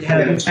our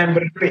article.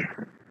 Sorry?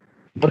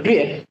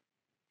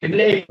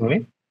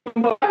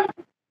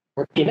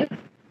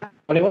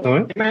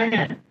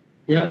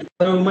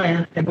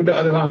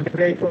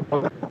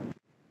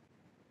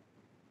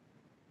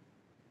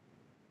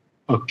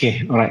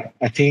 Okay, all right.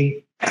 I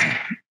think,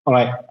 all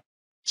right.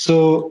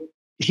 So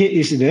here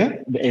is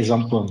the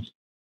example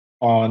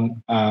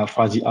on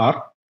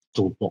FuzzyR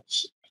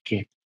Toolbox.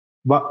 Okay,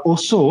 but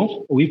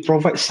also we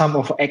provide some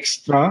of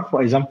extra.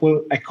 For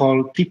example, I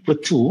call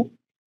Tipper2,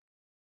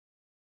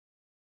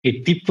 a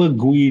Tipper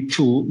GUI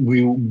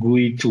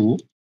tool,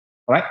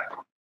 right?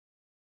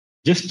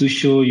 Just to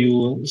show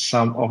you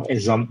some of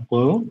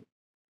example.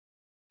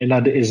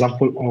 Another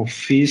example of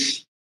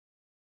this.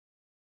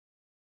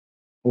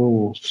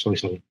 Oh,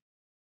 sorry.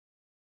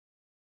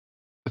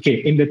 Okay,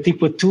 in the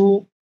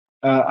Tipper2,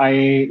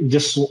 I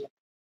just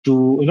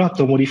to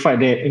modify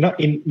that.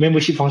 In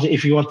membership function,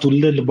 if you want to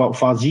learn about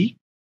fuzzy,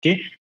 okay.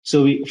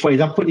 So for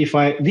example,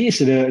 this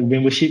is the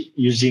membership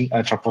using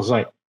a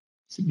trapezoid.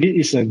 So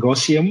this is a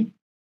Gaussian,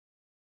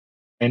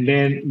 and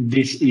then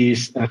this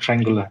is a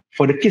triangular.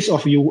 For the case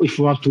of you, if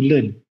you want to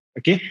learn,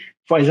 okay.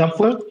 For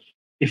example,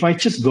 if I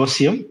choose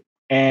Gaussian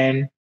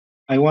and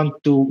I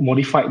want to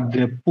modify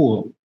the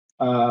pool,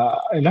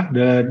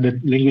 the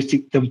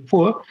linguistic term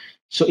pool.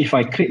 So if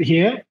I click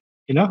here,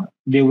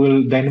 they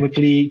will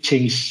dynamically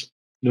change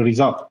the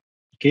result.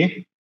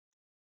 Okay,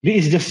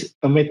 this is just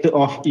a matter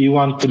of you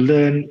want to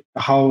learn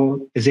how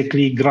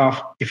exactly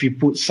graph, if you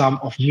put sum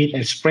of mean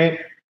and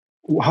spread,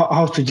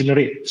 how to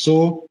generate.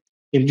 So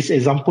in this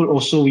example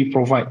also we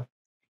provide,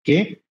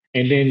 okay,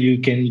 and then you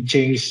can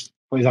change,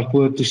 for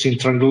example, to say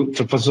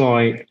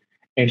trapezoid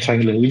and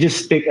triangular. We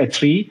just take a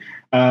three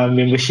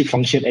membership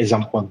function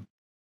example.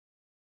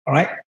 All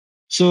right,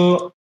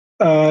 so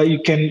you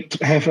can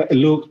have a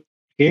look.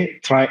 Okay,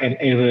 try and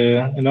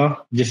error,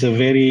 just a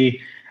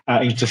very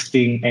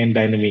interesting and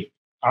dynamic.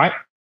 All right.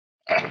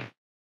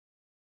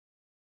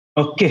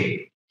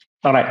 Okay.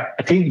 All right.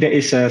 I think there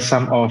is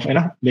some of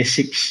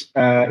basics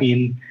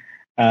in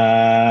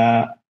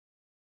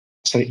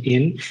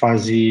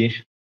Fuzzy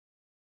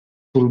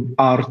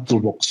R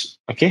Toolbox.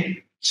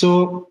 Okay.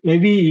 So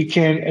maybe you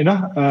can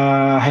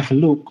have a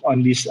look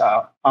on this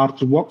R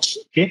Toolbox.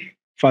 Okay.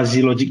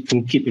 Fuzzy Logic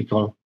Toolkit we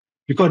call,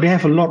 because they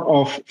have a lot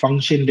of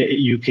function that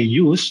you can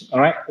use. All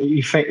right.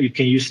 In fact, you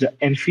can use the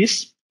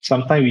MFIS.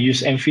 Sometimes we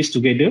use MFIS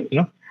together.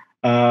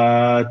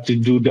 To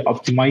do the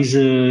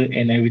optimizer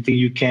and everything.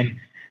 You can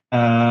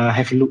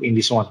have a look in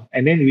this one.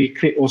 And then we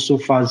create also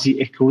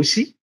fuzzy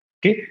accuracy.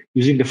 Okay.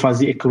 Using the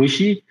fuzzy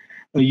accuracy,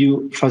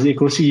 you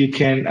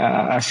can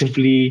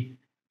simply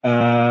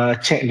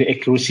check the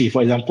accuracy.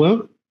 For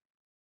example,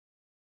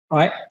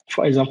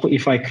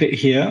 if I click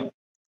here,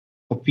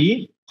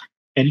 copy,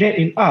 and then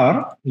in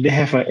R, they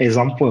have an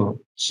example.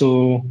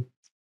 So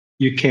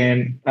you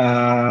can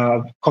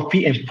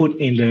copy and put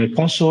in the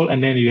console,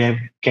 and then you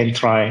can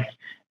try,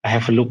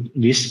 have a look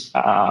this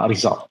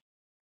result.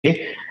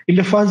 Okay. In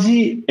the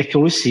fuzzy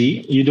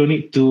accuracy, you don't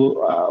need to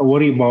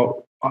worry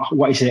about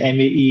what is the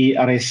MAE,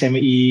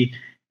 RSMAE,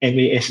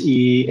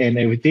 MASE, and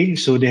everything.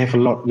 So they have a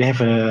lot. They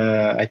have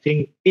I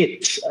think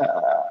 8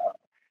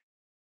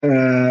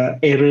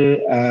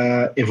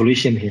 error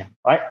evaluation here,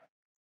 right?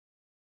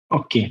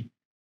 Okay.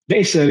 There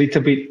is a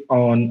little bit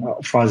on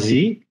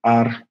fuzzy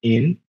R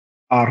in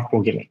R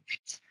programming.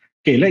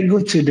 Okay, let's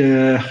go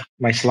to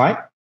my slide.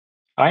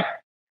 Right.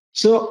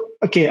 So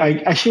okay,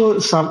 I show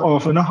some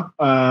of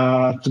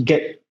to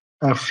get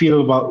a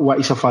feel about what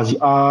is a fuzzy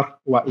R,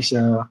 what is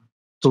a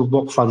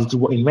fuzzy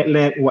toolbox in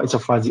MATLAB, what is a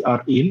fuzzy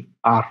R in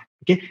R.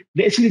 Okay,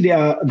 they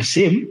are the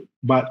same,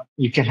 but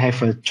you can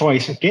have a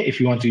choice. Okay, if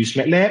you want to use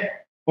MATLAB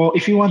or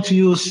if you want to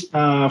use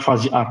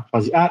fuzzy R.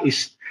 Fuzzy R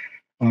is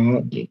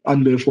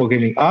under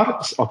programming R,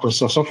 it's open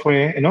source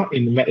software. In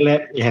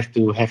MATLAB, you have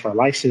to have a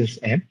license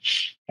and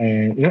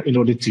in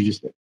order to use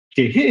that.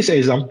 Okay, here is an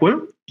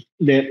example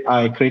that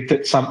I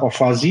created some of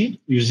fuzzy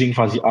using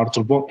fuzzy R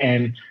toolbox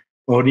and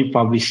already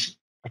published.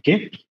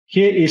 Okay,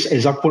 here is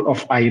example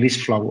of iris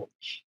flower.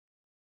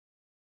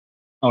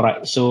 All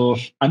right, so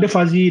under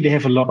fuzzy, they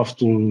have a lot of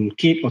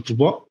toolkit or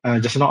toolbox.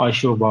 Just now I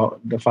show about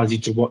the fuzzy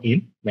toolbox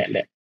in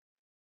MATLAB.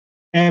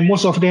 And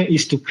most of them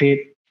is to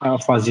create a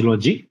fuzzy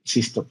logic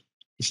system.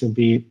 It's a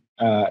bit,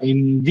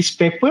 in this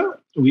paper,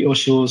 we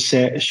also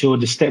show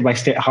the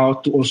step-by-step how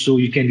to also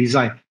you can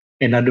design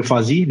another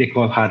fuzzy they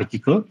call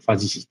hierarchical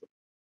fuzzy system.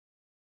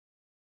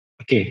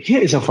 Okay,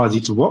 here is a fuzzy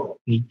toolbox.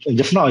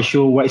 Just now I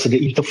show what is the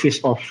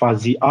interface of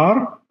fuzzy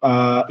R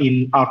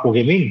in R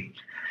programming.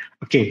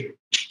 Okay,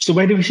 so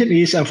by definition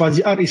is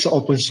FuzzyR is an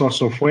open source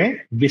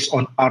software based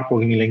on R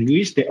programming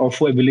language that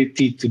offer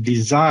ability to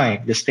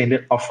design the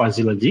standard of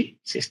fuzzy logic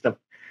system.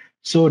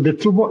 So the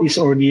toolbox is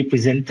already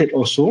presented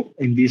also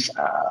in this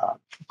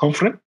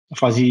conference,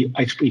 Fuzzy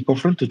XP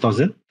Conference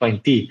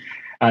 2020.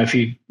 If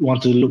you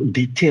want to look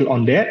detail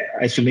on that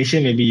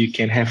explanation, maybe you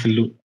can have a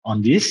look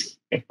on this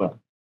paper.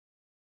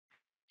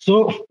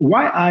 So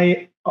why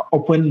I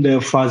open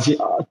the fuzzy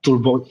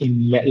toolbox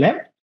in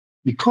MATLAB?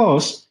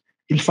 Because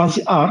in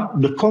fuzzy R,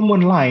 the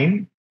command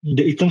line,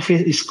 the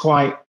interface is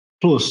quite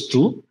close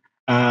to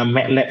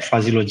MATLAB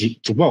fuzzy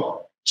logic toolbox.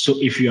 So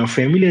if you are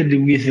familiar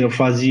with the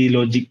fuzzy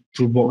logic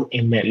toolbox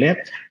in MATLAB,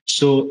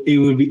 so it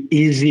will be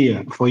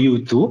easier for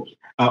you to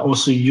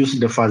also use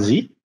the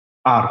fuzzy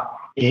R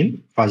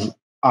in fuzzy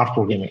R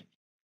programming.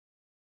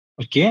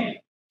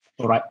 Okay,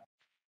 all right.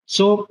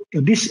 So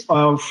this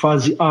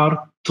fuzzy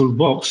R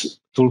toolbox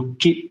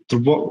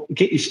toolbox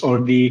okay, is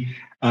already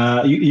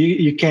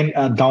you can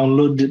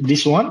download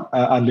this one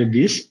under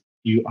this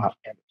URL.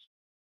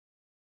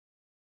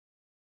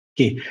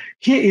 Okay,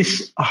 here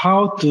is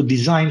how to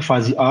design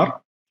fuzzy R.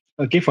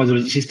 Okay, fuzzy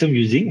logic system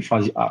using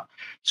fuzzy R.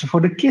 So for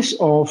the case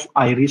of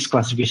iris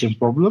classification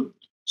problem,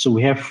 so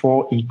we have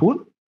 4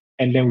 input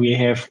and then we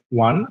have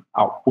 1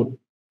 output.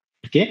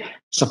 Okay,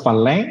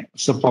 sepal length,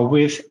 sepal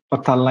width,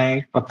 petal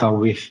length, petal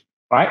width,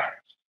 right?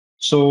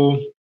 So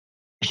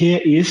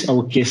here is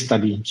our case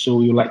study. So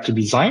we would like to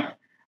design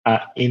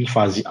in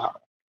fuzzy R,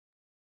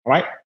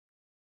 right?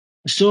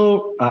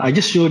 So I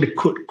just show the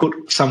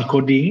some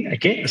coding.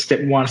 Okay,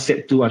 step 1,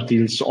 step 2,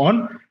 until so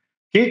on.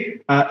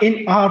 Okay,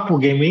 in R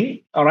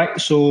programming, all right.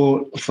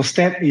 So first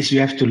step is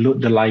you have to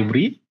load the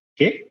library.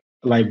 Okay,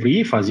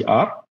 library fuzzy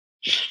R.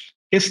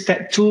 Okay,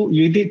 step 2,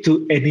 you need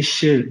to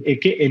initiate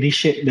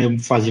the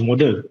fuzzy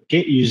model.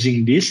 Okay,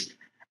 using this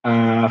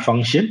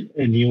function,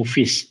 a new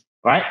fish,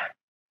 right?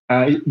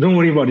 Don't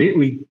worry about it.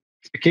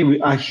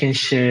 I can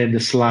share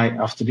the slide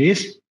after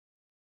this.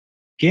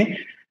 Okay,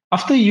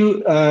 after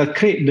you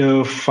create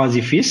the fuzzy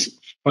fish,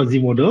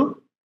 fuzzy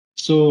model,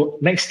 so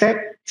next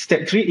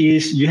step 3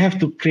 is you have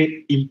to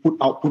create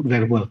input-output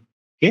variable.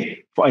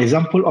 Okay, for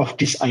example of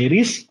this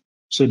iris,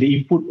 so the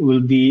input will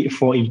be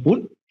 4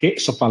 input. Okay,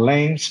 sepal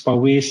length, sepal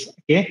width.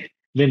 Okay,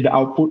 then the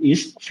output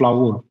is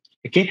flower.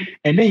 Okay,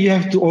 and then you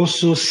have to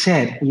also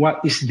set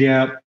what is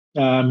their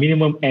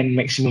minimum and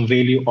maximum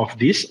value of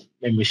this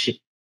membership,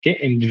 okay,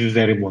 in the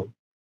variable.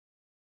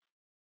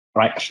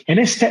 Right. And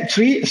then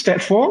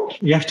step 4,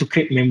 you have to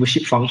create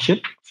membership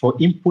function for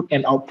input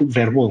and output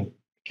variable.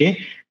 Okay.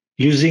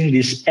 Using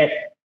this add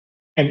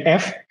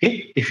MF.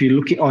 Okay. If you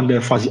look it on the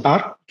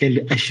FuzzyR,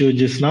 okay, I showed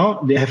just now,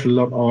 they have a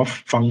lot of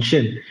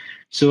function.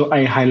 So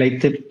I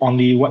highlighted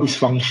only what is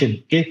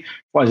function. Okay.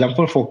 For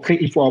example, for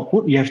create input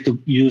output, you have to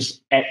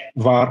use add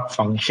var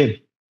function.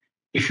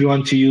 If you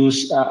want to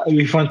use,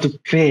 if you want to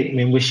create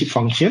membership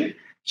function,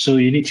 so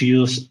you need to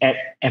use add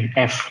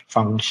MF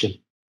function,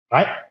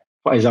 right?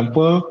 For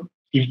example,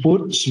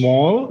 input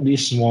small,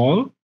 this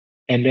small,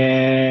 and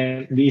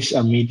then this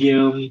a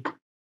medium,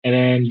 and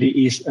then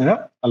this is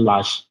a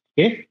large.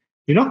 Okay,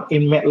 you know,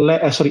 in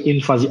MATLAB, in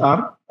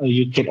FuzzyR,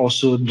 you can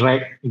also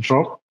drag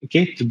drop,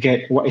 okay, to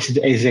get what is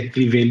the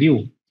exactly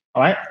value.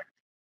 All right,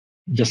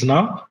 just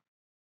now.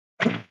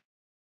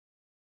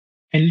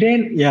 And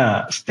then,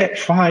 yeah, step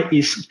 5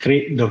 is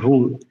create the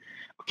rule.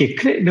 Okay,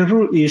 create the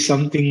rule is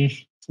something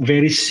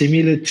very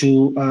similar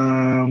to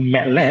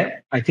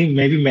MATLAB. I think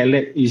maybe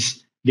MATLAB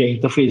is the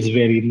interface is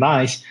very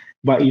nice,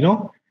 but you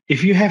know,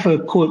 if you have a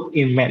code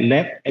in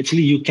MATLAB,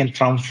 actually you can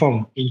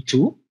transform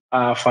into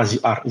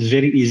FuzzyR. It's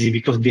very easy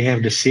because they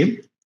have the same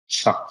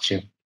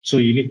structure. So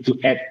you need to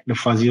add the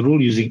fuzzy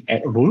rule using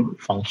add rule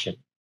function.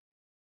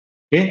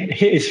 Okay,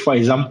 here is for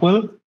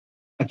example.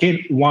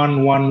 Okay,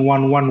 1, 1,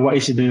 1, 1, what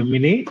is the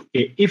meaning?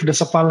 Okay, if the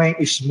supply line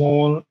is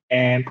small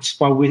and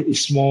supply width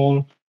is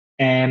small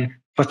and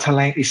fertile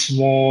line is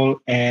small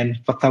and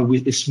fertile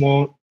width is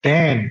small,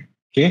 then,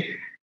 okay,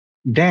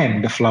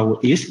 then the flower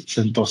is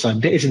sentosa.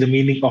 That is the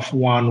meaning of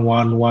 1,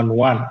 1, 1,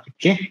 1,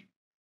 okay?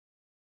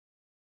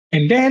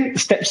 And then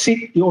step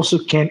 6, you also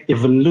can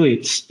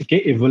evaluate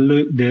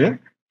the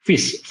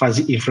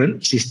fuzzy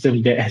inference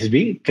system that has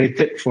been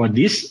created for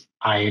this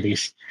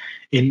iris.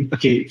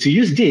 To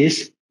use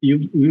this,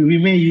 we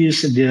may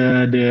use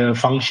the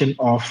function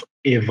of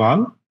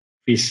eval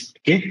phys.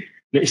 Okay,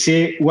 let's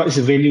say what is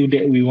the value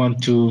that we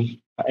want to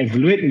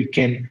evaluate. We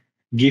can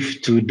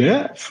give to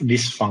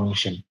this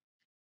function,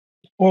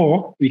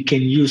 or we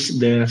can use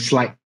the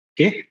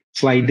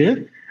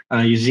slider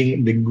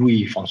using the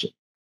GUI function.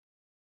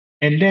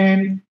 And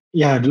then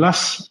the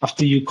last,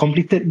 after you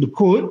completed the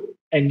code,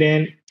 and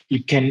then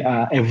you can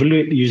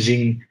evaluate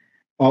using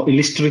or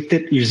illustrate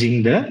it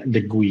using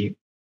the GUI.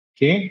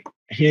 Okay,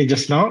 here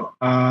just now,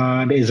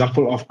 the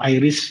example of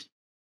iris.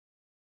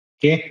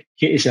 Okay,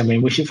 here is a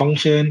membership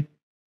function.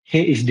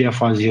 Here is their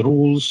fuzzy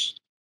rules,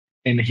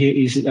 and here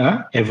is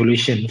a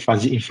evaluation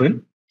fuzzy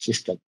inference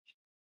system.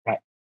 Right.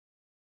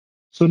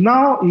 So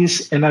now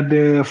is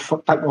another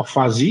type of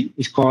fuzzy.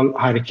 It's called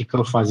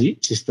hierarchical fuzzy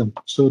system.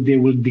 So they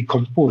will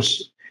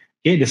decompose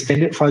the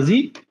standard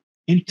fuzzy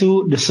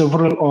into the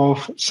several of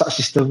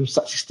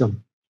subsystem.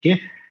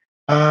 Okay.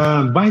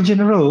 By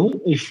general,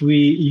 if we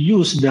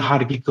use the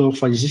hierarchical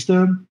fuzzy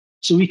system,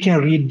 so we can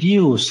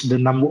reduce the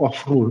number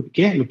of rules.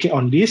 Okay, look at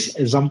on this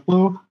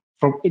example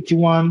from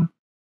 81,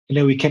 and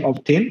then we can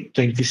obtain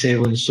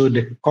 27. So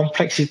the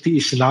complexity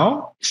is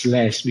now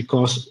less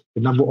because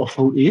the number of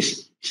rules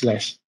is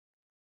less.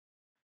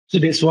 So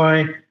that's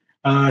why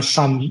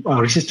some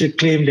researchers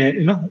claim that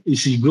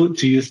it's good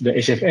to use the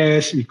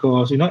HFS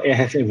because it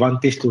has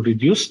advantage to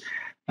reduce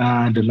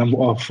the number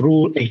of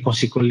rules and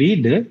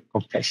consequently the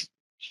complexity.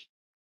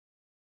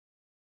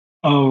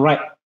 All right.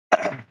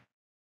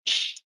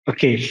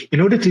 Okay.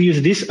 In order to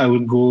use this, I will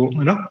go.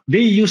 They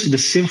use the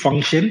same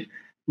function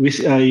with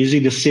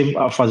using the same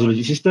fuzzy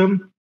logic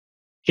system.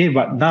 Okay,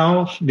 but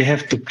now they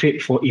have to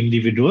create for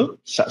individual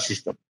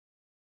subsystem,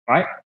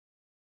 right?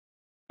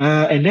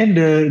 And then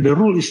the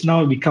rule is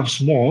now become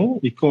small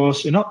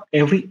because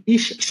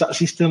each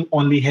subsystem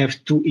only have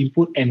 2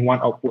 input and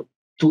 1 output.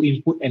 2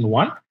 input and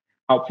 1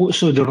 output.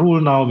 So the rule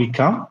now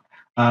become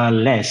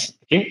less.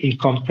 Okay, in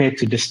compared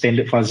to the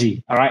standard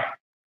fuzzy. All right.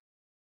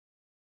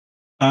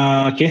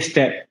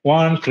 Step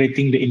 1,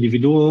 creating the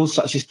individual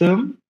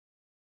subsystem.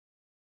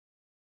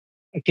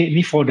 Okay,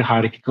 this for the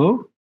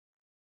hierarchical.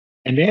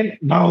 And then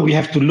now we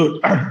have to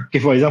load. Okay,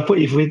 for example,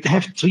 if we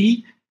have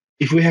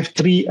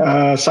three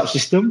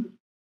subsystem,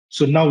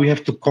 so now we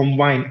have to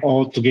combine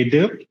all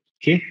together.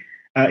 Okay,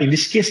 in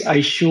this case, I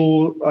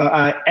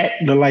add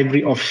the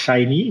library of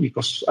Shiny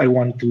because I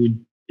want to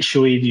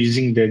show it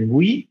using the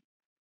GUI,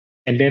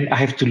 and then I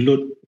have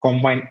to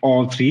combine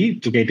all 3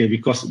 together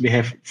because they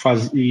have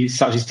fuzzy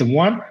subsystem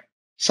 1,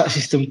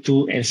 subsystem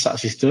 2, and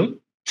subsystem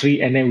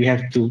 3, and then we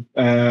have to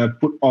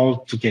put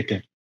all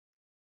together.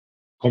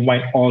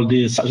 Combine all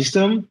the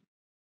subsystem,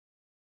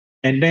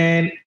 and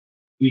then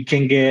we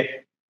can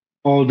get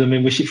all the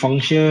membership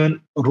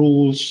function,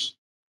 rules,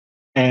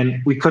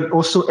 and we could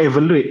also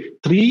evaluate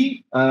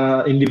 3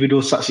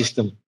 individual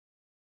subsystem.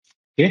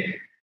 Okay,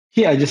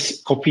 here I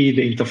just copy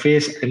the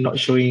interface and not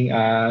showing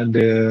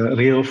the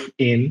real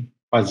in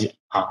FuzzyR.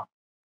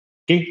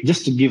 Okay,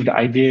 just to give the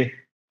idea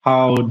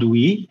how do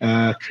we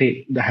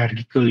create the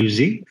hierarchical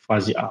using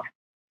FuzzyR.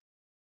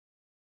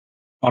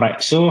 All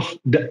right, so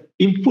the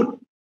output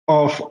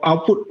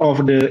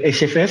of the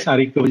HFS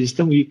hierarchical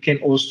system, we can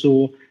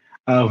also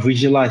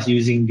visualize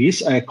using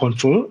this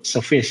control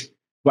surface.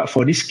 But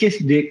for this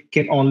case, they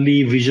can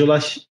only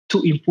visualize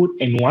 2 input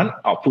and 1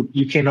 output.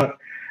 You cannot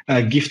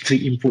give 3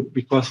 input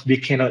because they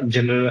cannot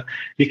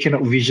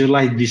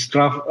visualize this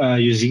graph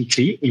using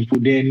 3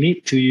 input. They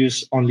need to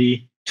use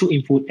only 2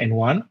 input and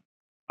 1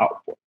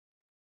 output.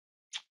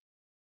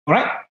 All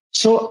right.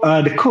 So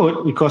the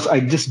code, because I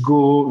just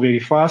go very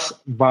fast,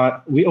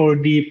 but we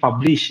already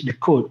published the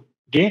code,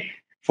 okay,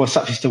 for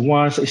subsystem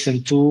 1,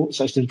 subsystem 2,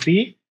 subsystem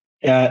 3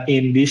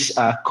 in this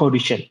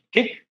Condition.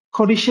 Okay,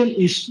 Condition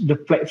is the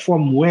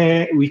platform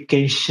where we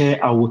can share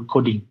our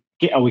coding,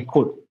 okay, our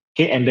code,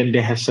 okay, and then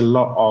there has a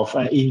lot of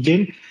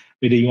engine,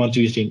 whether you want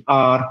to use in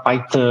R,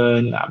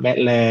 Python,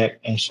 MATLAB,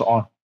 and so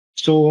on.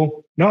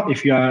 So now,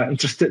 if you are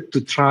interested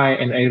to try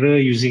and error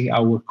using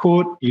our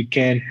code, you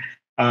can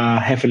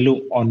have a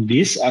look on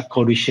this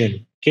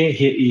Condition. Okay,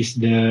 here is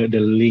the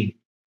link.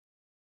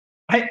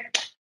 Right.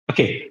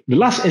 Okay, the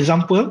last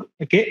example.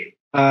 Okay,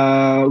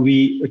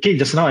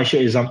 just now I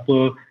showed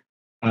example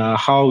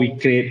how we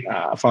create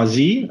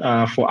fuzzy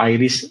for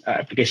iris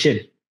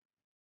application.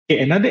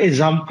 Okay, another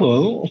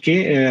example.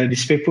 Okay,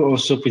 this paper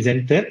also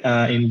presented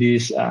in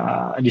this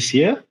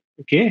year.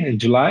 Okay, in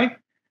July.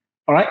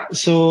 All right.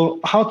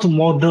 So how to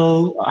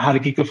model a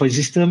hierarchical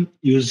fuzzy system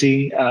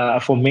using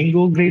for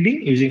Mango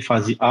grading using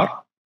FuzzyR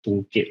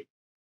Toolkit.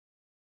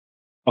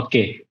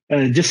 Okay,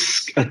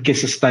 just a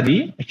case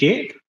study.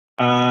 Okay,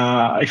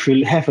 if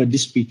you have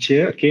this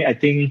picture, okay, I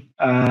think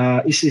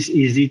this is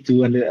easy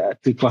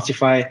to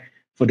classify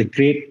for the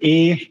grade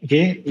A.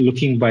 Okay,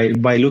 looking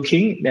by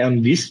looking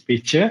on this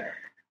picture.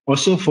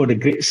 Also for the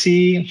grade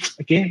C.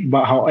 Okay,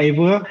 but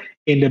however,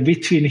 in the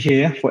between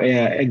here for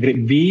a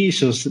grade B,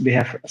 so they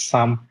have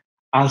some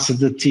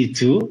uncertainty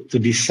to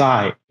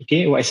decide.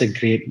 Okay, what is a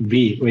grade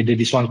B? Whether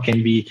this one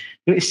can be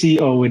grade C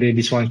or whether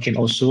this one can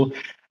also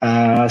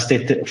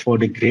stated for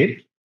the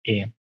grade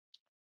A.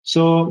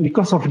 So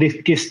because of this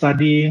case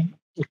study,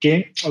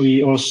 okay,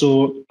 we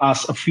also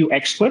ask a few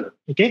experts.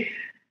 Okay,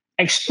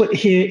 expert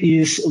here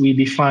is we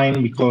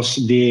define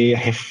because they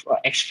have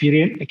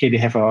experience. Okay, they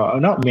have a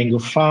mango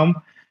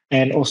farm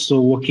and also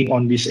working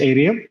on this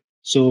area.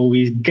 So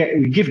we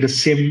give the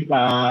same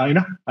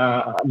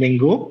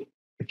mango.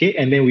 Okay,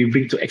 and then we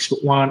bring to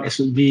expert 1,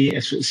 expert B,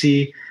 expert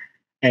C,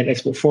 and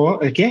expert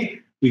 4.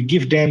 Okay, we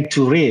give them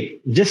to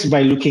rate just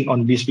by looking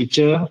on this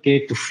picture.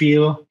 Okay, to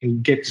feel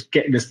and get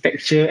the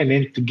texture and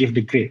then to give the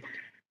grade.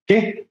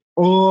 Okay,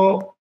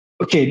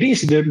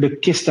 this is the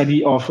case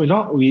study of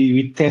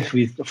we test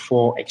with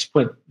 4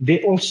 experts.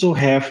 They also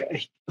have a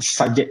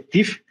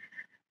subjective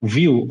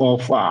view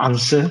of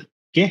answer.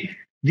 Okay,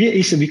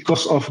 this is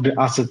because of the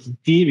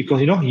uncertainty, because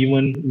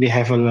human, they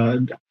have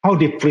how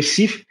they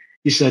perceive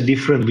is a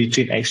different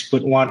between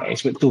expert 1 and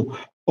expert 2.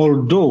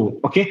 Although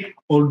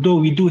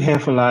we do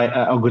have like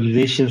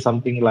organization,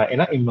 something like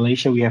in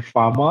Malaysia we have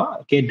pharma,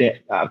 okay,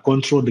 that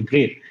control the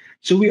grade.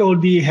 So we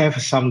already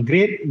have some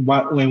grade,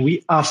 but when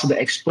we ask the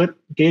expert,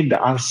 okay,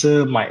 the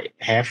answer might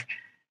have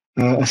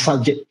a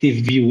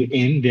subjective view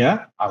in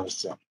their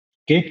answer.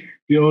 Okay,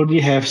 we already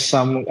have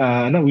some.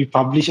 We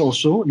publish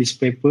also this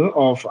paper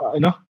of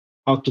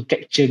how to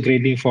capture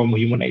grading from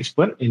human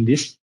expert in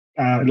this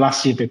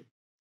last year paper.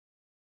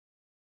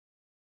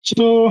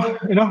 So,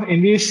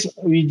 in this,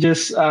 we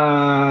just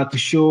to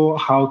show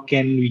how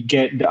can we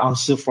get the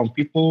answer from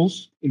people,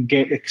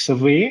 get a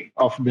survey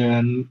of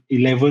the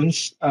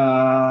 11th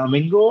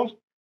mango,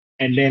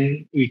 and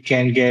then we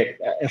can get,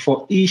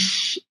 for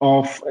each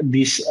of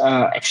these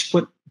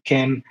expert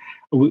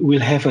we'll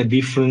have a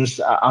different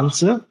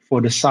answer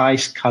for the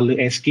size, color,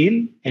 and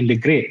skin, and the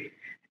grade.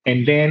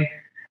 And then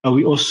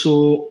we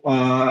also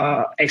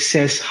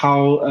access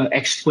how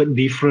expert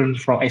different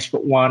from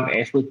expert 1 and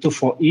expert 2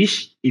 for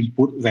each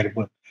input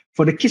variable.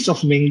 For the case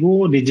of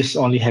mango, they just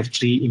only have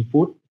 3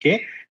 input.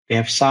 Okay, they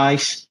have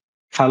size,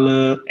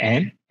 color,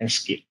 and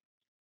skin.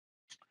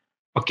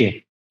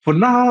 Okay, for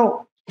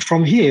now,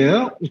 from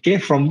here, okay,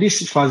 from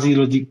this fuzzy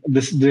logic,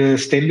 the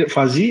standard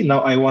fuzzy,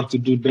 now I want to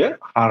do the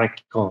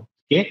hierarchical.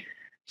 Okay,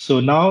 so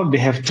now they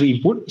have 3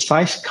 input: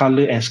 size,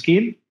 color, and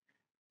skin.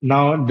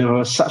 Now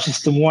the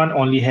subsystem 1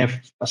 only have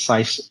a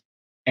size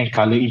and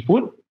color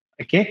input,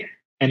 okay,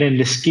 and then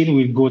the skin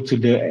will go to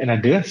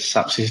another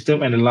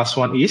subsystem, and the last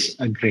one is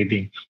a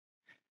grading.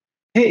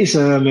 Here is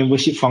a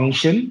membership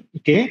function,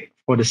 okay,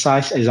 for the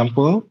size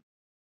example.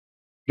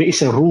 There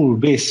is a rule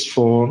base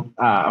for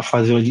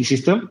fuzzy logic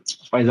system.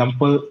 For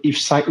example, if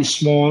size is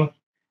small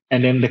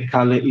and then the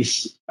color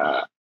is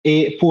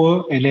A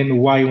poor, and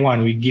then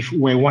Y1, we give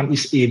Y1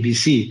 is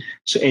ABC.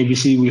 So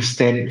ABC will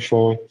stand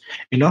for,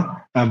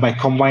 by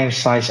combined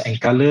size and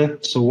color.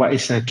 So what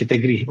is a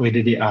category?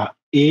 Whether they are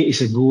A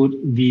is a good,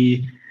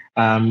 B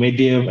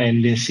medium,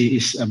 and then C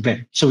is a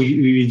bad. So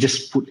we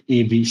just put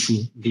A, B,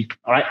 C, D.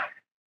 All right.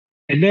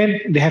 And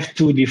then they have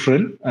 2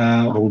 different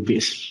rule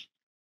base.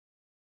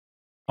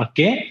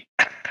 Okay.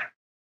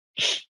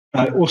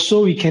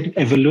 Also, we can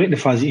evaluate the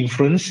fuzzy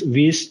inference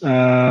with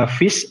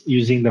FIS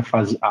using the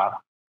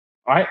FuzzyR.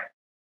 Right,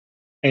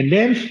 and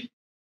then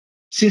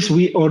since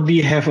we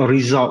already have a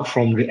result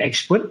from the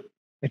expert,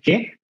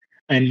 okay,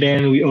 And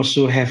then we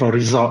also have a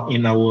result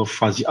in our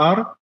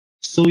FuzzyR.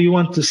 So we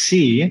want to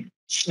see,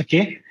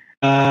 okay,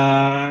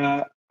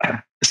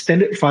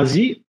 standard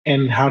fuzzy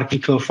and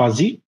hierarchical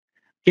fuzzy.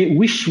 Okay,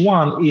 which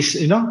one is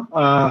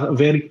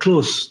very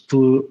close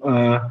to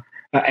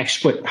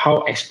expert?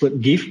 How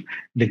expert give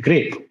the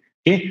grade?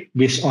 Okay,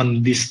 based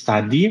on this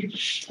study,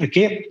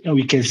 okay,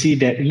 we can see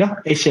that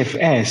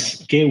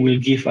HFS will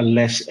give a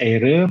less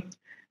error.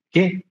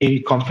 Okay,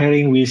 in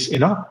comparing with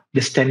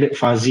the standard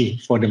fuzzy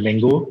for the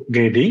mango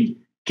grading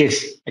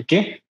case.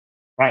 Okay,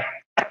 right.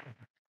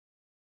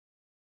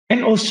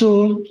 And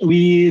also,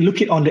 we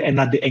look it on the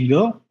another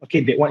angle.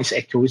 Okay, that one is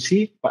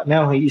accuracy, but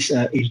now it is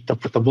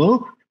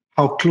interpretable.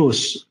 How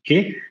close?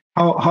 Okay,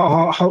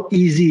 how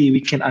easy we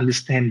can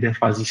understand the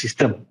fuzzy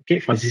system? Okay,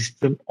 fuzzy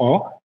system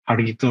or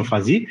hierarchical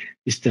fuzzy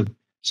system.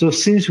 So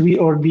since we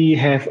already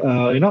have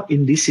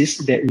indices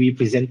that we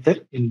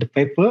presented in the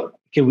paper,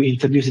 okay, we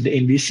introduce the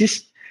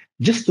indices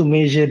just to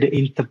measure the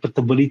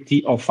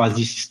interpretability of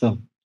fuzzy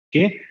system.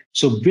 Okay,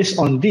 so based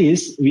on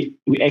this, we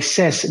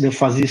access the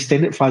fuzzy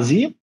standard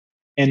fuzzy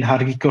and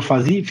hierarchical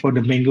fuzzy for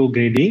the mango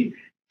grading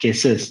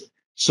cases.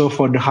 So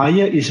for the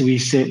higher is we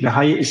said the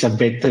higher is a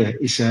better,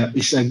 is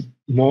a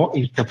more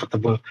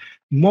interpretable.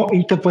 More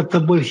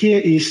interpretable here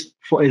is,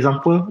 for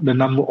example, the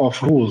number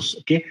of rules.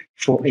 Okay,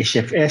 for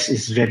HFS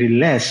is very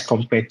less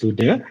compared to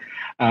the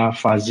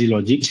fuzzy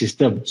logic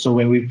system. So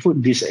when we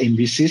put these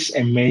indices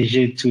and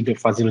measure to the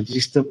fuzzy logic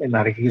system and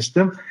hierarchical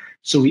system,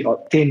 so we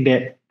obtain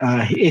that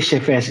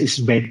HFS is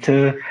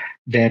better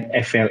than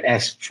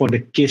FLS for the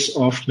case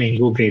of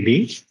mango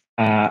grading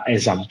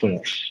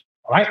example.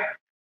 All right.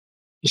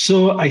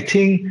 So I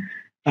think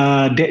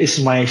that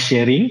is my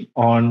sharing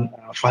on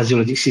fuzzy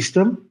logic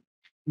system,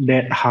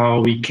 that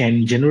how we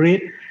can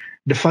generate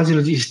the fuzzy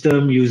logic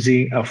system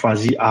using a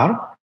FuzzyR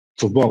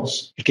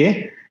toolbox.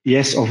 Okay.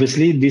 Yes,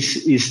 obviously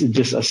this is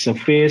just a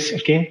surface.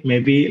 Okay.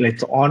 Maybe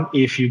later on,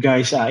 if you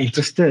guys are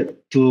interested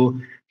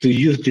to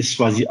use this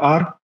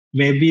FuzzyR,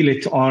 maybe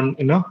later on,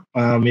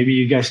 maybe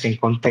you guys can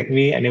contact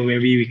me, and then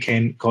maybe we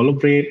can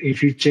collaborate in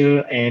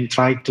future and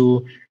try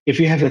to, if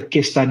you have a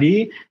case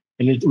study,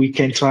 and then we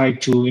can try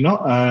to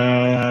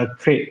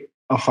create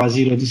a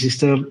fuzzy logic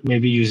system,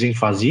 maybe using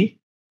FuzzyR.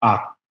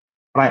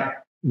 Right.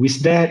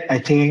 With that, I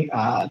think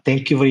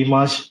thank you very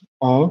much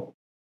all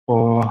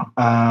for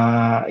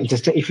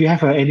interested. If you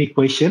have any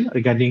question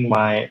regarding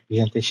my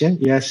presentation,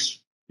 yes,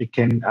 you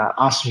can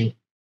ask me.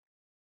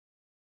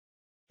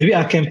 Maybe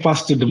I can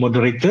pass to the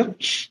moderator.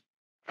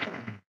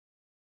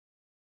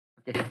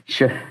 Okay,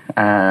 sure.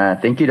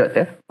 Thank you,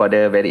 Doctor, for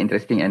the very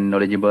interesting and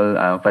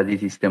knowledgeable fuzzy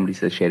system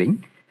research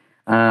sharing.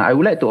 I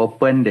would like to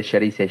open the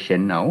sharing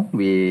session now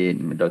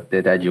with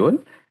Dr. Tajul.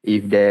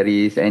 If there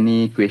is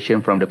any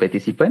question from the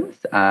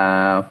participants,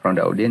 from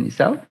the audience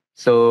itself.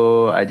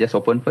 So I just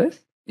open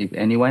first. If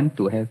anyone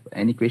to have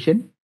any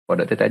question for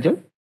Dr.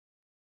 Tajul.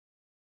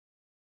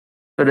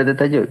 So Dr.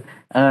 Tajul,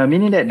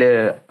 meaning that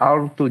the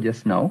R2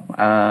 just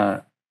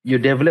now, you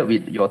developed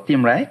with your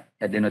team, right?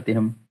 At the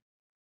Nottingham.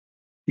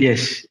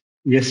 Yes,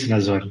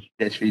 Nazwan.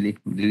 That's really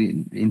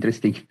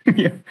interesting.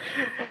 Yeah.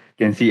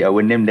 Can see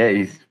our name there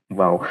is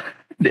wow.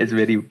 That's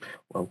very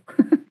wow.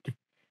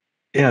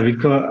 Yeah,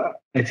 because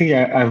I think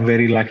I'm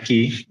very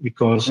lucky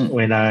because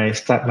when I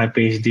start my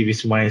PhD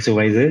with my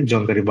supervisor,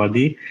 John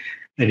Garibaldi,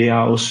 they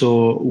are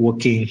also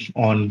working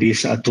on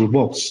this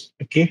toolbox.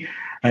 Okay,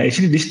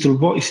 actually, this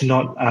toolbox is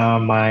not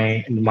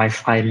my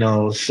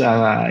finals,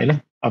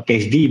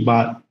 PhD,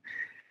 but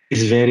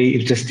it's very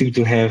interesting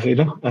to have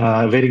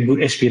very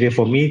good experience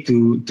for me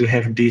to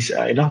have this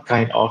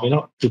kind of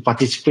to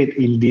participate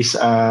in this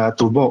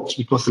toolbox,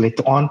 because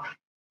later on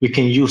we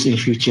can use in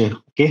future.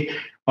 Okay,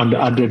 on the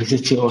other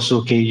researcher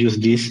also can use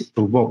this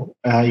toolbox.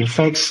 In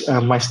fact,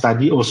 my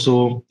study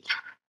also,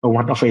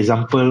 one of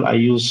example, I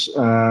use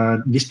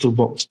this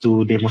toolbox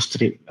to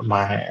demonstrate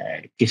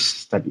my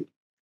case study.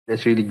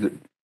 That's really good.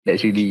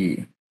 That's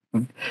really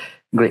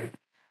great.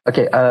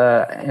 Okay.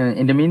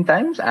 In the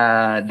meantime,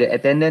 the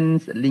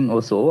attendance link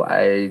also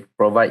I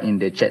provide in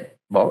the chat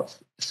box.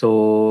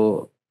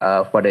 So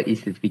for the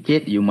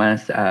e-certificate, you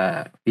must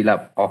fill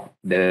up of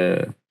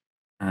the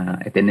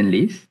attendance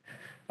list.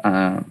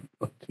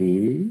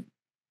 Okay.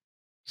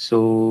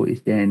 So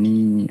is there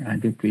any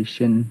other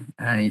question?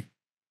 I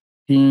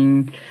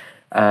think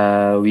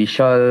we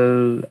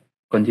shall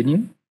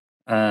continue,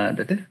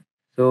 Doctor.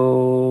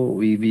 So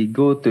we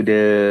go to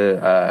the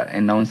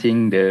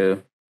announcing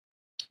the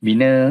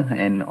winner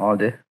and all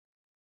the.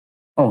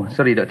 Oh,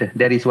 sorry, Doctor.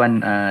 There is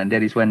one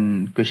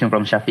question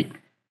from Shafiq.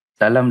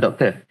 Salam,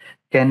 Doctor.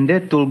 Can the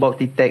toolbox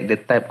detect the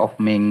type of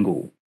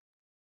mango?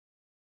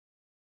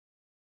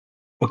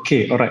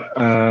 Okay, all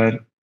right.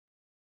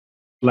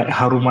 Like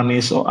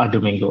Harumanis or other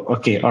mango.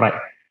 Okay, all right.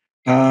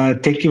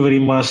 Thank you very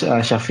much,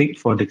 Shafiq,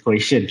 for the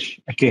question.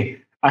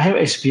 Okay, I have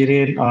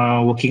experience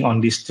working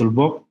on this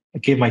toolbox.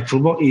 Okay, my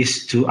toolbox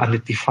is to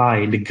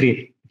identify the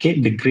grade. Okay,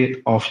 the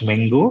grade of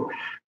mango,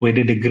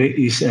 whether the grade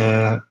is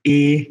A,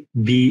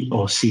 B,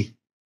 or C.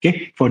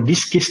 Okay, for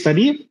this case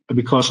study,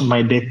 because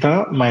my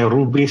data, my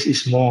rule base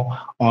is more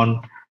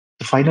on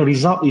The final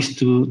result is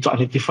to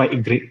identify a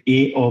grade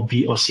A or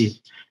B or C.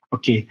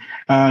 Okay.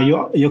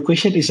 Your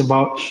question is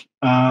about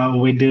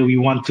whether we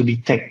want to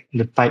detect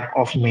the type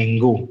of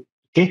mango.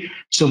 Okay.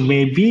 So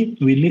maybe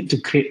we need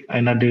to create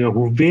another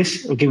rule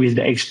base. Okay, with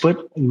the expert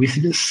with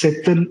a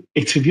certain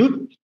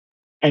attribute,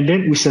 and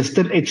then with a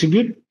certain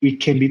attribute, we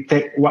can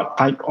detect what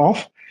type of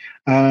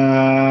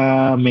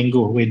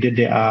mango, whether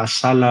they are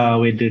Sala,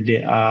 whether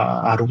they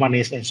are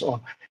Harumanis, and so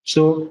on.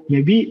 So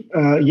maybe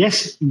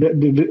yes,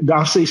 the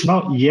answer is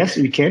now yes,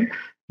 we can.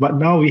 But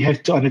now we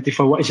have to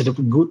identify what is the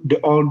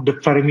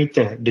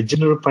parameter, the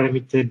general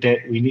parameter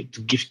that we need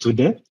to give to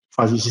the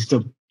fuzzy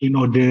system in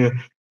order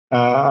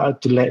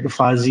to let the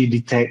fuzzy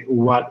detect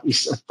what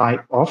is a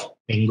type of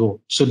mango.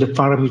 So the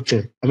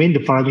parameter,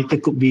 the parameter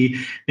could be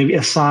maybe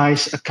a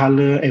size, a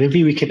color, and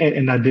maybe we can add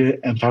another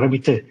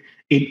parameter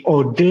in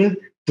order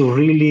to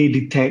really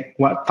detect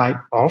what type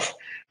of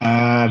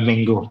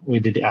mango,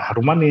 whether they are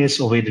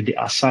Harumanis or whether they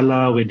are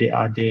Sala, whether they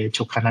are the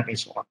Chokanat and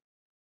so on.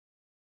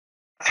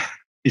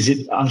 Is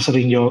it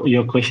answering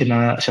your question,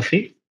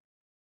 Shafiq?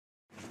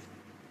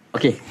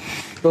 Okay.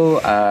 So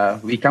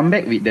we come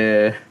back with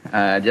the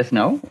just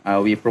now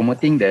we're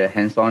promoting the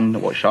hands-on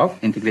workshop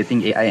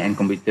integrating AI and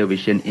computer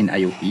vision in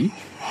IoT.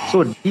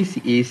 So this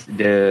is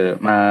the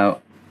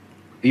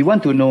we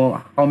want to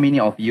know how many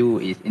of you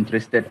is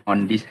interested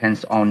on this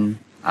hands-on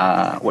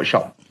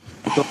workshop.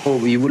 So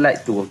we would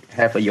like to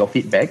have your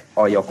feedback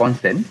or your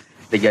concern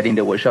regarding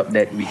the workshop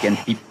that we can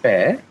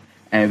prepare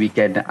and we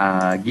can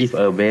give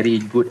a very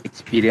good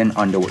experience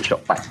on the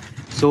workshop part.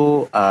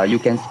 So you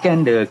can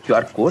scan the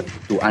QR code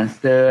to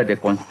answer the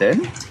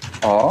concern,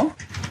 or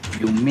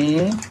you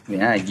may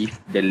give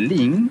the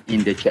link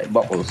in the chat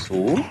box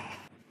also.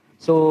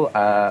 So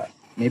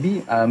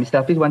maybe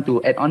Mr. Hafiz want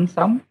to add on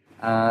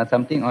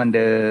something on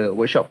the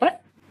workshop part?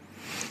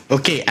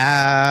 Okay,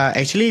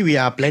 actually we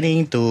are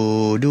planning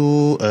to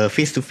do a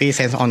face-to-face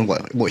hands-on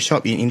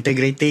workshop in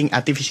integrating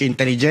artificial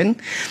intelligence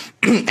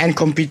and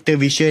computer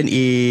vision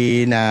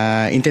in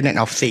Internet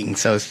of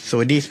Things.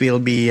 So this will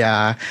be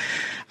a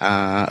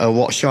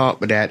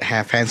workshop that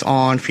have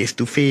hands-on,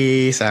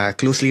 face-to-face,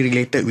 closely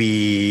related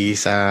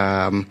with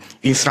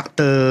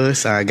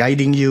instructors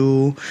guiding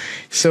you.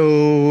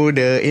 So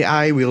the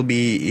AI will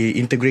be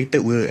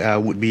integrated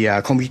would be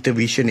a computer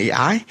vision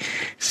AI.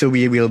 So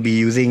we will be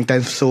using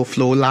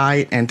TensorFlow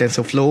Lite and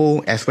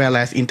TensorFlow, as well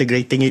as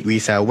integrating it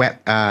with a web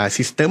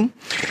system.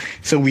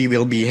 So we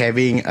will be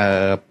having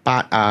a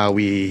part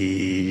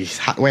with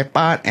hardware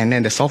part, and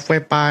then the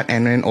software part,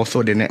 and then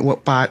also the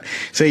network part.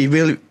 So it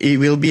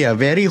will be a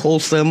very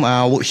wholesome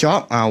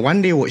workshop,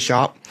 one-day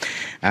workshop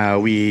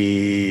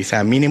with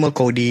minimal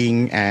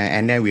coding,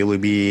 and then we will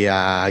be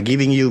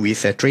giving you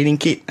with a training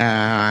kit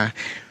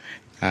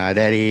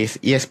that is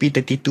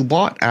ESP32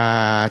 board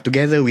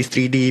together with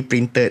 3D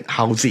printed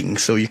housing,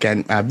 so you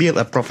can build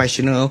a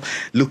professional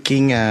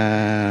looking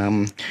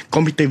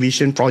computer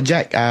vision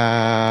project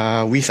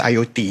with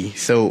IoT.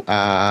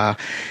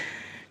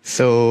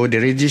 So the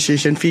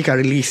registration fee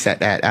currently is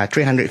set at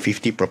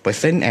 350 per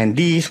person, and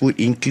this would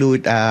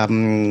include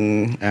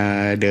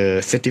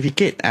the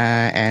certificate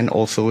and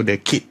also the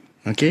kit.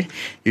 Okay,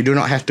 you do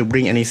not have to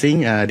bring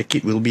anything. The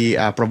kit will be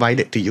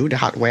provided to you, the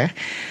hardware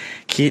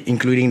kit,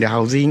 including the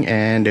housing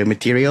and the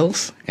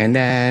materials, and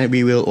then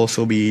we will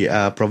also be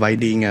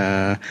providing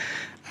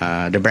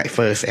the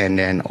breakfast and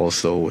then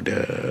also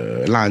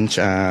the lunch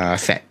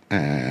set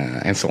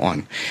and so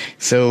on.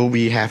 So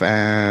we have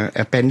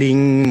a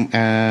pending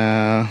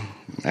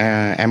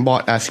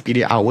onboard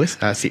CPD hours,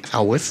 6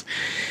 hours.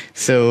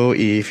 So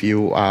if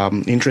you are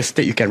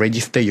interested, you can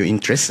register your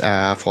interest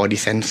for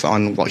this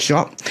hands-on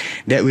workshop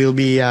that will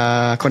be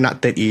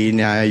conducted in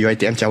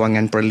UiTM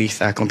Cawangan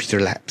Perlis Computer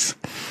Labs.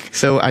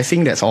 So I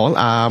think that's all.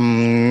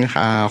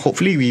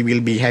 Hopefully we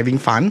will be having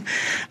fun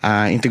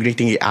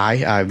integrating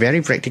AI,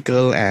 very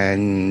practical,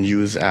 and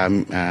use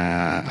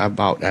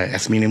about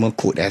as minimal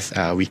code as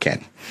we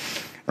can.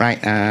 Right,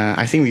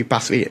 I think we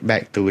pass it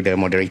back to the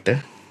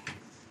moderator.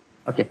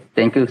 Okay,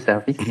 thank you, Mr.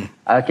 Hafiz.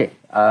 Okay,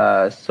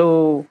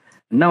 so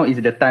now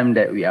is the time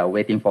that we are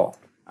waiting for.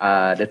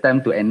 The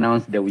time to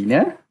announce the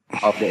winner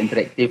of the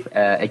interactive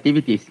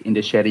activities in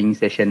the sharing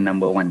session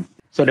number 1.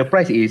 So the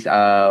prize is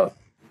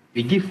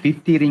we give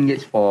 50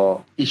 ringgit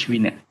for each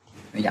winner.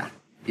 Yeah,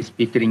 it's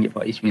 50 ringgit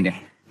for each winner.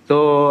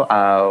 So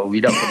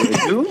without further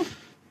ado,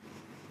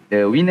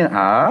 the winner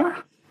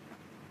are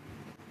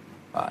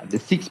the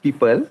 6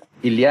 people: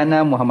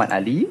 Ilyana Muhammad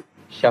Ali,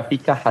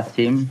 Shafiqah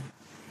Hasim,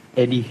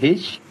 Eddie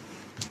H,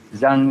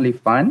 Zhang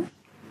Lifan,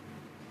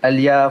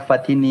 Alia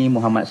Fatini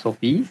Muhammad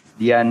Sofi,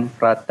 Dian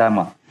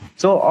Pratama.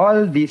 So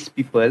all these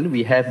people,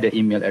 we have the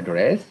email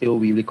address. So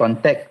we will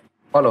contact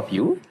all of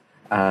you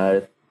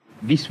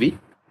this week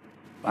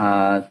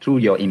through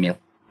your email.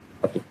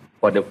 Okay,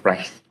 for the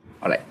prize.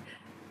 All right.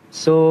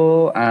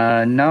 So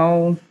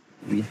now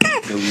we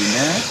have the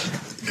winner.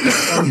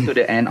 Comes to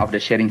the end of the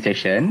sharing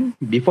session.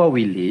 Before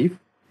we leave,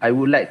 I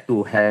would like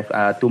to have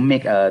to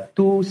make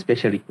 2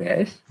 special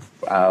requests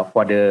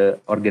for the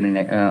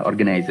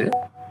organizer.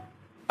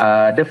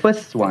 The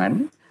first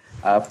one,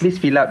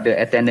 please fill up the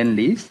attendance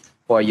list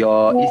for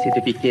your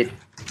e-certificate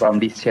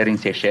from this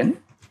sharing session.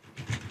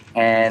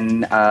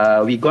 And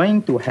we're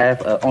going to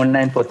have an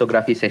online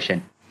photography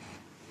session.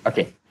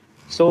 Okay,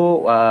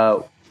 so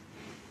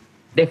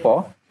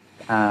therefore,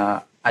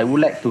 I would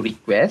like to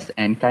request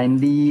and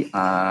kindly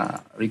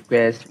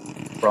request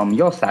from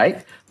your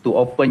side to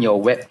open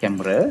your web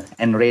camera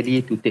and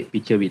ready to take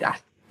picture with us.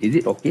 Is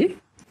it okay?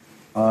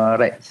 All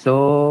right,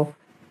 so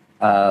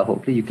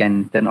hopefully you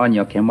can turn on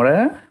your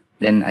camera,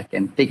 then I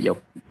can take your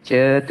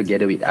picture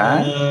together with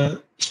us.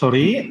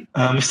 Sorry,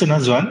 Mr.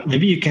 Nazwan,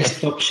 maybe you can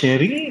stop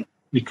sharing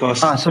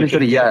because sorry,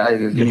 yeah,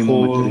 the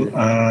whole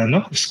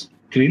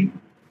screen.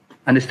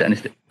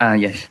 Understood.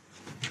 Yes.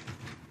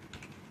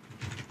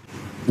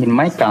 In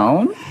my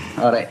count,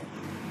 all right.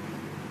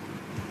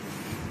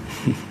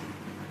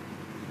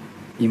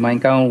 In my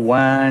count,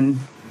 1,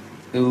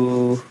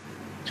 2,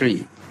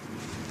 3.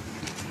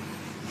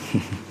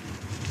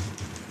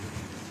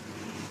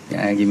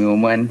 Yeah, give me a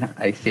moment.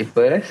 I say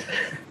first.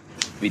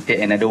 We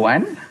take another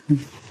one.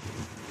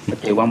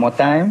 Okay, one more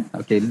time.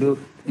 Okay, look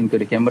into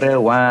the camera.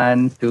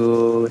 1,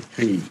 2,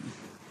 3.